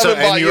so they haven't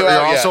bought you you're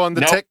out also yet. on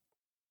the Nope.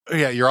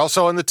 Yeah, you're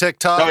also on the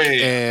TikTok, Oh,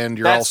 yeah. and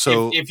you're That's-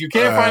 also. if you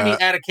can't find me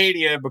at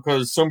Acadia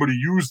because somebody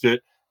used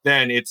it,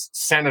 then it's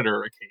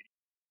Senator Acadia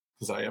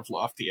because I have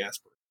lofty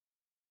aspirations.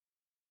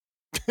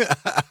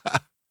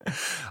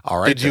 All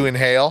right. Did you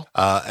inhale?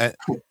 And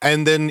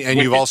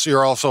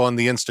you're also on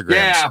the Instagram.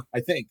 Yeah, I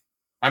think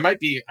I might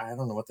be. I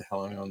don't know what the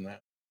hell I'm on that.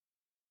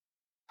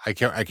 I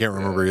can't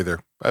remember either.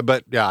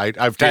 But yeah,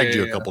 I've tagged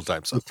you a Yeah. couple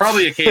times. So. It's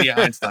probably Acadia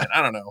Einstein.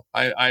 I don't know.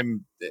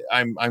 I'm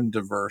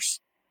diverse.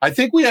 I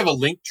think we have a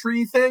link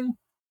tree thing.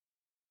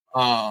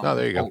 Oh,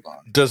 there you go. Hold on.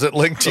 Does it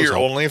link to Those your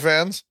help.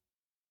 OnlyFans?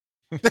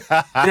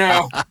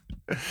 No.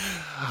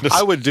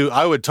 I would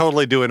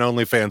totally do an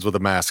OnlyFans with a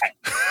mask.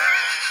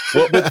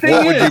 What would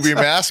thing you is- be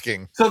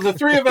masking? So the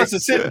three of us are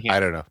sitting here I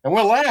don't know. and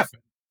we're laughing,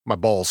 My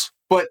balls.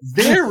 but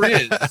there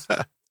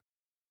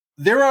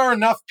are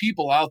enough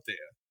people out there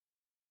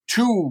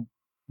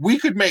we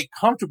could make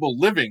comfortable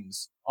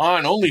livings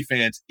on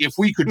OnlyFans if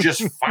we could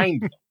just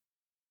find them.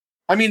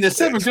 I mean, there's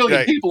 7 billion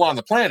Right. people on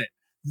the planet.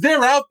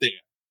 They're out there.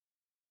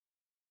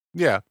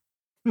 Yeah.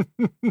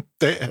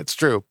 That's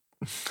true.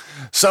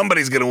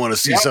 Somebody's going to want to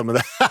see Yep. some of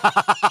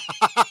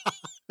that.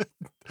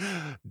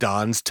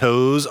 Don's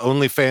Toes,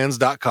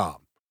 onlyfans.com.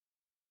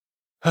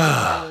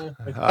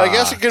 I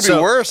guess it could be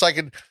worse. I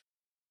could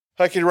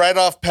write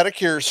off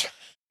pedicures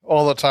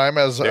all the time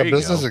as There a you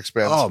business go.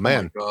 expense. Oh,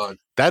 man. Oh, my God.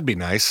 That'd be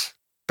nice.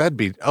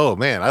 Oh,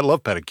 man. I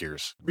love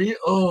pedicures.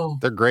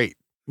 They're great.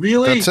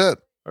 Really? That's it.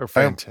 They're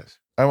fantastic.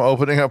 I'm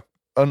opening up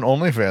an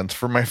OnlyFans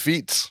for my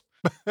feet.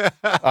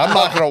 I'm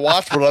not going to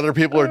watch what other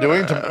people are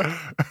doing to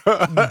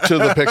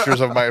the pictures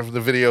of the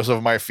videos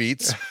of my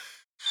feet.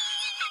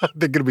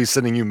 They're going to be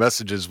sending you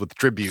messages with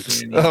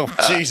tributes. Oh,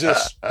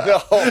 Jesus.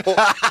 No.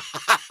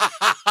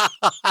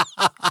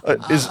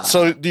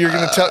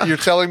 You're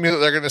telling me that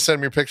they're going to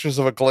send me pictures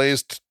of a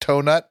glazed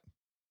toe nut?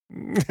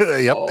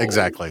 Yep, Oh.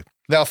 exactly.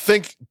 Now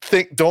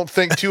don't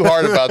think too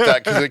hard about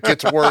that because it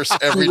gets worse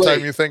every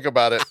time you think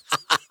about it.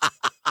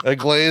 A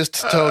glazed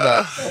toe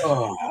nut.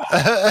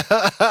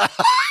 Oh.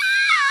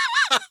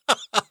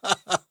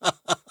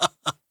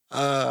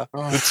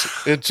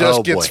 It just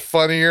Oh, gets boy.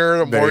 funnier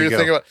the There more you you go.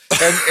 think about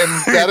it.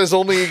 And that has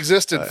only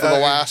existed for the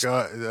last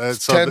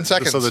 10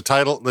 seconds. So the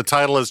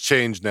title has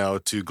changed now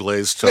to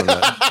Glazed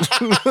Donut.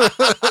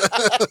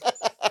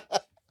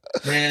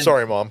 Man,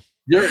 Sorry, Mom.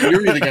 you're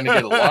either going to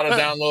get a lot of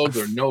downloads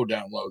or no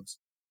downloads.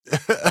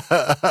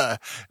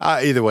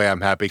 Either way,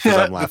 I'm happy because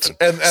I'm laughing.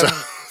 And So-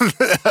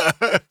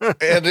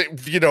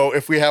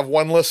 if we have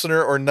one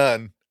listener or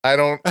none,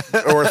 or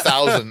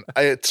 1,000,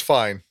 it's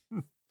fine.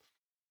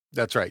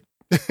 That's right.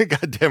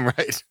 Goddamn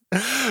right.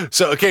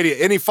 So, Acadia,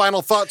 any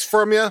final thoughts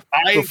from you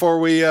before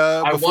we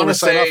I before want we to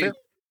sign off say here?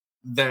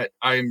 that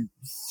I'm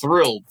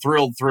thrilled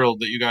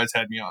that you guys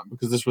had me on,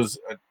 because this was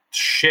a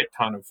shit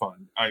ton of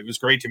fun. It was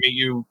great to meet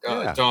you,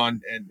 Yeah.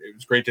 Don, and it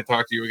was great to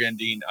talk to you again,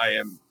 Dean.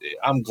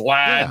 I'm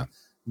glad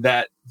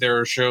that there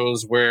are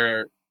shows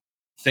where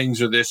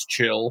things are this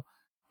chill,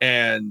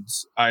 and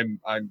I'm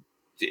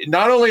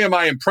not only am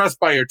I impressed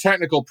by your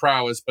technical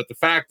prowess, but the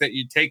fact that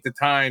you take the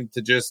time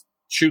to just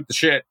shoot the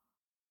shit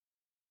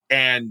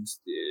and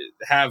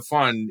have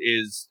fun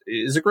is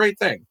a great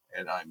thing,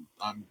 and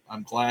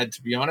I'm glad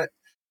to be on it.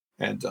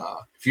 And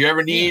if you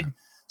ever need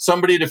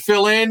somebody to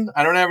fill in,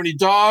 I don't have any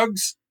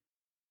dogs,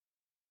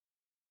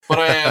 but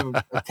I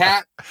have a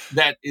cat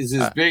that is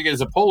as big as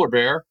a polar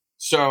bear,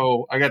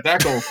 so I got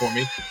that going for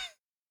me.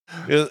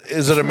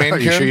 Is it a Maine Are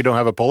you sure you don't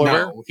have a polar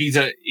bear? No,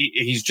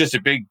 he's just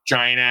a big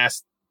giant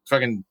ass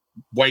fucking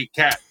white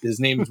cat. His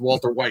name is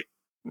Walter White.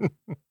 Nice.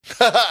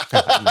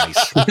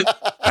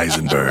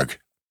 Heisenberg.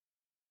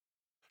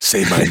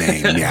 Say my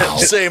name, meow.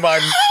 Say my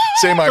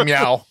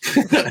meow.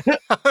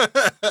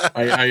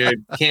 I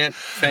can't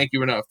thank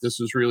you enough. This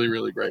was really,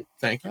 really great.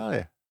 Thank you. Oh,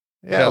 yeah.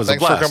 Yeah, Yeah, it was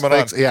thanks a for blast. coming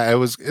on.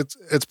 Yeah,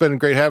 it's been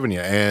great having you.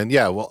 And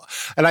yeah, well,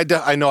 and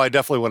I know I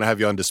definitely want to have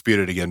you on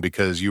Disputed again,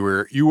 because you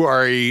are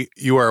a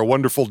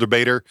wonderful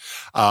debater.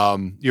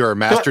 You're a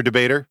master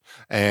debater.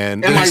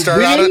 And Am I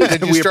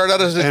Did you We- start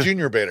out as a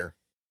junior baiter?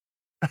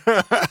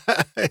 Am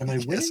I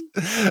winning?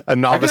 A I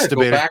novice gotta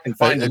go debater. back and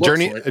find A the,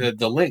 journey-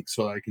 the link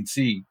so I can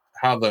see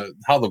how the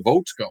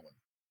vote's going.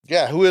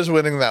 Yeah, who is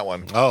winning that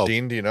one? Oh.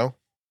 Dean, do you know?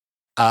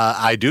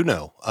 I do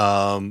know.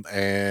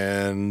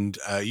 And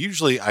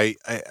usually I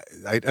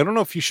don't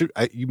know if you should,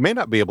 you may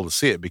not be able to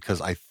see it, because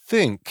I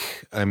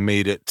think I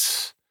made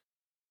it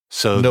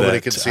so Nobody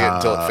that, can see it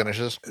until it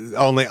finishes.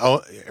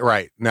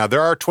 Right. Now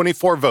there are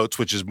 24 votes,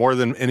 which is more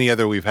than any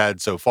other we've had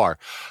so far.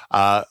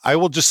 I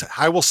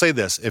will say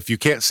this. If you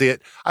can't see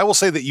it, I will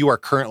say that you are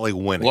currently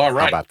winning. Well, all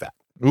right. How about that?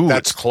 Ooh,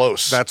 That's it's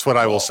close. That's what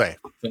I will say.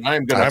 Then I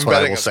am gonna. That's I'm what I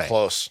betting will it's say.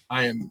 close.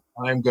 I'm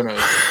gonna.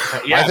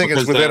 I think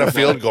it's because within a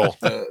field goal.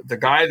 The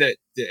guy that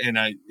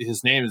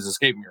his name is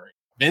escaping me right.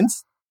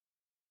 Vince.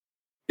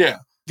 Yeah.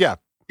 Yeah.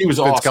 He was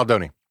Vince awesome.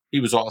 Caldoni. He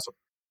was awesome.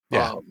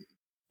 Yeah.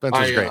 Vince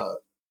was great.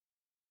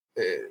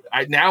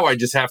 I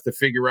just have to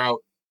figure out,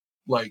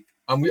 like,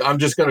 I'm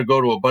just gonna go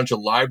to a bunch of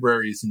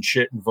libraries and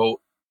shit and vote.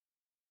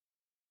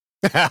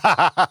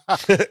 I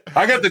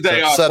got the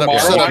day off Set up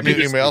tomorrow. I new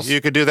can just- emails.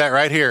 You could do that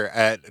right here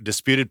at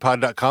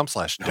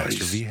disputedpod.com/Dr. Nice.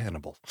 V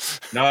Hannibal.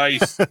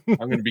 Nice. I'm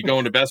going to be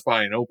going to Best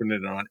Buy and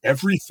opening it on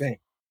everything.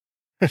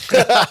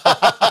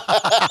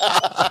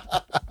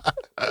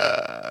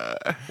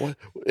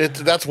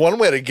 That's one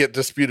way to get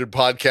Disputed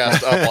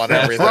Podcast up on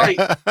That's everything.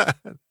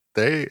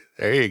 right.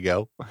 There you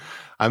go.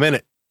 I'm in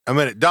it.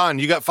 Don,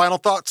 you got final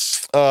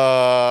thoughts?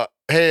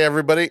 Hey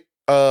everybody,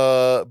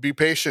 be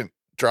patient,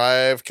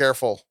 drive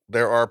careful.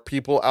 There are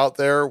people out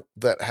there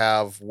that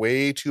have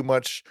way too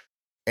much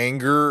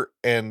anger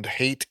and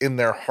hate in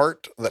their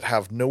heart that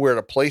have nowhere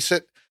to place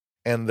it,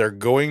 and they're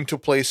going to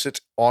place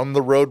it on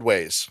the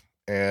roadways.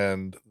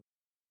 And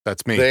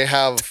That's me.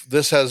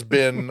 this has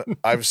been,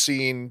 I've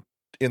seen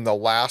in the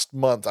last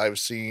month, I've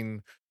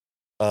seen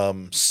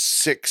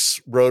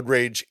 6 road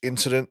rage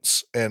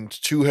incidents, and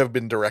 2 have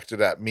been directed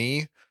at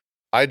me.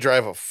 I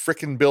drive a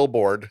freaking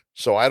billboard,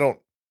 so I don't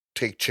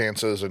take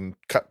chances and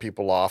cut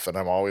people off, and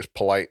I'm always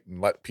polite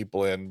and let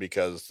people in,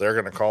 because they're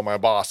going to call my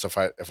boss if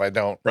I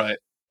don't. Right.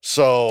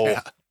 So,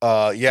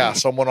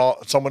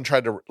 someone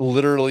tried to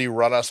literally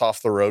run us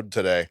off the road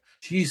today.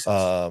 Jesus.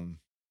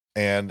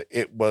 And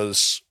it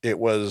was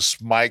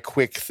my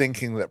quick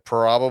thinking that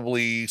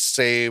probably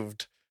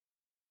saved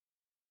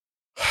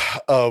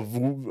a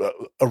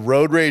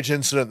road rage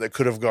incident that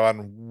could have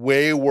gone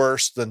way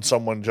worse than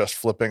someone just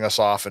flipping us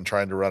off and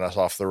trying to run us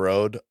off the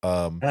road.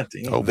 God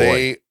damn. Oh,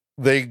 boy.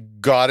 They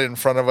got in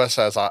front of us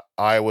as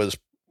I was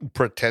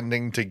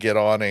pretending to get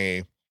on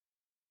a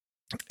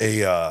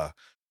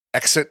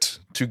exit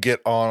to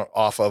get on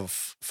off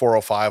of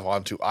 405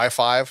 onto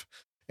I-5.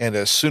 And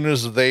as soon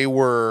as they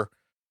were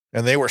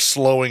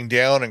slowing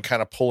down and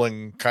kind of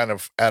pulling kind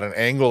of at an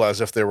angle as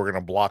if they were going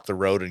to block the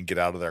road and get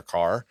out of their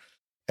car.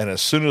 And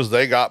as soon as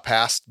they got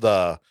past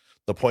the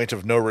point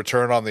of no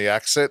return on the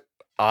exit,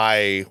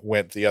 I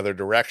went the other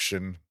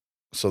direction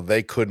so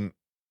they couldn't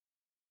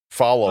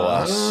follow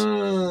us.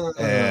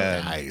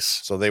 And Nice.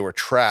 so they were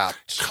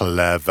trapped.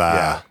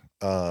 Clever.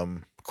 Yeah.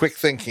 Quick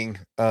thinking.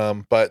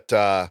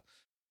 But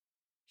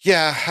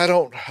Yeah,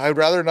 I'd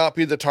rather not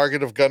be the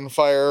target of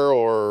gunfire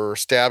or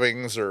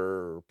stabbings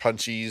or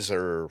punchies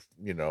or,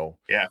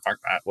 Yeah, fuck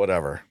that.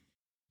 whatever.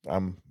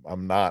 I'm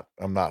not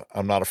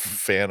a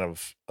fan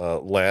of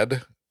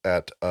lead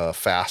at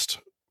fast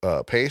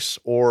pace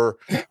or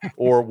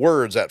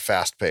words at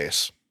fast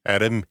pace.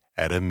 At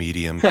a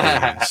medium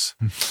pace.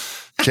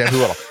 Can't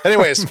do it all.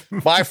 Anyways,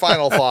 my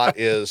final thought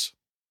is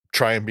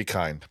try and be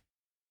kind.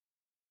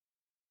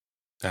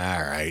 All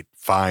right,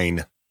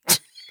 fine.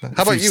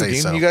 How about you, say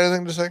Dean? so. You got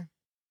anything to say?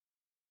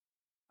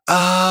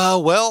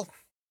 Well,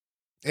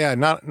 yeah,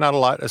 not a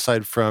lot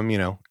aside from,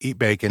 eat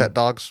bacon Pet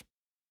dogs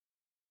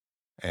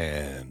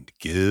and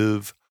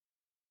give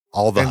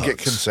all the and get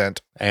hugs.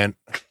 consent. And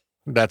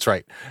that's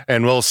right.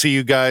 And we'll see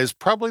you guys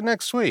probably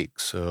next week.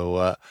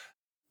 So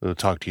we'll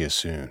talk to you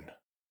soon.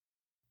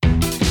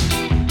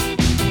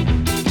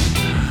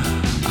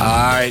 All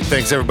right.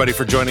 Thanks, everybody,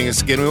 for joining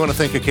us again. We want to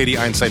thank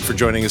Acadia Einstein for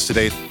joining us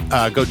today.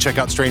 Go check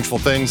out Strangeful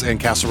Things and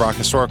Castle Rock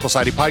Historical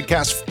Society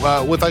podcast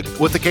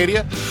with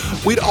Acadia.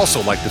 We'd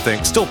also like to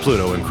thank Still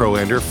Pluto and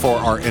Crowender for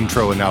our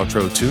intro and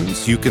outro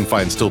tunes. You can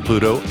find Still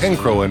Pluto and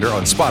Crowender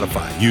on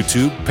Spotify,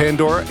 YouTube,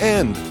 Pandora,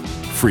 and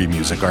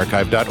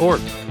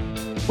freemusicarchive.org.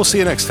 We'll see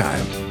you next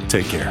time.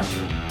 Take care.